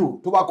tired of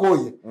you,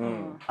 Tubakoye.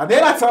 And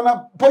then at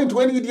some point,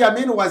 when Idi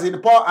Amin was in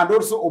power and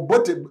also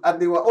Obote, and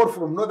they were all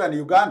from northern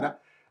Uganda,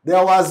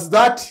 there was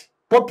that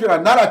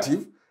popular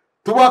narrative,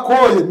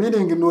 Tuwakoye,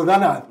 meaning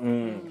Northerners.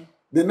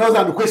 The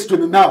Northern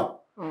question now.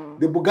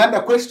 The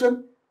Buganda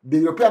question, the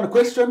European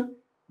question,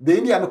 the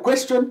Indian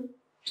question,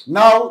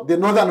 now the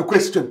Northern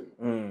question.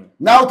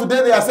 Now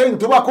today they are saying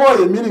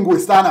Tuwakoye, meaning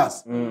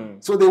Westerners.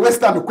 So the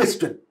Western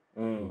question.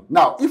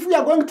 Now, if we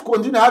are going to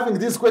continue having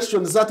these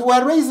questions that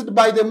were raised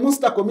by the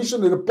Munster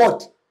Commission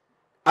report,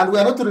 and we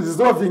are not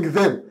resolving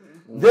them,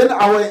 then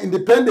our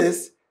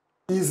independence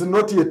is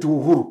not yet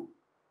Uhuru.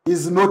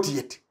 Is not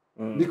yet.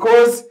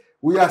 Because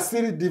we are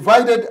still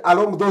divided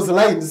along those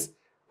lines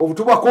of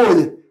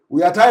Tuwakoye.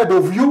 We are tired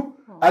of you,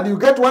 and you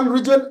get one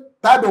region,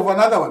 tired of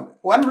another one.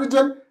 One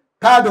region,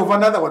 tired of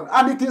another one.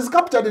 And it is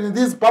captured in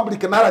these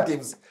public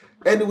narratives,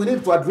 and we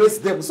need to address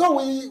them. So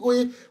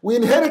we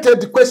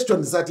inherited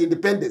questions at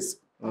independence.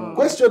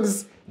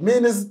 Questions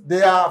means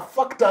there are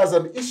factors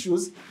and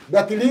issues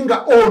that linger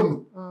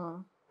on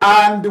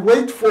and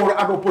wait for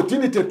an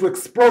opportunity to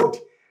explode.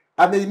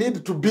 And they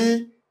need to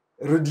be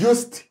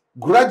reduced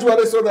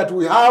gradually so that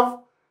we have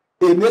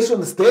a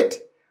nation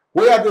state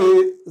where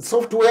the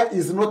software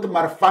is not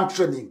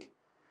malfunctioning.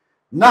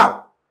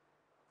 Now,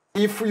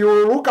 if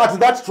you look at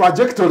that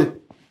trajectory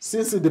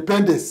since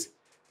independence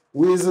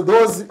with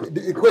those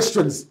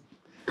questions,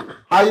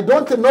 I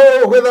don't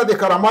know whether the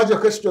Karamaja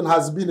question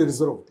has been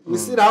resolved. We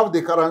still have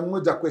the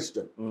Karamaja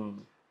question.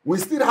 We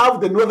still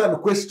have the Northern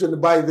question,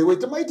 by the way.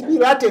 It might be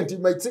latent. You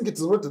might think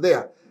it's not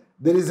there.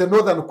 There is a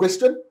Northern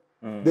question.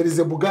 There is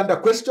a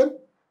Buganda question.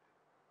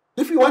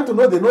 If you want to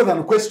know the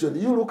Northern question,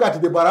 you look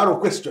at the Bararo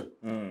question.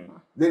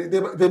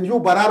 The new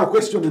Bararo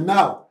question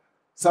now.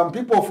 Some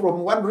people from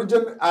one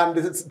region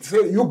and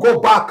say, you go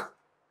back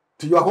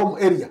to your home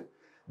area.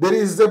 There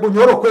is a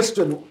Bunyoro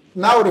question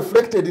now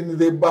reflected in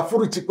the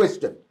Bafurichi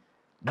question,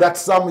 that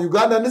some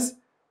Ugandans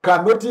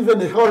cannot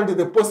even hold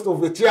the post of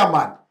the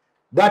chairman.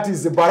 That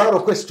is the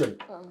Bararo question.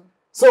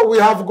 So we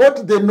have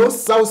got the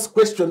North-South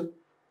question,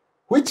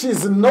 which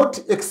is not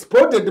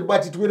exploded,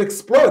 but it will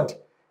explode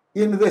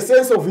in the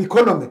sense of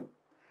economy.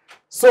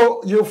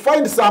 So you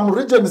find some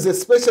regions,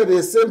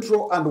 especially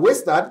Central and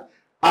Western,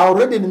 are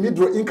already in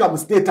middle income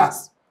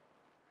status.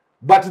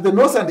 But the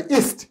North and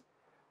East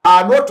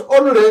are not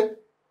only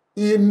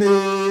in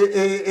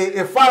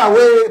a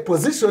faraway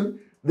position,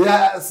 they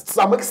are to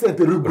some extent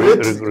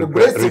regressing.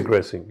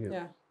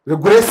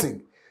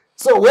 Regressing.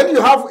 So when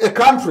you have a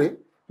country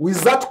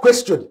with that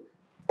question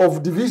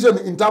of division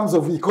in terms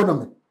of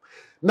economy.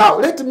 Now,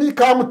 let me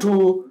come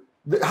to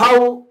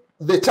how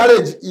the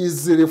challenge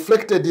is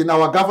reflected in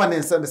our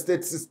governance and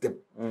state system.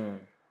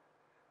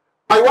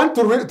 I want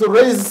to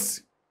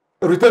raise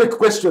rhetoric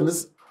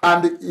questions,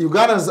 and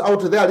Ugandans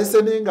out there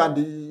listening,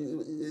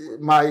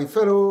 and my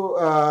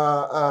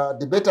fellow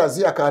debaters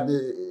here can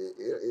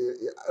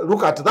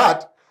look at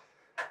that.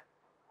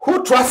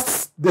 Who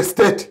trusts the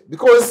state?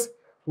 Because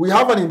we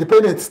have an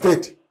independent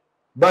state,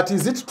 but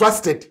is it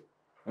trusted?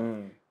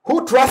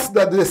 Who trusts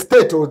that the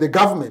state or the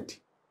government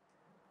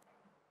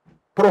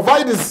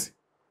provides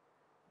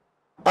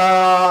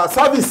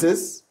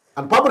services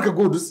and public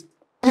goods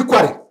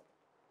equally?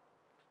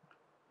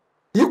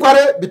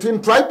 Equally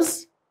between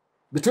tribes,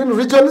 between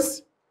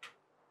regions,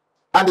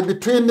 and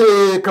between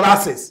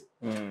classes.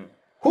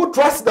 Who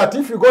trusts that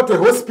if you go to a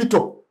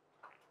hospital,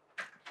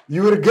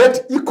 you will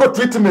get equal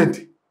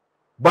treatment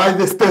by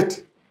the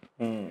state?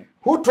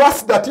 Who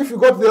trusts that if you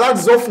go to the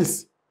land's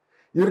office,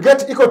 you will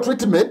get equal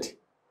treatment,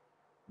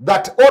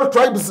 that all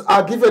tribes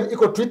are given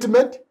equal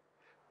treatment,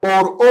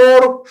 or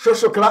all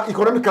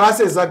economic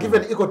classes are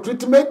given equal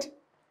treatment,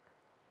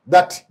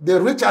 that the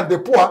rich and the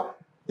poor,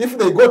 if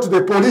they go to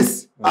the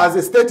police as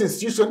a state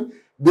institution,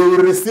 they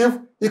will receive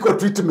equal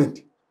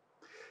treatment.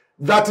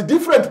 That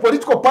different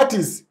political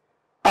parties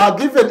are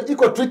given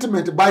equal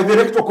treatment by the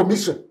electoral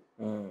commission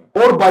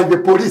or by the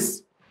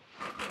police.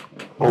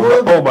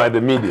 Or by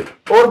the media.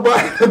 Or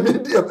by the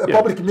media, the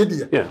public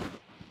media.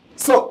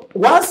 So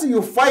once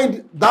you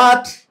find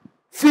that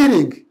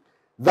feeling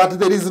that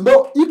there is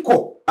no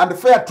equal and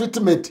fair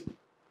treatment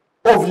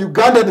of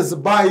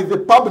Ugandans by the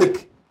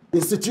public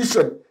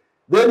institution,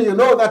 then you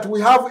know that we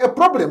have a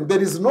problem.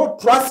 There is no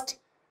trust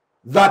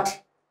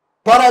that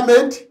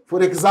Parliament,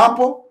 for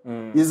example,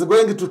 is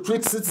going to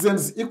treat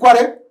citizens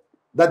equally,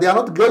 that they are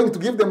not going to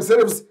give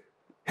themselves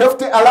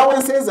hefty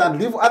allowances and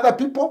leave other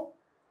people.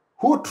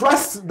 Who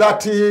trusts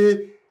that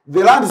the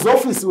land's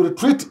office will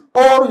treat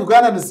all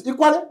Ugandans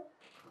equally?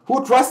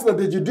 Who trusts that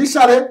the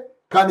judiciary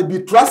can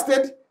be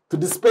trusted to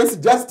dispense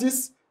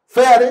justice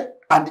fairly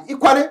and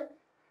equally?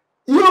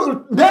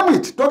 You name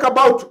it. Talk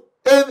about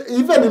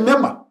even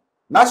NEMA,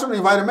 National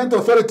Environmental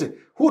Authority.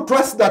 Who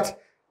trusts that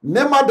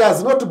NEMA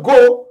does not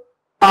go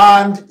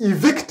and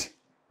evict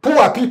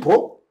poor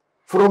people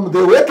from the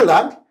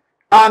wetland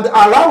and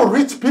allow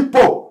rich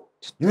people?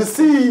 You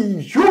see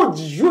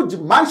huge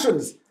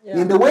mansions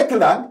in the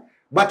wetland,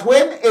 but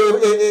when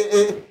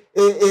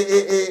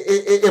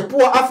a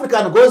poor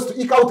African goes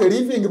to eke out a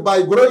living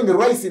by growing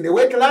rice in the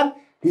wetland,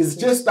 he's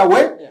chased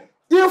away.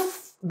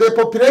 If the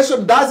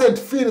population doesn't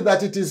feel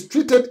that it is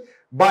treated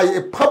by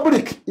a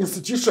public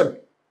institution,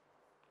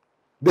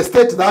 the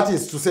state, that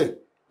is to say,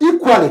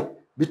 equally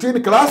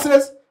between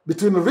classes,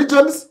 between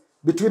regions,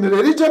 between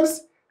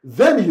religions,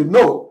 then you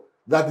know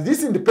that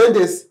this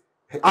independence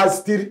has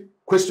still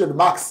question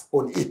marks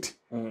on it.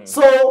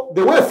 So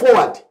the way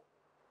forward,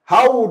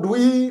 how would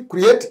we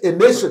create a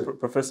nation?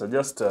 Professor,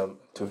 just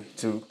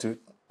to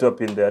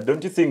top in there,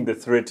 don't you think the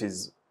threat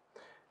is,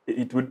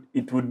 it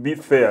would be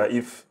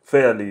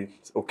fairly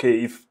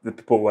okay if the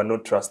people were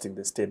not trusting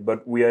the state,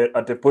 but we are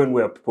at a point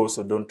where people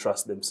also don't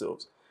trust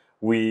themselves.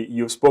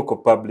 You spoke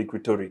of public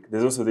rhetoric.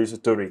 There's also this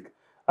rhetoric.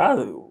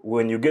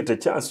 When you get a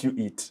chance, you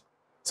eat.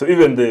 So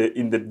even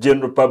in the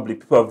general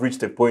public, people have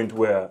reached a point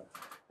where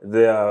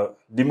they are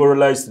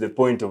demoralized to the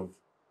point of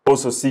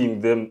also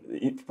seeing them.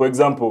 For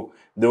example,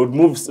 they would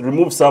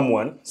remove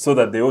someone so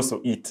that they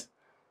also eat,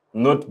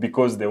 not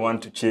because they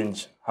want to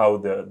change how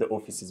the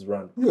office is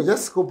run. You're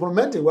just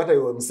complimenting what I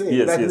was saying.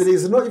 Yes, that yes. There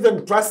is no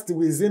even trust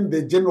within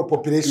the general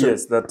population.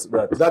 Yes, that's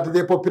right. That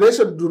the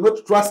population do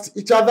not trust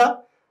each other,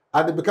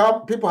 and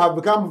people have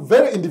become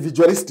very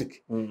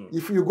individualistic.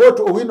 If you go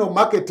to Ochieno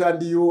market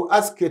and you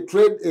ask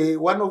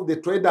one of the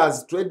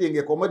traders trading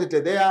a commodity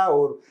there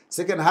or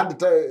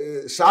second-hand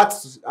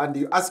shirts, and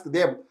you ask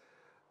them,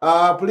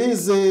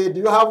 please, do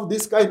you have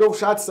this kind of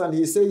shirts? And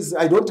he says,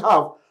 I don't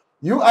have.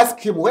 You ask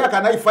him, where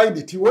can I find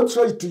it? He won't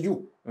show it to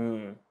you.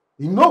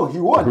 No, he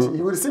won't.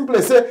 He will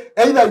simply say,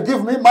 either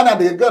give me money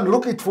and they go and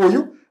look it for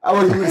you,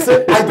 or he will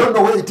say, I don't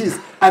know where it is.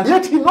 And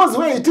yet he knows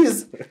where it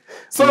is.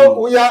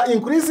 So we are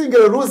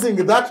increasingly losing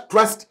that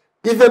trust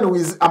even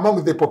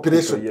among the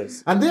population.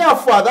 Yes. And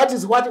therefore, that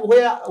is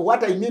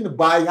what I mean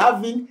by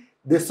having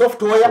the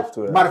software.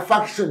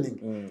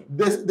 Manufacturing.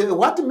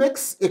 What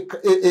makes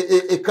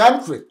a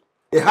country,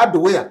 a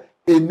hardware,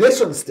 a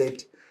nation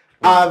state,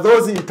 are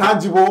those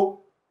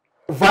intangible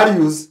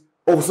values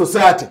of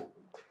society.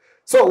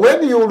 So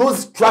when you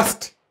lose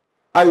trust,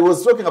 I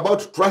was talking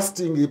about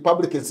trusting the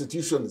public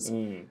institutions,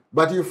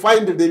 but you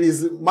find there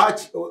is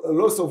much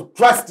loss of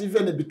trust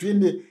even between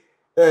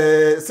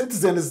the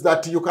citizens,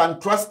 that you can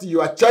trust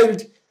your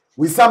child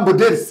with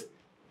somebody else.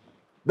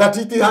 That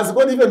it has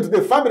gone even to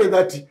the family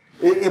that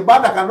a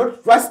mother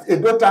cannot trust a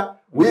daughter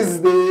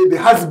with the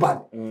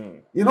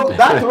husband. You know,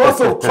 that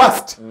loss of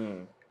trust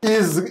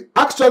is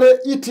actually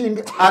eating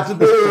at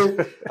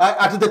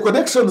the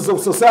connections of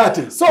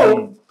society.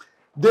 So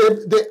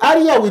the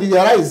area we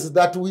realize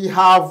that we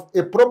have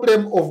a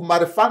problem of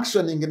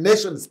malfunctioning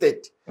nation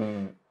state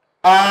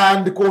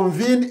and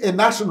convene a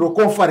national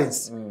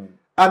conference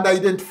and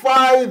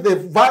identify the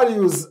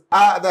values,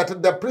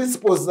 the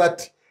principles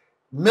that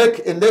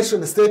make a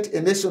nation state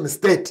a nation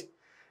state.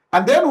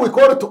 And then we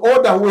call to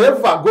order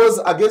whoever goes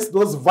against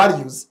those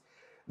values.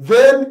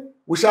 Then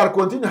we shall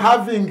continue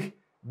having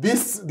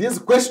these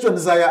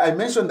questions I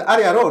mentioned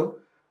earlier on,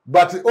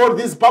 but all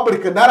these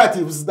public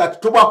narratives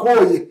that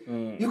tobacco,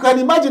 you can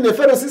imagine a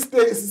fellow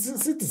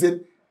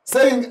citizen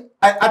saying,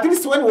 at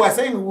least when we are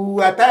saying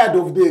we are tired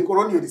of the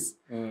colonialists,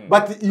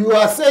 but you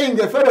are saying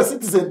a fellow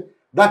citizen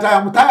that I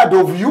am tired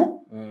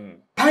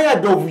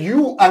of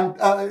you,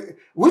 and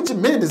which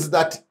means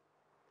that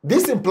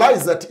this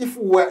implies that if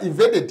we were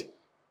invaded,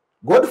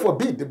 God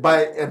forbid,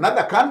 by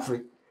another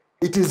country,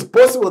 it is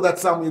possible that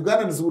some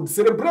Ugandans would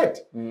celebrate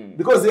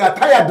because they are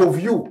tired of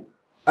you,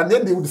 and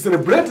then they would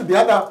celebrate the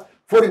other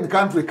foreign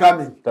country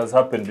coming. That's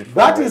happened before.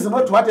 That is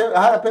not what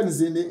happens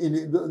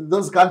in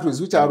those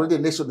countries which are already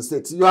nation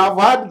states. You have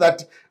heard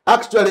that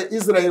actually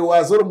Israel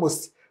was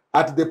almost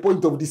at the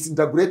point of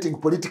disintegrating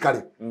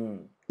politically.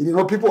 You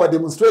know, people were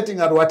demonstrating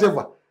and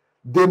whatever.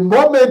 The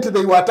moment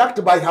they were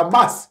attacked by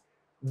Hamas,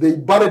 they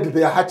buried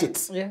their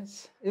hatchets.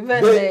 Yes, even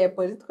the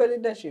political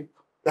leadership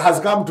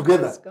has come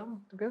together.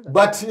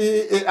 But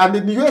and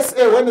in the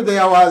USA, when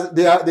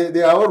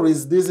there are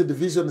always these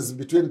divisions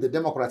between the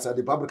Democrats and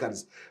the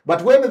Republicans.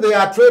 But when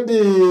their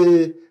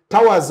trade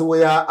towers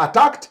were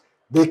attacked,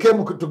 they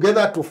came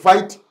together to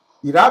fight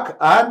Iraq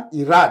and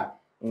Iran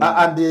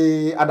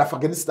and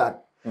Afghanistan.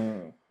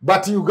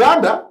 But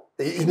Uganda,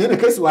 in any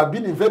case, we have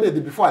been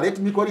invaded before. Let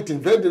me call it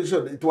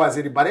invasion. It was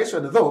a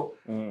liberation, though.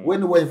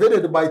 When we were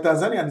invaded by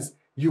Tanzanians,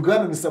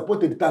 Ugandans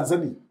supported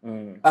Tanzania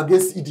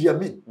against Idi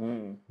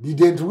Amin.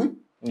 Didn't we?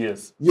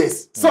 Yes.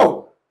 Yes.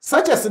 So,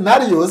 such a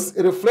scenarios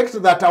reflect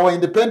that our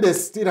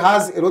independence still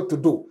has a lot to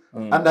do.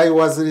 And I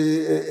was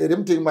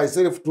limiting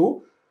myself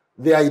to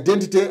the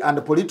identity and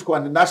the political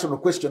and the national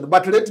question.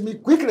 But let me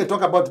quickly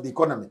talk about the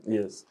economy.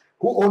 Yes.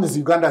 Who owns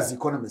Uganda's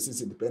economy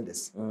since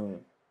independence?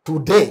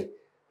 Today,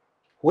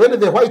 when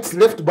the whites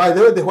left, by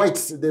the way,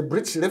 the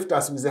British left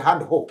us with a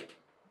handhold.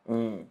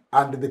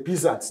 And the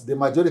peasants, the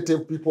majority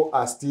of people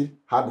are still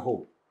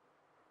handhold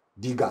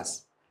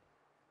diggers.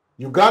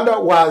 Uganda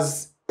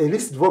was a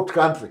least developed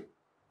country.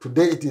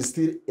 Today it is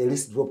still a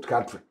least developed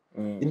country.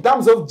 In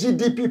terms of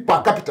GDP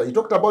per capita, you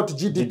talked about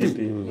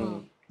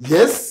GDP.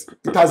 Yes,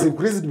 it has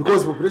increased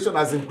because population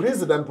has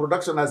increased and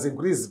production has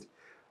increased.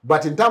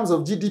 But in terms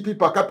of GDP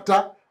per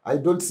capita, I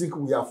don't think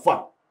we are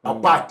far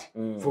apart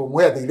from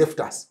where they left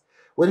us.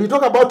 When you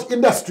talk about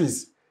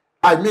industries,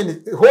 I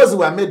mean, hose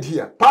were made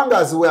here,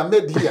 pangas were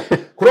made here,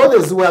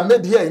 clothes were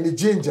made here in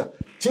Jinja.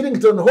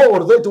 Chillington Hall,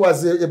 although it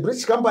was a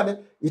British company,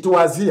 it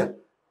was here.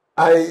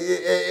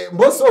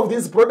 Most of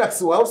these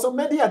products were also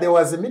made here. There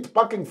was a meat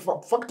packing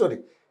factory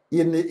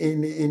in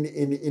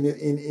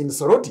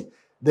Soroti.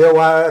 There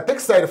were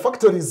textile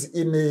factories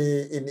in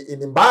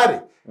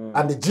Mbari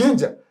and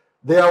Ginger.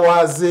 There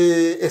was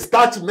a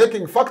starch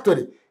making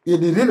factory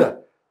in Irina.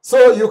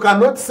 So you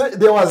cannot say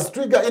there was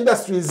trigger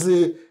industries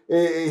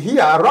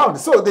here around.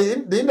 So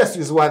the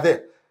industries were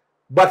there.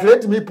 But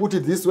let me put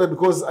it this way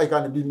because I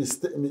can be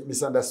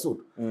misunderstood.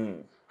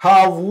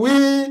 Have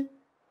we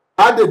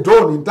added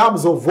on in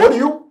terms of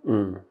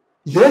volume?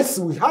 Yes,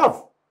 we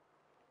have.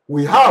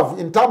 We have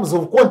in terms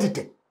of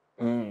quantity.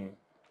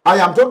 I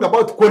am talking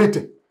about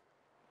quality.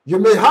 You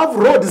may have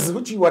roads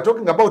which you are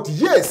talking about.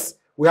 Yes,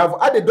 we have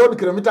added on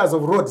kilometers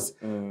of roads.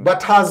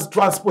 But has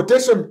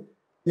transportation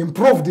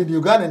improved in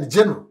Uganda in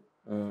general?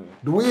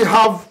 Do we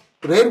have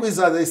railways,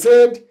 as I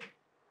said?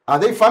 Are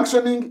they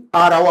functioning?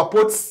 Are our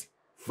ports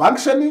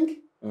functioning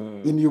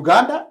in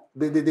Uganda?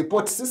 The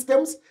port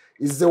systems?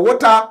 Is the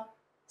water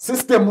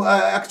system,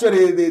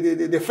 actually,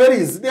 the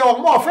ferries, there are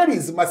more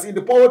ferries in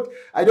the port.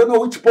 I don't know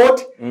which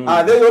port.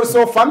 Are they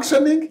also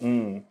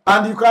functioning?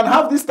 And you can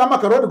have this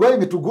Tamaka road going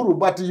to Guru,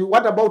 but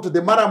what about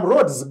the Maram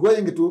roads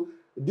going to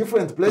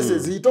different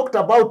places? He talked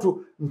about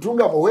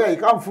Ntungamo, where he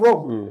come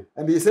from.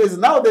 And he says,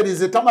 now there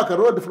is a Tamaka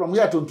road from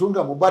here to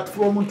Ntungamo, but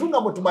from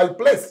Ntungamo to my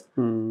place,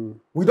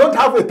 we don't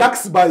have a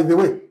tax, by the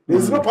way. There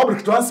is no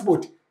public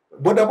transport.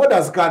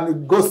 Borders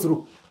can go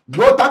through.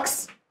 No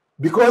tax,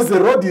 because the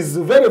road is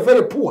very,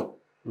 very poor.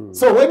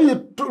 So when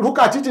you look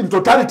at it in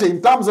totality,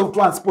 in terms of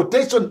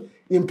transportation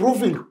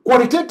improving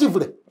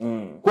qualitatively,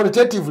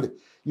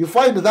 you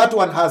find that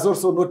one has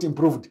also not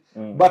improved.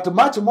 But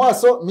much more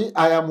so,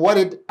 I am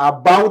worried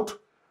about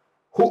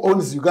who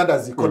owns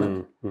Uganda's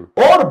economy.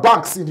 All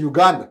banks in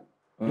Uganda,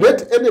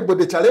 let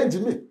anybody challenge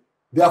me,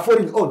 they are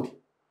foreign owned.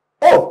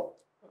 All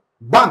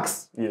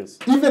banks,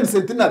 even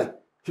Centenary,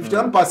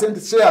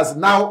 51% shares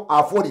now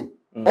are foreign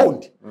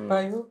owned.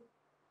 By who?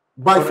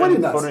 By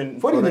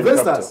foreigners, foreign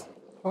investors.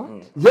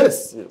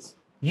 Yes.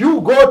 You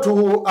go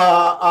to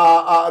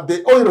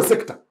the oil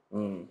sector.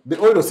 The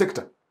oil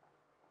sector.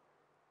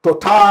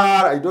 Total,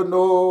 I don't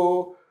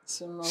know,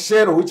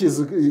 Shell, which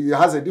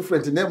has a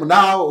different name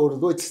now,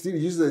 although it still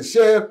uses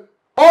Shell.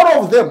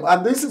 All of them,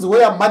 and this is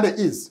where money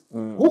is.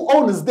 Who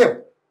owns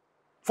them?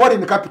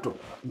 Foreign capital,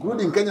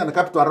 including Kenyan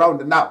capital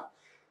around now.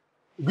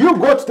 You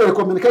go to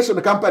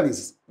telecommunication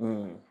companies,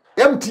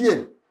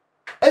 MTN,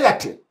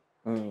 Airtel,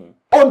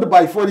 owned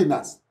by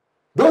foreigners.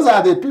 Those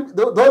are the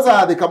people, those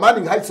are the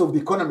commanding heights of the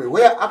economy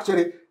where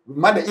actually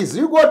money is.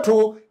 You go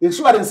to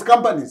insurance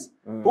companies.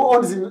 Who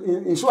owns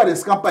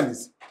insurance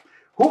companies?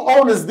 Who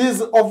owns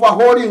these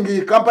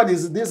overhauling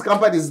companies, these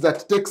companies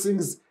that take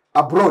things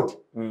abroad?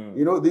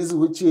 You know, these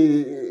which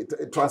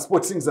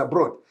transport things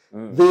abroad.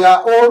 They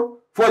are all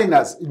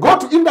foreigners. Go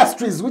to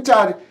industries which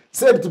are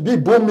said to be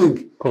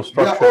booming.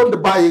 They are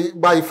owned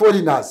by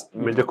foreigners.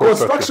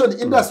 Construction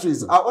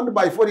industries are owned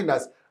by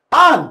foreigners.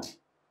 And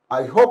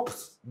I hope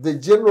the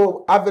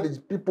general average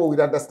people will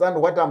understand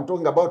what I'm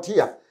talking about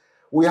here.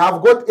 We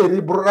have got a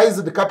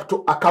liberalized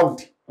capital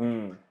account.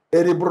 A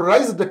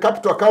liberalized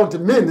capital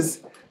account means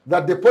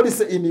that the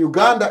policy in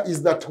Uganda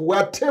is that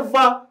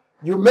whatever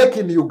you make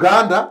in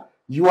Uganda,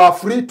 you are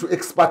free to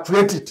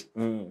expatriate it.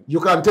 You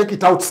can take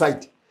it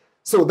outside.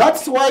 So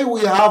that's why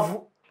we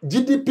have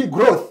GDP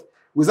growth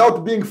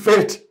without being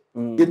felt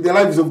in the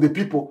lives of the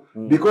people.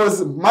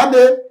 Because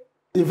money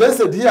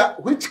invested here,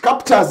 which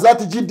captures that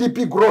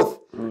GDP growth,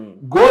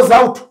 goes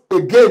out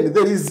again.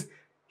 There is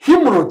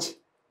hemorrhage.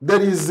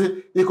 There is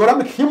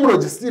economic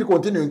hemorrhage still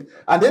continuing.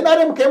 And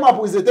NRM came up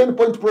with a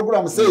 10-point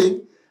program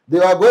saying they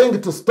are going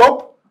to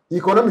stop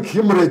economic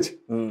hemorrhage.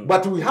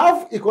 But we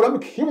have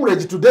economic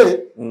hemorrhage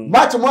today,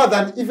 much more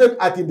than even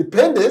at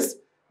independence,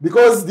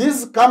 because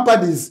these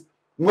companies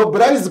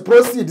mobilize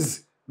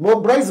proceeds,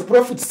 mobilize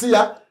profits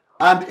here,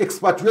 and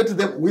expatriate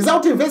them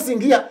without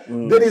investing here.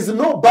 There is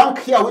no bank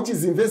here which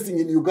is investing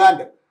in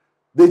Uganda.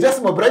 They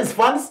just mobilize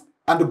funds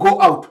and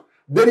go out.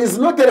 There is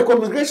no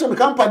telecommunication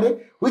company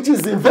which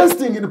is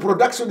investing in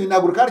production in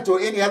agriculture or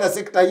any other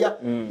sector here.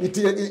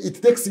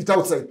 It takes it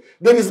outside.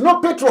 There is no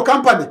petrol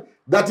company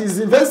that is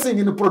investing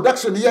in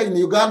production here in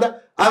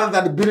Uganda other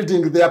than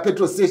building their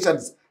petrol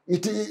stations.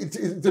 It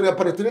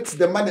repatriates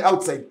the money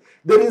outside.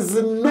 There is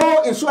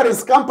no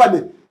insurance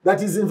company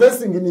that is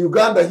investing in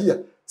Uganda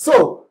here.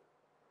 So,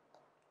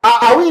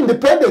 are we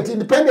independent?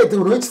 Independent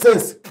in which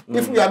sense?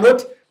 If we are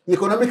not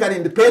economically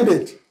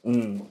independent.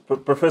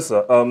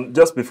 Professor,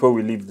 just before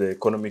we leave the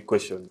economic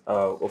question,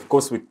 of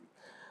course,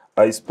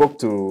 I spoke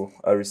to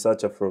a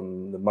researcher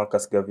from the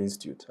Marcus Garvey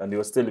Institute, and he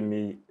was telling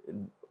me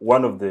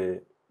one of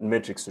the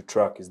metrics to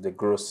track is the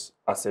gross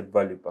asset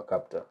value per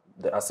capita,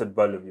 the asset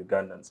value of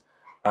Ugandans.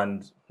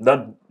 And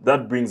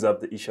that brings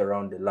up the issue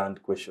around the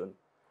land question.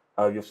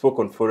 You've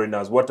spoken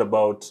foreigners. What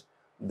about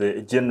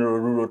the general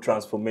rural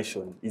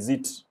transformation? Is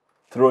it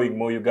throwing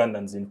more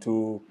Ugandans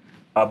into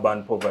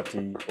urban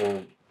poverty,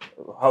 or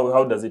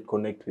how does it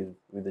connect with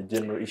the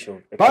general issue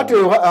of economy?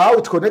 Part of how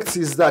it connects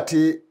is that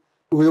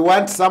we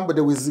want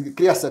somebody with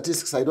clear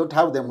statistics. I don't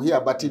have them here,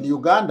 but in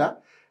Uganda,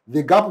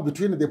 the gap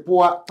between the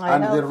poor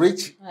and the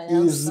rich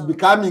is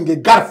becoming a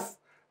gulf,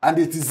 and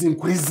it is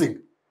increasing.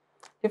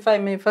 If I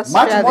may first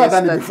much share more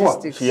the than before.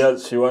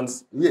 statistics. She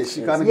wants. Yes,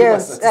 she can give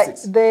us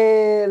statistics.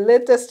 The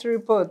latest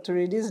report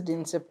released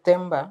in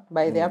September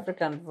by the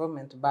African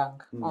Development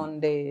Bank on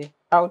the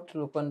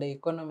outlook on the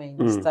economy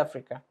in East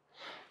Africa.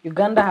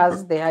 Uganda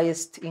has the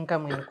highest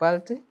income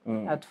inequality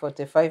at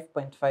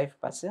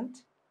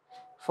 45.5%.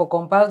 For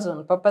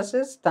comparison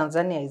purposes,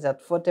 Tanzania is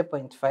at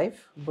 40.5%,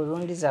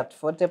 Burundi is at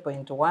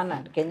 40.1%,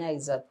 and Kenya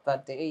is at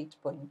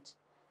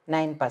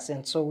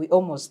 38.9%. So we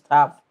almost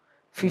have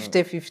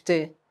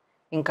 50-50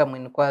 income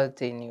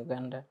inequality in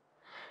Uganda.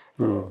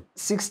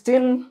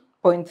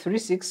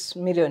 16.36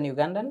 million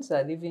Ugandans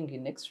are living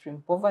in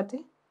extreme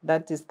poverty.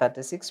 That is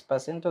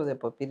 36% of the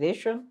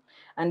population.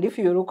 And if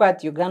you look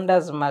at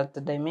Uganda's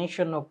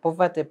multidimensional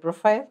poverty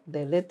profile,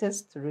 the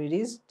latest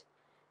released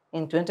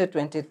in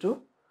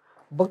 2022,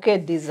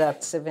 Buked is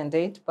at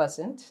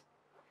 78%.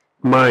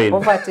 Mine.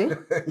 Poverty.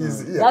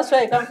 That's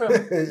where I come from.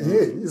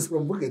 Yeah, he's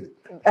from Buked.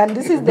 And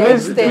this is the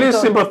extent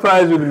Please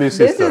sympathize with me,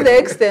 sister. This is the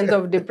extent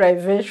of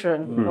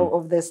deprivation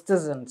of the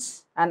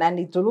citizens. And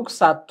it looks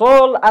at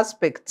all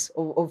aspects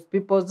of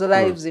people's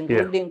lives,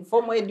 including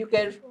formal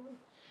education,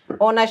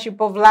 ownership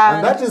of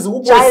land, and that is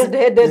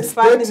child-headed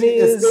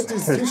families.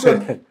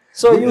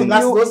 So you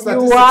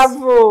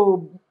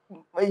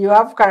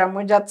have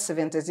Karamoja at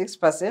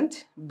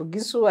 76%,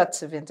 Bugisu at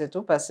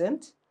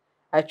 72%,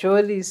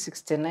 Acholi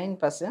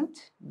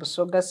 69%,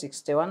 Busoga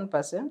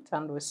 61%,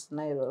 and West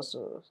Nile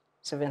also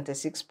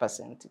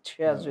 76%. It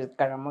shares with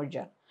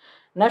Karamoja.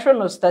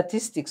 National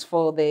statistics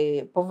for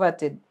the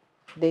poverty,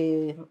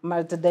 the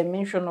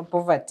multidimensional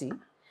poverty.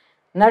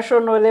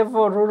 National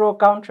level, rural,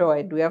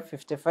 countrywide, we have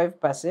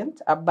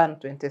 55%, urban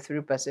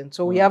 23%.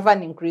 So we have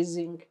an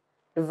increasing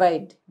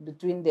divide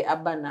between the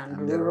urban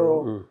and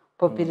rural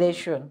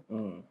population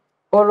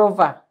all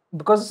over.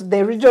 Because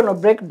the regional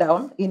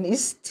breakdown in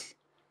East,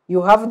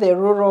 you have the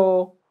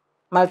rural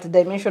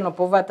multidimensional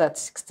poverty at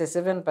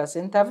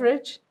 67%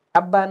 average,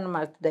 urban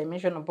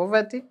multidimensional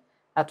poverty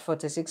at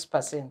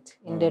 46%.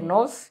 In the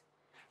North,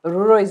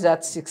 rural is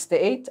at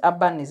 68%,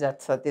 urban is at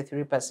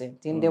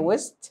 33%. In the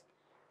West,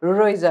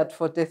 rural is at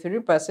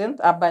 43%,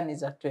 urban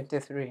is at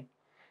 23%.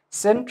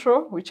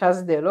 Central, which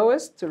has the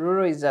lowest,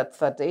 rural is at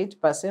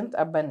 38%,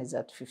 urban is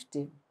at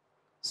 15%.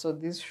 So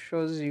this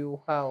shows you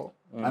how.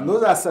 And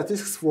those are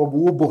statistics from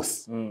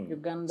WUBOS.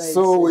 Uganda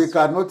so we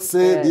cannot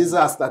say these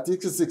are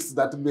statistics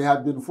that may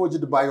have been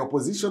forged by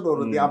opposition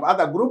or the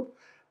other group.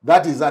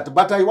 That is that.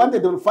 But I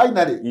wanted to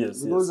finally,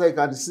 because I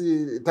can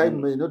see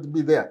time may not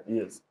be there,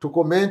 to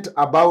comment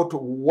about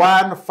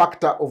one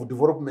factor of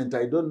development.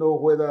 I don't know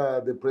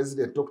whether the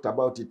president talked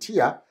about it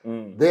here,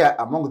 there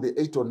among the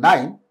 8 or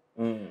 9,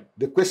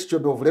 the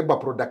question of labor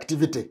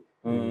productivity,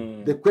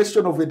 the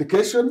question of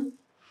education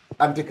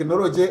and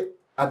technology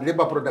and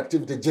labor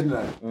productivity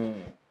generally.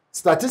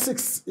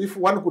 Statistics, if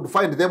one could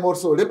find them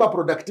also, labor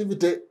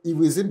productivity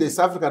within the East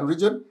African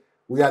region,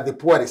 we are the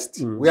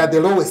poorest, we are the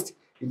lowest.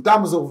 In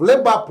terms of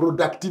labor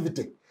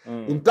productivity.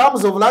 In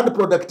terms of land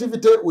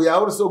productivity, we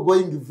are also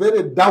going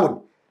very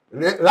down.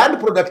 Land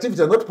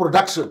productivity, not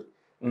production.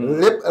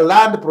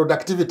 Land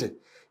productivity.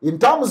 In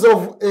terms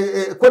of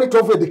quality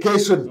of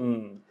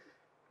education,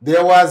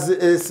 there was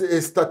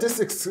a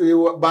statistics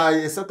by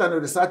a certain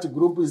research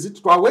group. Is it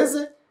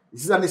Twaweze?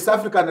 This is an East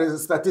African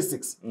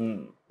statistics.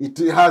 It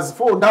has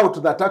found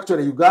out that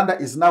actually Uganda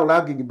is now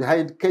lagging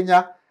behind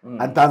Kenya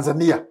and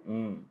Tanzania,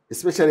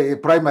 especially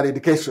primary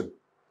education.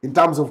 In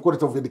terms of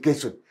quality of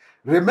education.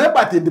 Remember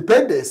at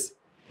independence,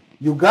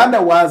 Uganda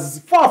was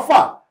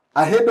far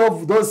ahead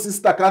of those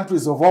sister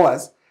countries of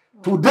ours.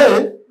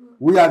 Today,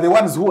 we are the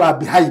ones who are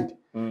behind.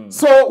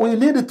 So we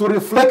need to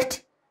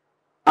reflect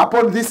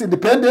upon this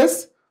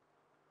independence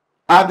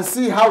and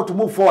see how to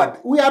move forward.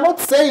 We are not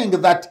saying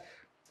that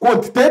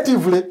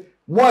quantitatively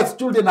more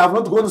children have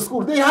not gone to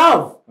school. They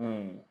have.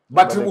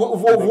 But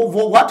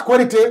what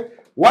quality,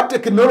 what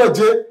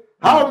technology,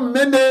 how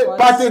many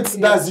patents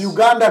does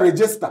Uganda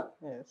register?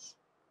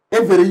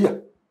 Every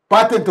year,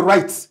 patent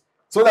rights,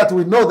 so that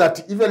we know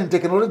that even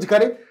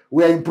technologically,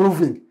 we are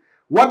improving.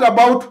 What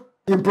about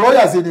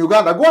employers in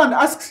Uganda? Go and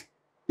ask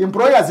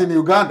employers in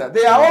Uganda.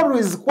 They are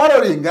always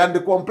quarreling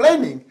and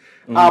complaining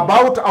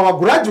about our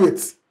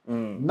graduates.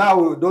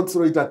 Now, don't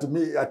throw it at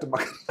me, at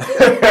our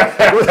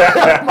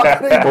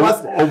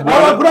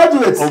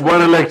graduates.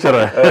 One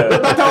lecturer.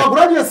 But our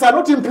graduates are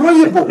not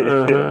employable.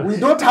 We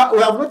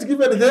have not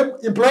given them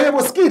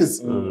employable skills.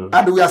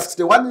 And we are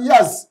 61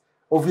 years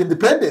of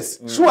independence.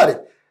 Surely,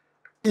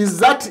 is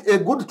that a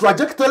good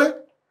trajectory?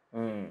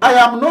 I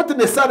am not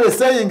necessarily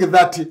saying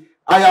that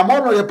I am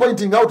only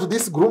pointing out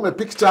this gloomy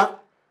picture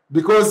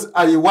because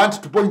I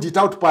want to point it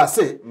out per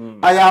se.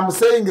 I am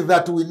saying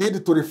that we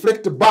need to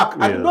reflect back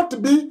and not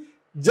be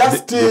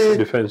just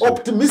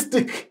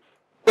optimistic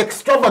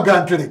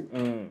extravagantly.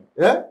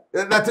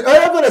 That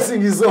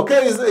everything is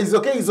okay, is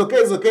okay.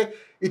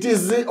 It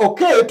is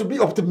okay to be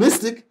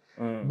optimistic,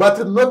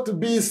 but not to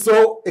be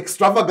so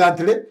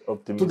extravagantly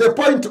to the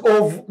point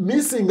of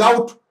missing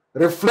out,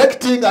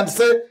 reflecting and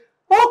say,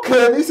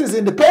 okay, this is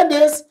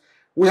independence.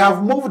 We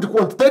have moved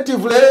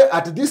quantitatively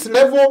at this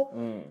level,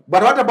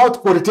 but what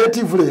about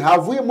qualitatively?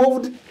 Have we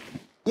moved?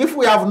 If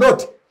we have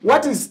not,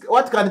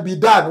 what can be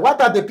done?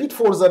 What are the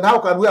pitfalls and how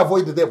can we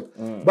avoid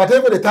them? But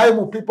every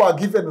time people are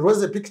given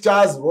rosy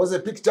pictures,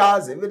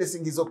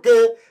 everything is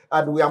okay,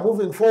 and we are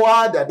moving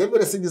forward, and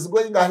everything is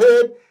going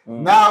ahead.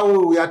 Now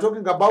we are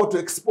talking about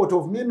export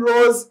of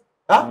minerals.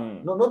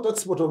 No, not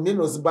export of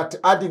minerals, but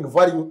adding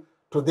value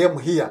to them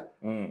here.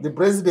 The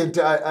president,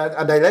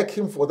 and I like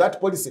him for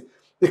that policy,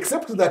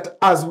 except that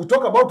as we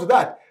talk about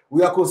that,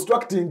 we are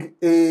constructing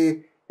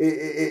a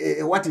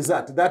what is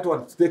that? That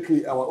one to take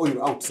our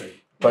oil outside.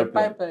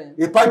 Pipeline.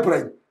 A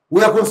pipeline.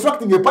 We are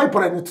constructing a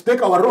pipeline to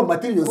take our raw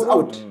materials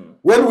out.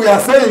 When we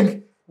are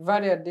saying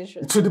value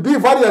addition, it should be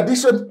value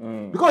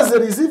addition, because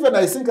there is even,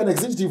 I think, an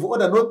executive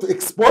order not to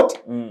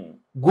export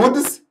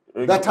goods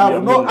that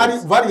have no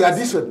value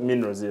addition.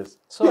 Minerals, yes.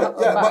 So,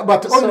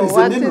 but only so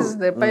what is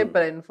the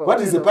pipeline for? What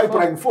is the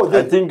pipeline for?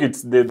 I think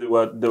it's they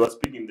were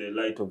speaking in the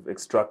light of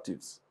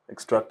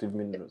extractive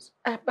minerals.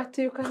 But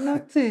you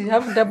cannot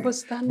have double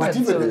standards. But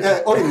even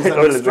always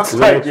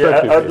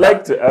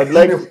I'd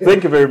like.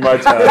 Thank you very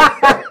much,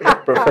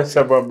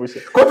 Professor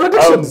Mwambutsya.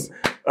 Contradictions.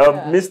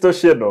 Mr.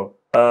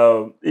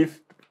 Ochieno,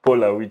 if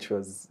Paula, which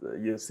was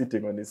you're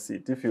sitting on his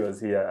seat, if he was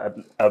here,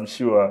 I'm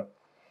sure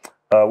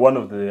one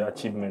of the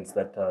achievements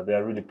that they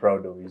are really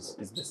proud of is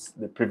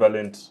the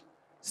prevalent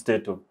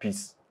state of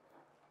peace,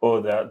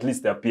 or at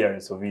least the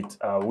appearance of it,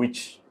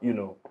 which, you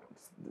know,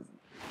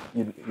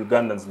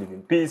 Ugandans live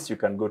in peace. You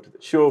can go to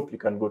the shop, you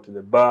can go to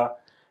the bar,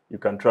 you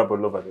can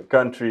travel over the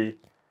country,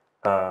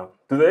 to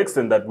the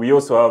extent that we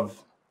also have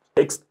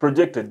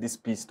projected this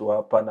peace to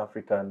our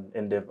Pan-African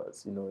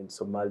endeavors, you know, in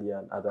Somalia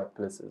and other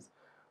places.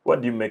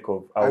 What do you make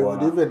of our... I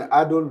would even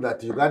add on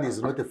that Uganda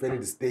is not a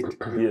failed state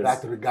in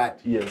that regard.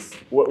 Yes.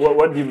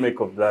 What do you make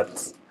of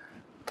that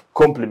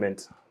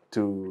compliment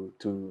to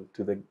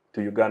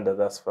Uganda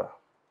thus far?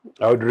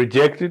 I would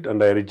reject it,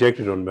 and I reject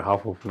it on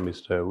behalf of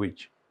Mr.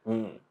 Wich.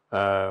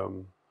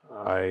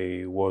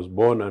 I was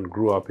born and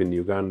grew up in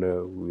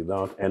Uganda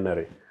without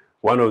NRA.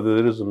 One of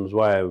the reasons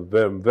why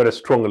I'm very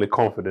strongly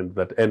confident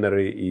that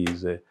NRA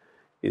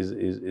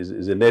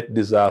is a net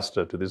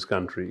disaster to this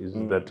country is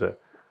that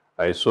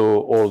I saw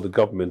all the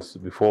governments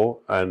before,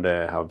 and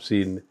I have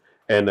seen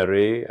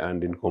NRA,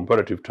 and in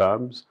comparative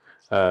terms,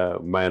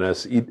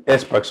 minus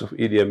aspects of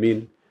Idi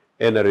Amin,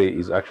 NRA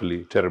is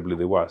actually terribly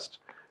the worst.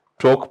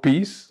 Talk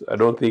peace, I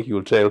don't think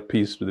you'll tell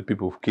peace to the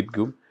people of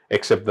Kitgum,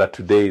 except that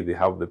today they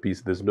have the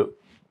peace. There's no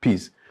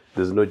peace.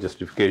 There's no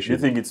justification. You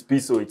think it's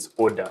peace or it's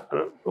order?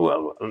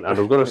 Well, I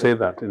was going to say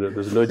that. You know,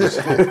 there's no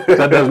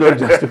that does not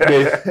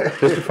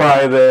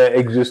justify the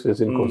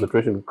existence in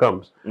concentration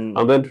camps.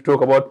 And then to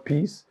talk about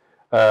peace,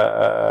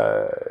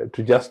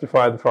 to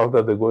justify the fact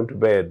that they're going to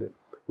bed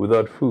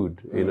without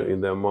food, you know,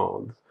 in their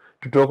mouths.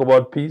 To talk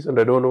about peace, and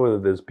I don't know whether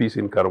there's peace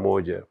in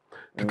Karamoja.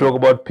 To talk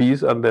about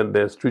peace, and then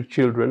there's street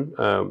children.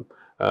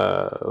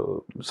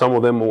 Some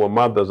of them were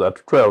mothers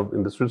at 12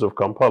 in the streets of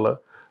Kampala,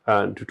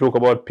 and to talk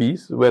about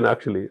peace when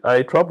actually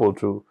I traveled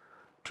to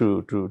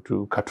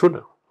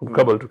Katuna, from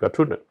Kabul to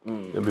Katuna,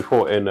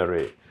 before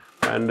NRA,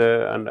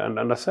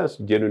 and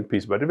assessed genuine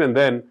peace. But even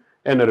then,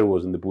 NRA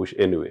was in the bush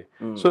anyway.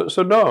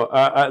 So no,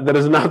 there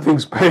is nothing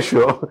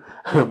special.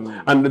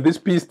 And this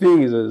peace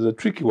thing is a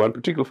tricky one,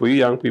 particularly for you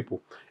young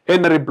people.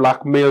 NRA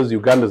blackmails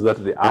Ugandans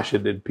that they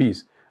ushered in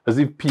peace, as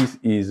if peace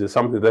is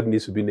something that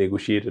needs to be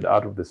negotiated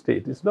out of the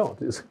state. It's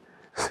not. It's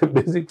a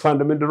basic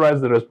fundamental right,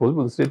 the responsibility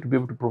of the state to be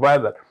able to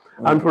provide that.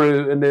 And for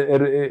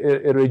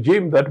a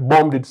regime that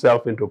bombed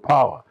itself into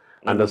power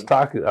and has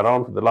stuck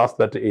around for the last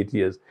 38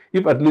 years,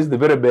 if at least the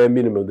very bare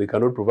minimum they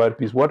cannot provide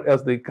peace, what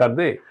else can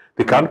they?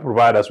 They can't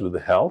provide us with the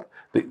health,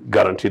 the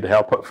guaranteed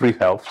health, free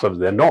health service,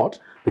 they're not.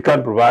 They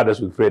can't provide us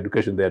with free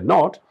education, they're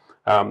not.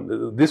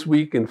 This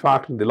week, in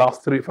fact, in the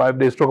last 5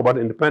 days, talk about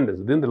independence.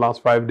 Within the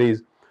last 5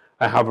 days,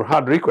 I have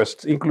had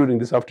requests, including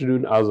this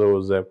afternoon as I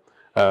was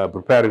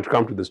preparing to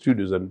come to the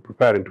studios and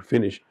preparing to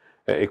finish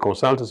a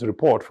consultancy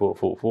report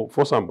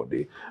for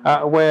somebody,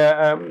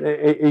 where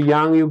a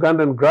young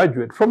Ugandan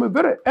graduate from a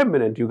very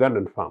eminent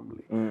Ugandan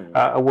family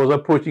was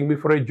approaching me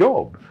for a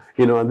job.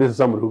 You know, and this is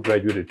someone who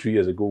graduated 2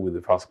 years ago with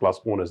a first-class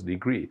honors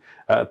degree.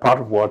 Part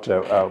of what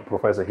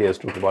Professor Hayes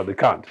talked about, they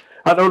can't.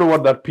 I don't know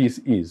what that piece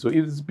is. So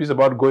if it's a piece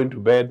about going to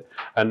bed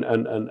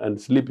and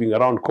sleeping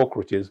around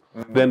cockroaches,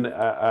 then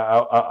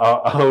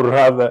I would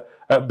rather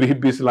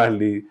be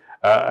slightly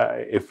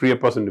a freer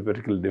person in a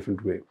particularly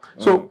different way.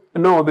 So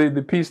no,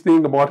 the peace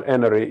thing about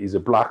NRA is a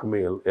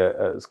blackmail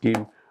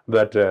scheme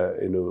that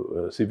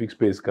civic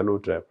space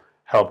cannot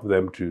help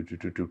them to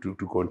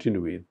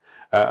continue with,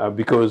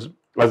 because,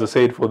 as I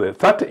said, for the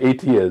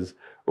 38 years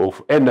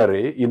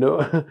NRA, you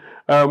know,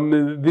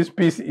 this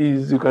peace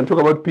is, you can talk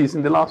about peace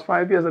in the last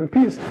 5 years, and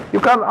peace, you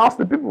can't ask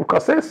the people of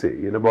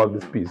Kasese, you know, about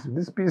this peace.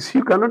 This peace,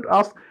 you cannot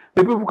ask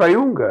the people of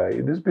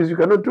Kayunga. This peace, you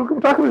cannot talk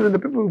with the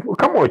people of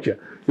Kamocha.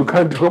 You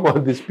can't talk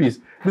about this peace.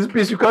 This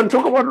peace, you can't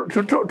talk about,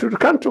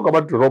 can't talk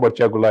about Robert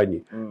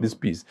Chagulanyi, this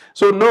peace.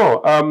 So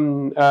no,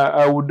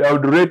 I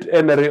would rate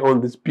NRA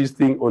on this peace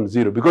thing on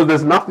 0, because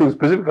there's nothing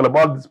specific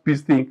about this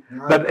peace thing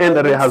that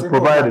NRA has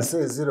provided.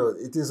 Say 0.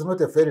 It is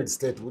not a failed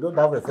state. We don't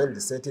have a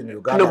failed state in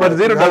Uganda. No, but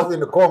 0 does, in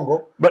the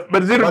Congo. But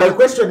 0 the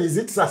question is,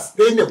 it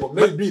sustainable?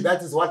 Maybe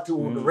that is what you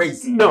would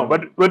raise. No,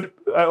 but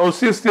I will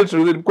still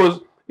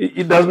because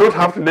it does not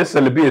have to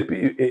necessarily be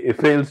a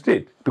failed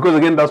state, because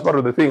again, that's part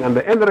of the thing. And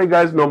the NRA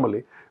guys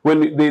normally,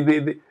 when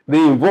they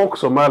invoke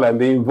Somalia and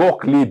they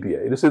invoke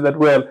Libya, they say that,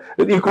 well,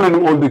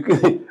 including on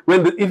the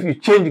if you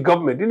change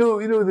government, you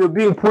know they're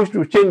being pushed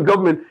to change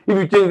government. If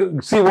you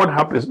change, see what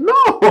happens.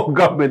 No,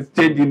 governments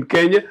change in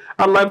Kenya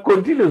and life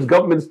continues.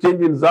 Governments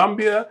change in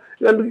Zambia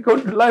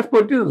and life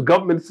continues.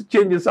 Governments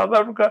change in South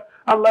Africa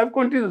and life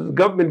continues.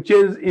 Government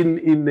change in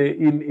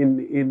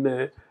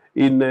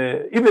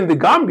even the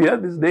Gambia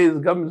these days.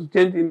 Governments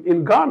change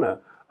in Ghana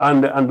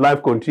and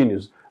life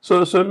continues.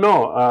 So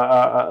no,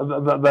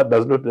 that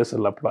does not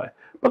necessarily apply.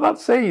 But that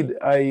said,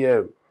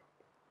 I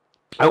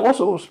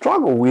also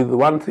struggle with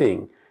one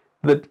thing,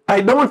 that I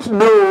don't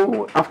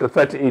know, after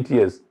 38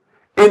 years,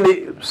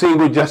 any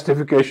single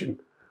justification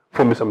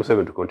for Mr.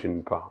 Museveni to continue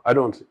in power. I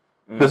don't see.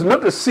 There's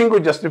not a single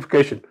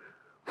justification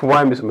for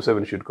why Mr.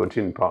 Museveni should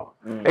continue in power,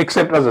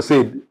 except, as I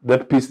said,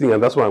 that peace thing,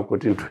 and that's why I'm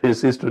continuing to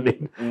insist on it,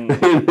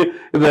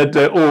 that,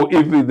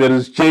 if there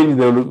is change,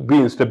 there will be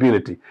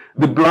instability.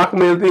 The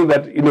blackmail thing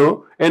that, you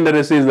know,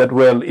 NRA says that,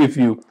 well, if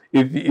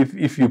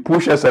you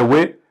push us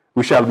away,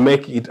 we shall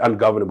make it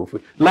ungovernable for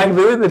you. Like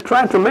the way they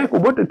tried to make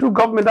Obote II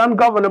government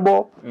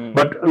ungovernable,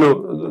 but you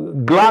know,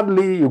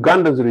 gladly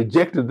Ugandans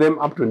rejected them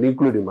up to and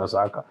including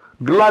Masaka.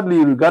 Gladly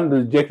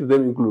Ugandans rejected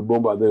them, including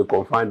Bomba. They were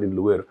confined in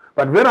Luwero.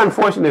 But very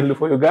unfortunately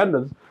for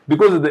Ugandans,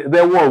 because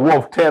there was a war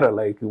of terror,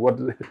 like what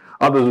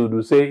others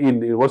would say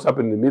in what's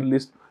happened in the Middle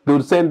East, they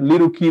would send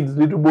little kids,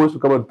 little boys to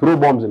come and throw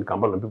bombs in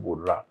Kampala, and people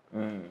would run.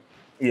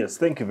 Yes,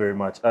 thank you very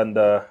much. And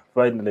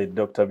finally,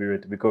 Dr.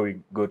 Bireete, before we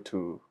go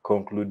to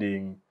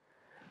concluding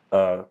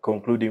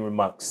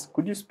remarks,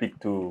 could you speak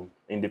to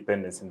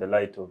independence in the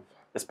light of,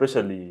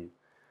 especially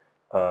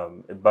a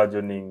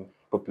burgeoning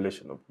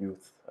population of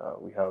youth?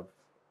 We have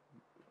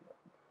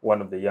one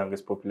of the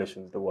youngest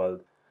populations in the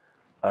world,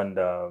 and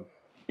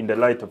in the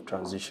light of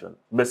transition,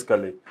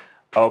 basically,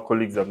 our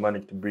colleagues have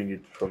managed to bring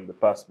it from the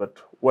past, but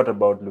what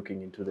about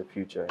looking into the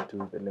future,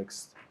 into the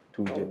next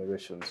 2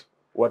 generations?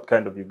 What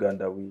kind of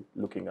Uganda are we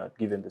looking at,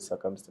 given the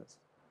circumstance?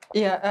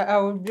 Yeah, I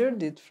will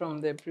build it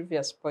from the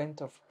previous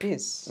point of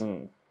peace.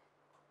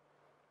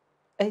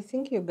 I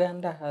think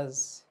Uganda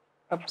has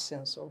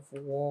absence of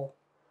war,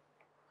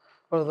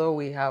 although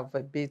we have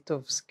a bit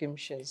of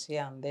skirmishes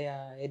here and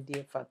there,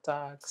 ADF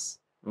attacks,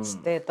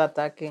 state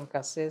attacking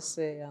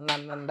Kasese,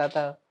 and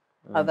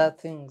other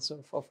things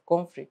of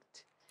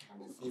conflict.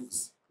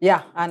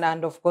 Yeah,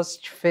 and of course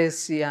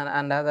Chifesi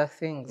and other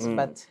things.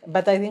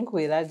 But I think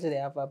we largely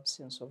have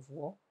absence of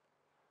war.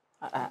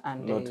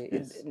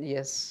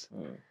 Yes.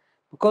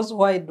 Because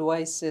why do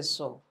I say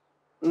so?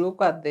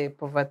 Look at the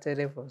poverty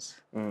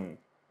levels.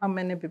 How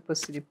many people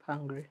sleep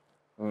hungry?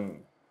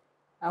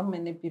 How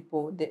many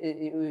people?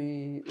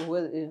 There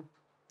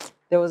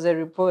was a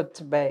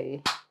report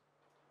by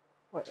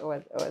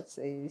what's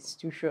the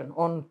institution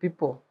on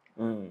people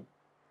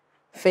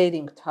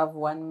failing to have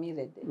 1 meal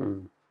a day.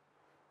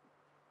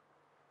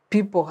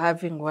 People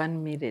having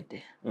 1 meal a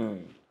day.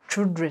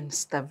 Children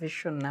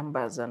starvation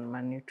numbers and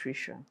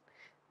malnutrition.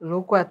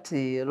 Look at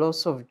the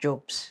loss of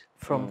jobs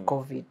from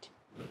COVID,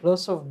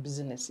 loss of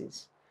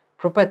businesses.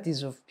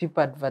 Properties of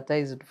people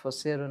advertised for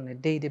sale on a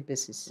daily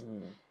basis.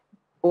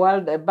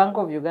 While the Bank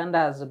of Uganda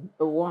has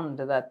warned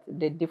that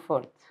the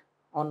default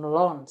on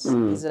loans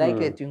is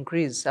likely to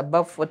increase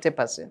above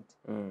 40%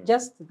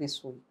 just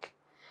this week.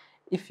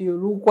 If you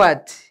look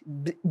at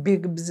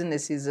big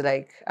businesses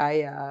like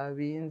Aya,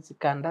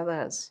 and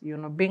others, you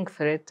know, being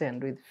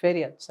threatened with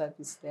failure to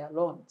service their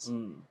loans.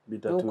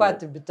 Look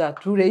at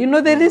Bitature. You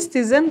know, the list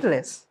is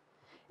endless.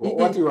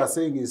 What you are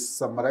saying is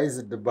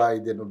summarized by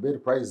the Nobel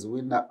Prize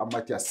winner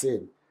Amartya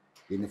Sen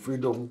in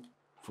Freedom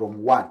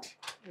from Want.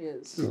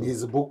 Yes. In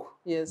his book,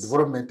 yes.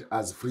 Development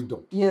as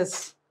Freedom.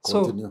 Yes.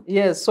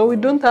 Continue. So we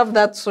don't have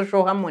that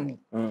social harmony.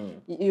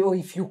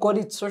 If you call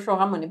it social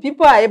harmony,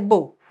 people are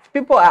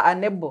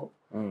unable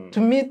to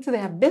meet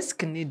their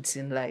basic needs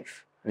in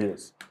life.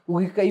 Yes.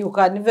 You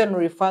can even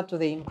refer to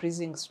the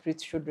increasing street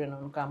children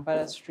on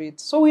Kampala Street.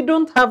 So we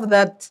don't have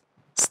that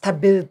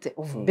stability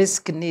of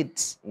basic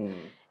needs.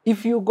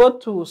 If you go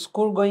to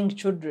school-going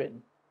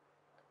children,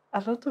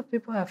 a lot of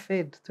people are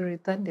failed to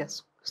return their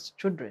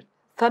children,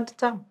 third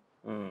term,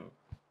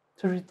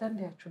 to return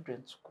their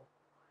children to school.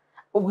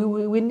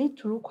 We need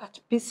to look at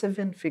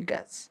P7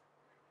 figures.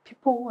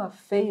 People who have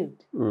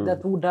failed,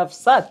 that would have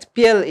sat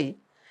PLA,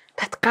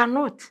 that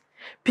cannot.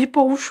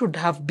 People who should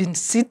have been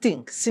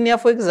sitting senior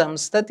for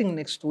exams starting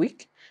next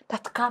week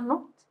that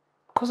cannot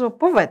because of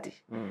poverty.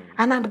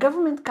 And the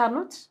government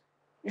cannot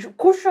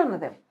cushion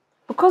them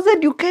because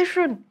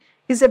education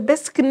is a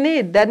basic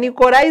need, an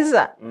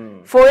equalizer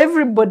for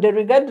everybody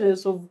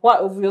regardless of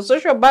your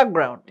social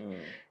background.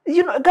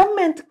 You know,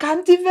 government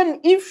can't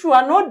even issue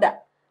an order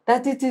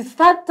that it is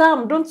third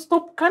term, don't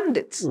stop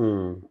candidates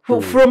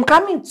from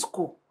coming to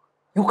school.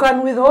 You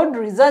can withhold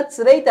results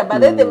later,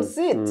 but let them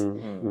sit.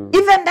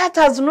 Even that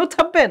has not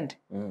happened.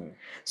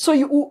 So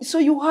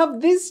you have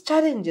these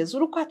challenges.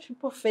 Look at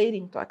people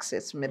failing to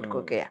access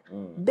medical care,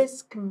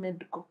 basic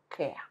medical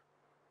care,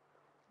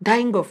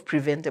 dying of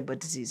preventable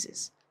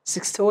diseases.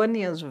 61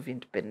 years of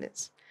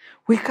independence.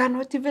 We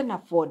cannot even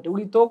afford.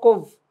 We talk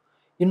of,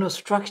 you know,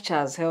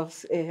 structures,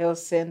 health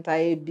center,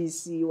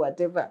 ABC,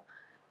 whatever.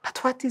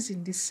 But what is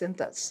in these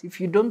centers?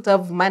 If you don't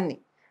have money,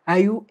 are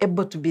you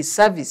able to be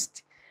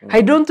serviced?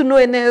 I don't know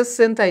any health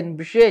center in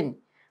Bushenyi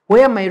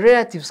where my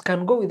relatives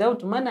can go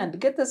without money and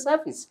get a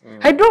service.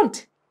 I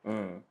don't.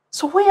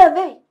 So where are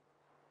they?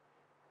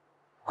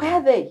 Where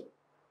are they?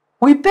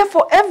 We pay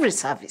for every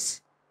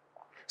service.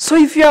 So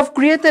if you have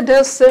created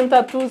health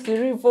center 2,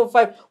 3, 4,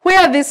 5, where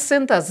are these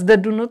centers that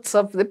do not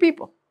serve the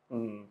people?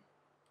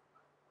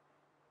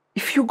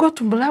 If you go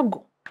to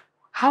Mulago,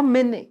 how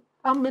many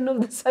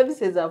of the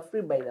services are free,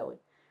 by the way?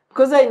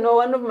 Because I know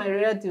one of my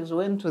relatives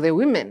went to the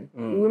women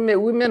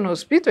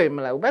hospital in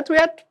Mulago, but we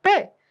had to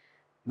pay.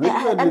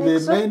 Even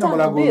with the main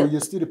Mulago, you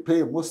still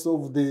pay most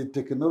of the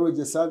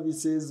technology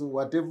services,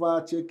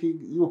 whatever checking,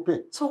 you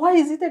pay. So why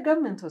is it a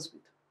government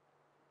hospital?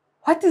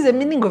 What is the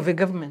meaning of a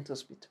government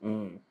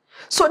hospital?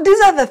 So these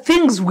are the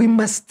things we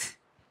must,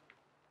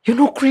 you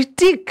know,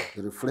 critique.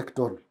 Reflect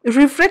on.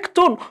 Reflect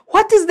on.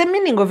 What is the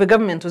meaning of a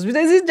government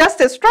hospital? Is it just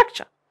a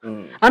structure?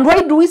 And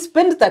why do we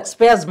spend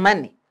taxpayers'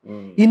 money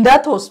in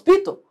that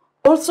hospital?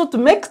 Also to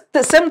make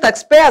the same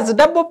taxpayers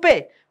double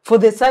pay for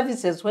the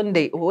services when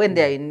they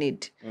are in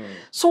need.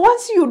 So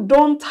once you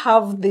don't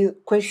have the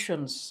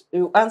questions,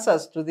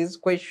 answers to these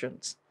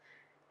questions,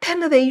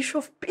 then the issue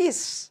of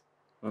peace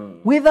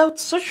without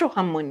social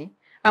harmony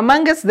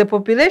amongst the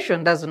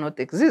population does not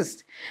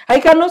exist. I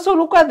can also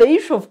look at the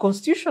issue of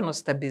constitutional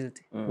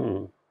stability.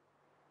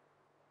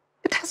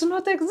 It does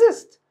not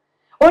exist.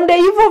 On the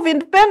eve of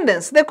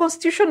independence, the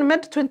constitution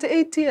made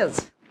 28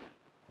 years.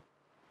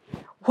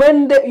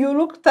 When you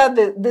looked at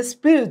the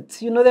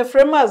spirit, you know, the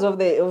framers of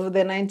the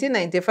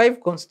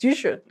 1995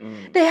 constitution,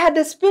 they had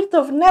the spirit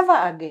of never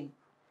again.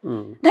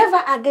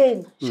 Never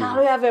again shall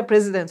we have a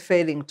president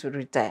failing to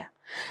retire.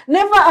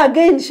 Never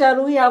again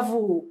shall we have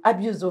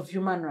abuse of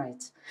human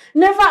rights.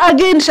 Never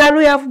again shall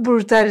we have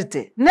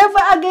brutality. Never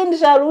again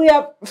shall we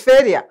have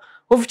failure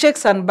of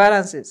checks and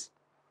balances.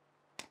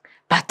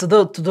 But to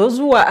those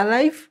who are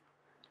alive,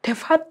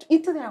 they've had to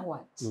eat their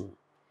words.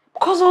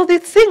 Because all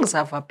these things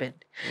have happened.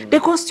 The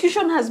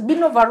constitution has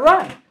been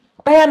overrun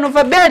by an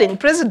overbearing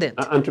president.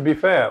 And to be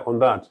fair on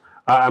that,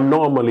 I'm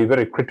normally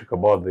very critical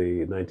about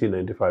the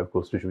 1995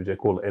 constitution, which I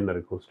call the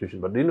Endary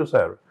constitution. But you know,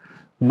 Sarah,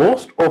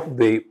 most of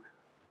the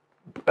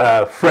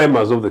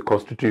framers of the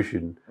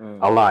constitution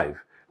alive,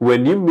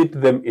 when you meet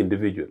them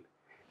individually,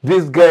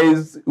 these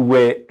guys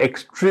were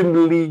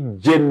extremely,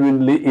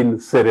 genuinely in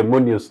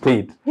ceremonial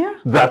state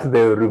that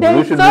the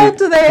revolutionary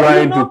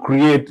trying to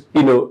create,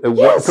 you know, it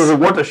was a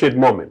watershed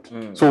moment.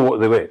 So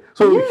they were.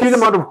 So a huge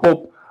amount of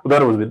hope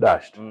that was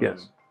dashed.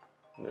 Yes.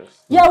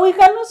 Yeah, we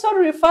can also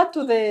refer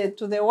to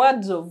the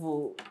words of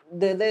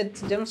the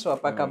late James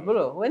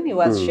Wapakabulo when he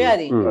was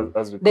sharing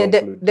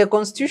the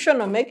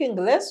constitution of making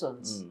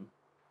lessons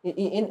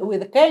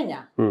with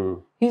Kenya.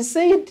 He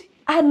said,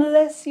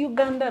 unless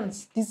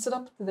Ugandans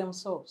disrupt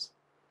themselves,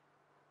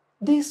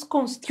 this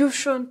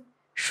constitution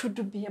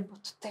should be able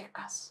to take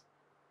us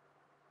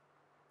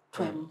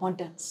to a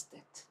modern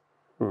state,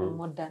 a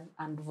modern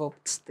and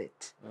developed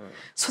state.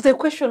 So the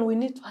question we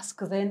need to ask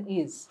then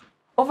is,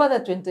 over the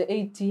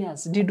 28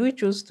 years, did we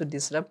choose to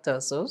disrupt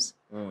ourselves?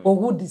 Or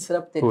who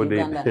disrupted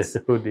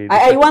Ugandans? Who did?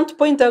 I want to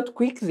point out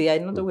quickly, I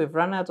know that we've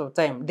run out of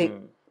time,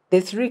 the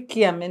 3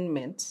 key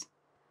amendments,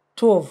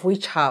 2 of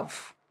which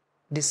have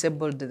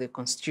disabled the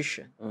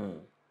constitution.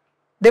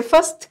 The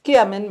first key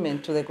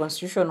amendment to the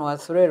constitution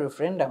was through a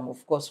referendum,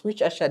 of course,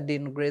 which ushered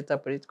in greater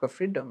political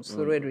freedoms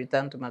through a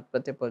return to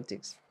multi-party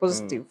politics.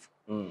 Positive.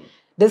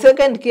 The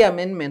second key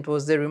amendment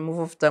was the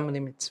removal of term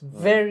limits.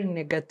 Very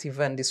negative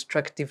and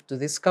destructive to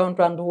this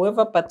country, and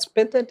whoever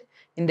participated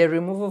in the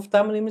removal of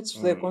term limits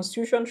to the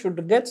constitution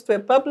should get to a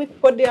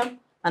public podium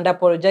and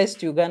apologize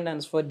to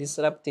Ugandans for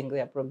disrupting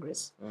their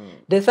progress.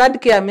 The third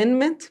key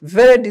amendment,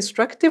 very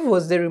destructive,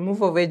 was the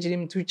removal of age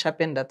limit, which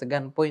happened at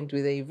gunpoint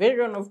with the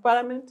evasion of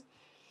parliament,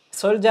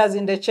 soldiers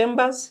in the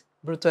chambers,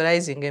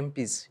 brutalizing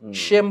MPs.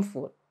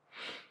 Shameful.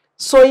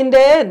 So in the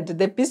end,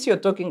 the piece you're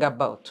talking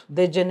about,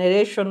 the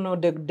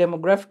generational, the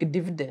demographic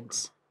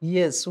dividends,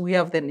 yes, you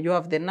have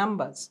the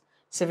numbers.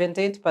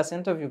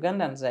 78% of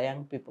Ugandans are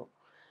young people.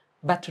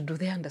 But do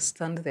they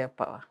understand their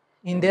power?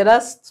 In the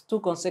last 2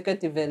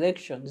 consecutive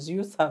elections,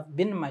 youth have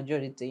been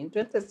majority. In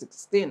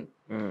 2016,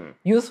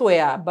 youth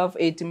were above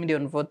 80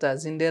 million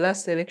voters. In the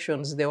last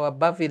elections, they were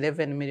above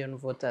 11 million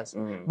voters.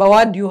 But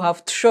what do you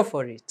have to show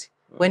for it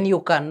when you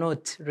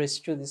cannot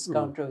rescue this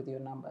country with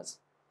your numbers?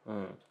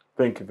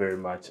 Thank you very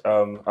much.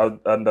 I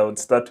would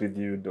start with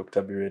you,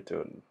 Dr.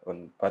 Bireete,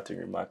 on parting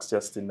remarks.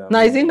 Just in no,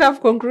 I think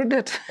I've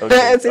concluded.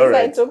 Okay. Since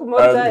I took more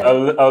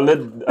time. I'll let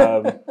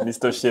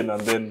Mr. Ochieno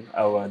and then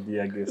our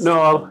dear guest.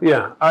 No,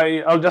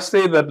 I'll just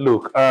say that,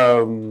 look,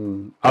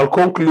 I'll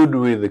conclude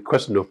with the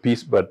question of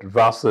peace, but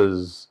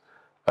versus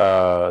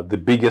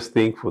the biggest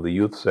thing for the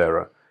youth,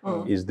 Sarah,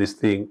 is this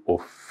thing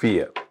of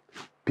fear.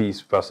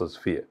 Peace versus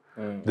fear.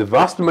 The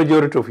vast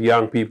majority of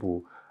young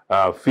people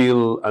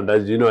feel, and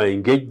as you know, I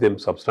engage them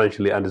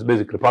substantially, and it's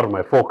basically part of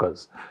my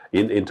focus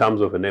in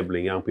terms of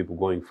enabling young people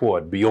going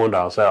forward beyond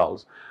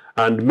ourselves.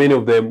 And many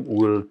of them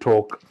will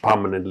talk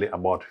permanently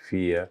about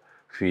fear,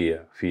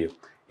 fear, fear.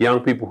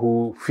 Young people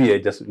who fear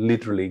just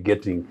literally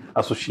getting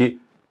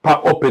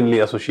openly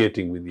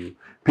associating with you.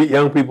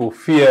 Young people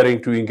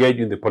fearing to engage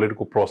in the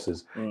political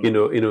process,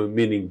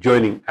 meaning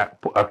joining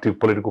active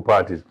political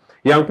parties.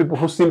 Young people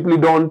who simply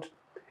don't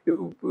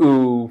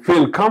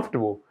feel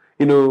comfortable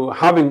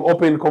having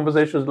open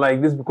conversations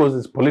like this because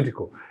it's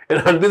political.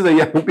 And these are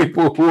young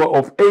people who are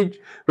of age,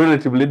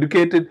 relatively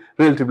educated,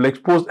 relatively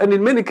exposed, and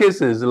in many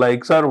cases,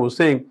 like Sarah was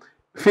saying,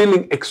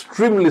 feeling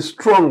extremely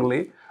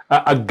strongly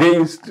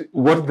against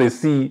what they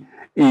see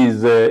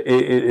is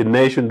a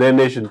nation, their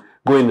nation,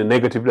 going in a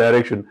negative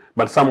direction,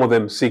 but some of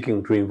them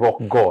seeking to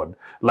invoke God.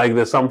 Like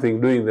there's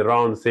something doing the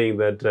round saying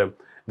that the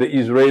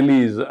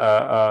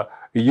Israelis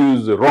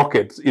use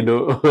rockets,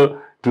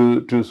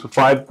 to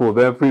fight for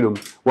their freedom,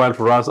 while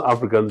for us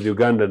Africans,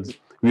 Ugandans,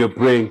 we are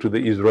praying to the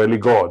Israeli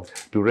God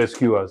to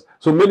rescue us.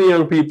 So many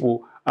young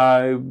people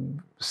are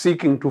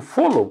seeking to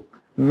follow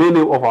many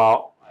of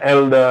our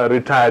elder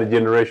retired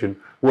generation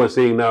who are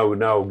saying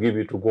now give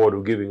it to God,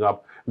 or giving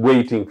up,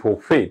 waiting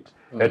for fate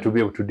to be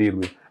able to deal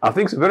with. I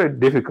think it's a very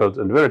difficult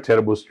and very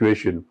terrible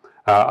situation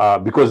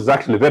because it's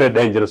actually a very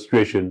dangerous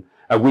situation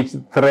which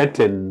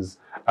threatens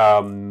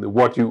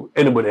what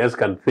anybody else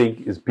can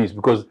think is peace,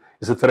 because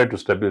it's a threat to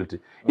stability.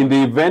 In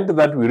the event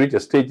that we reach a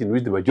stage in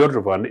which the majority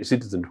of our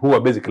citizens, who are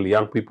basically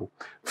young people,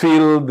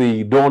 feel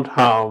they don't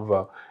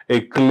have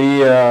a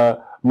clear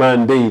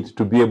mandate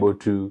to be able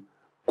to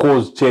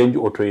cause change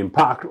or to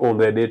impact on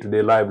their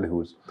day-to-day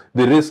livelihoods,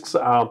 the risks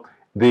are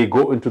they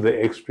go into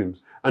the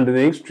extremes. And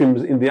the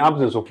extremes, in the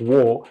absence of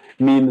war,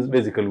 means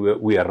basically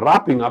we are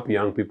wrapping up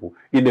young people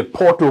in a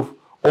pot of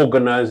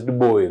organized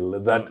boil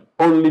that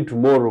only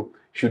tomorrow,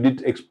 should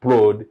it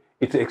explode,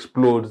 it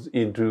explodes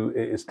into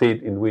a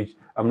state in which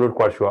I'm not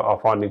quite sure our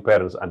founding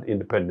parents and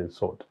independence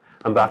sought.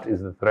 And that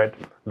is the threat.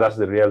 That's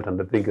the reality.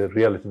 And I think the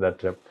reality that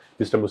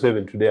Mr.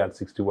 Museveni today at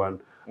 61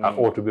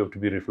 ought to be able to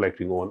be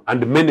reflecting on.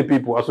 And many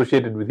people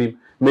associated with him,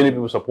 many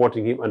people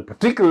supporting him, and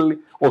particularly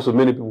also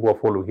many people who are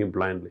following him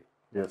blindly.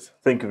 Yes,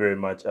 thank you very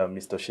much,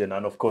 Mr. Ochieno,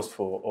 and of course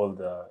for all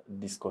the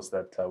discourse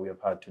that we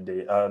have had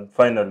today. And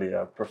finally,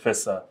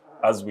 Professor,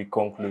 as we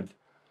conclude.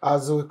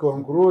 As we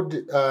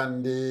conclude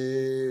and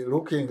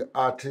looking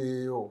at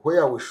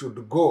where we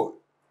should go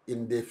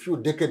in the few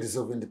decades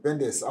of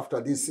independence after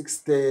these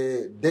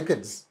 60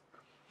 decades,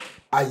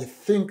 I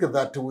think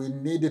that we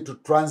need to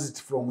transit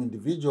from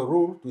individual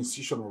rule to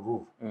institutional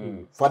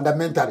rule,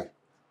 fundamentally.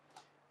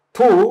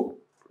 2,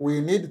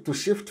 we need to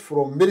shift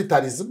from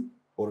militarism,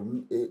 or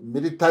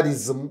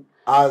militarism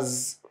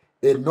as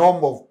a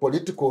norm of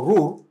political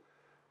rule,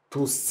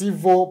 to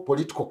civil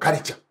political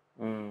culture.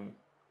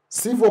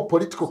 Civil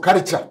political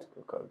culture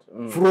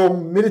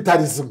from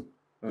militarism,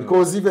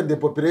 because even the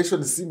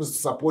population seems to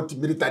support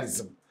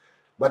militarism.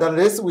 But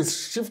unless we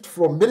shift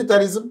from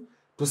militarism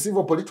to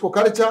civil political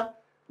culture,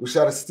 we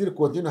shall still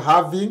continue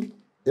having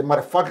a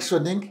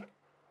malfunctioning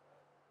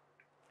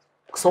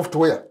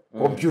software,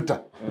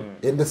 computer.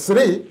 And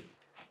 3,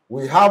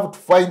 we have to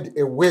find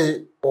a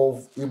way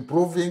of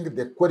improving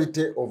the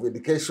quality of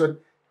education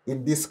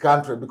in this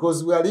country,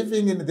 because we are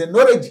living in the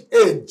knowledge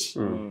age.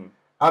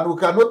 And we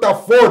cannot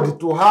afford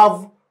to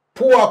have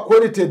poor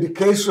quality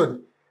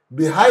education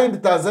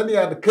behind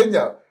Tanzania and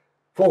Kenya,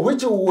 for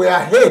which we are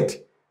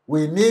ahead.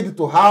 We need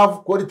to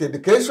have quality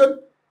education,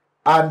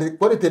 and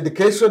quality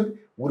education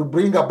will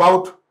bring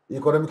about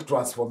economic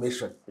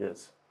transformation.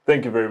 Yes.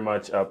 Thank you very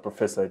much,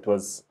 Professor. It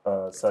was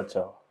such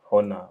an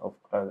honor,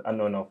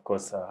 of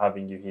course,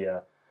 having you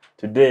here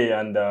today.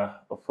 And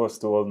of course,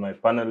 to all my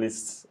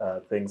panelists,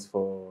 thanks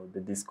for the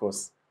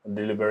discourse and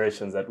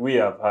deliberations that we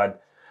have had.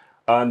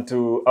 And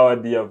to our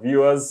dear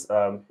viewers,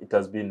 it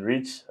has been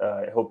rich.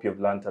 I hope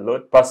you've learned a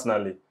lot.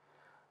 Personally,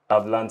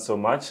 I've learned so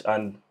much.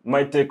 And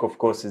my take, of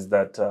course, is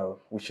that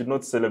we should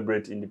not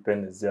celebrate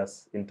independence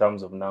just in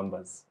terms of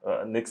numbers.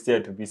 Next year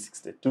it will be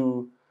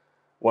 62.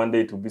 One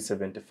day it will be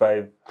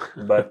 75.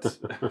 But,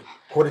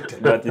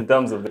 but in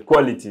terms of the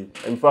quality,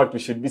 in fact, we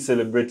should be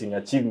celebrating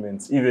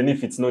achievements, even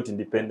if it's not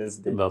Independence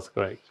Day. That's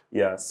correct.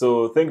 Yeah.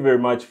 So thank you very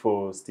much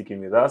for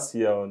sticking with us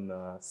here on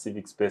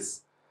Civic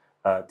Space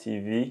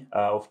TV.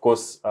 Of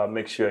course,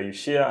 make sure you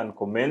share and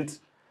comment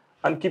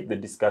and keep the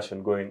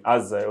discussion going.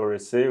 As I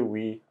always say,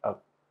 we are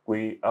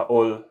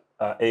all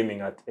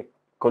aiming at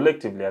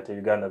collectively at a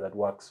Uganda that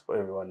works for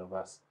every one of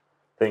us.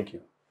 Thank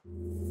you.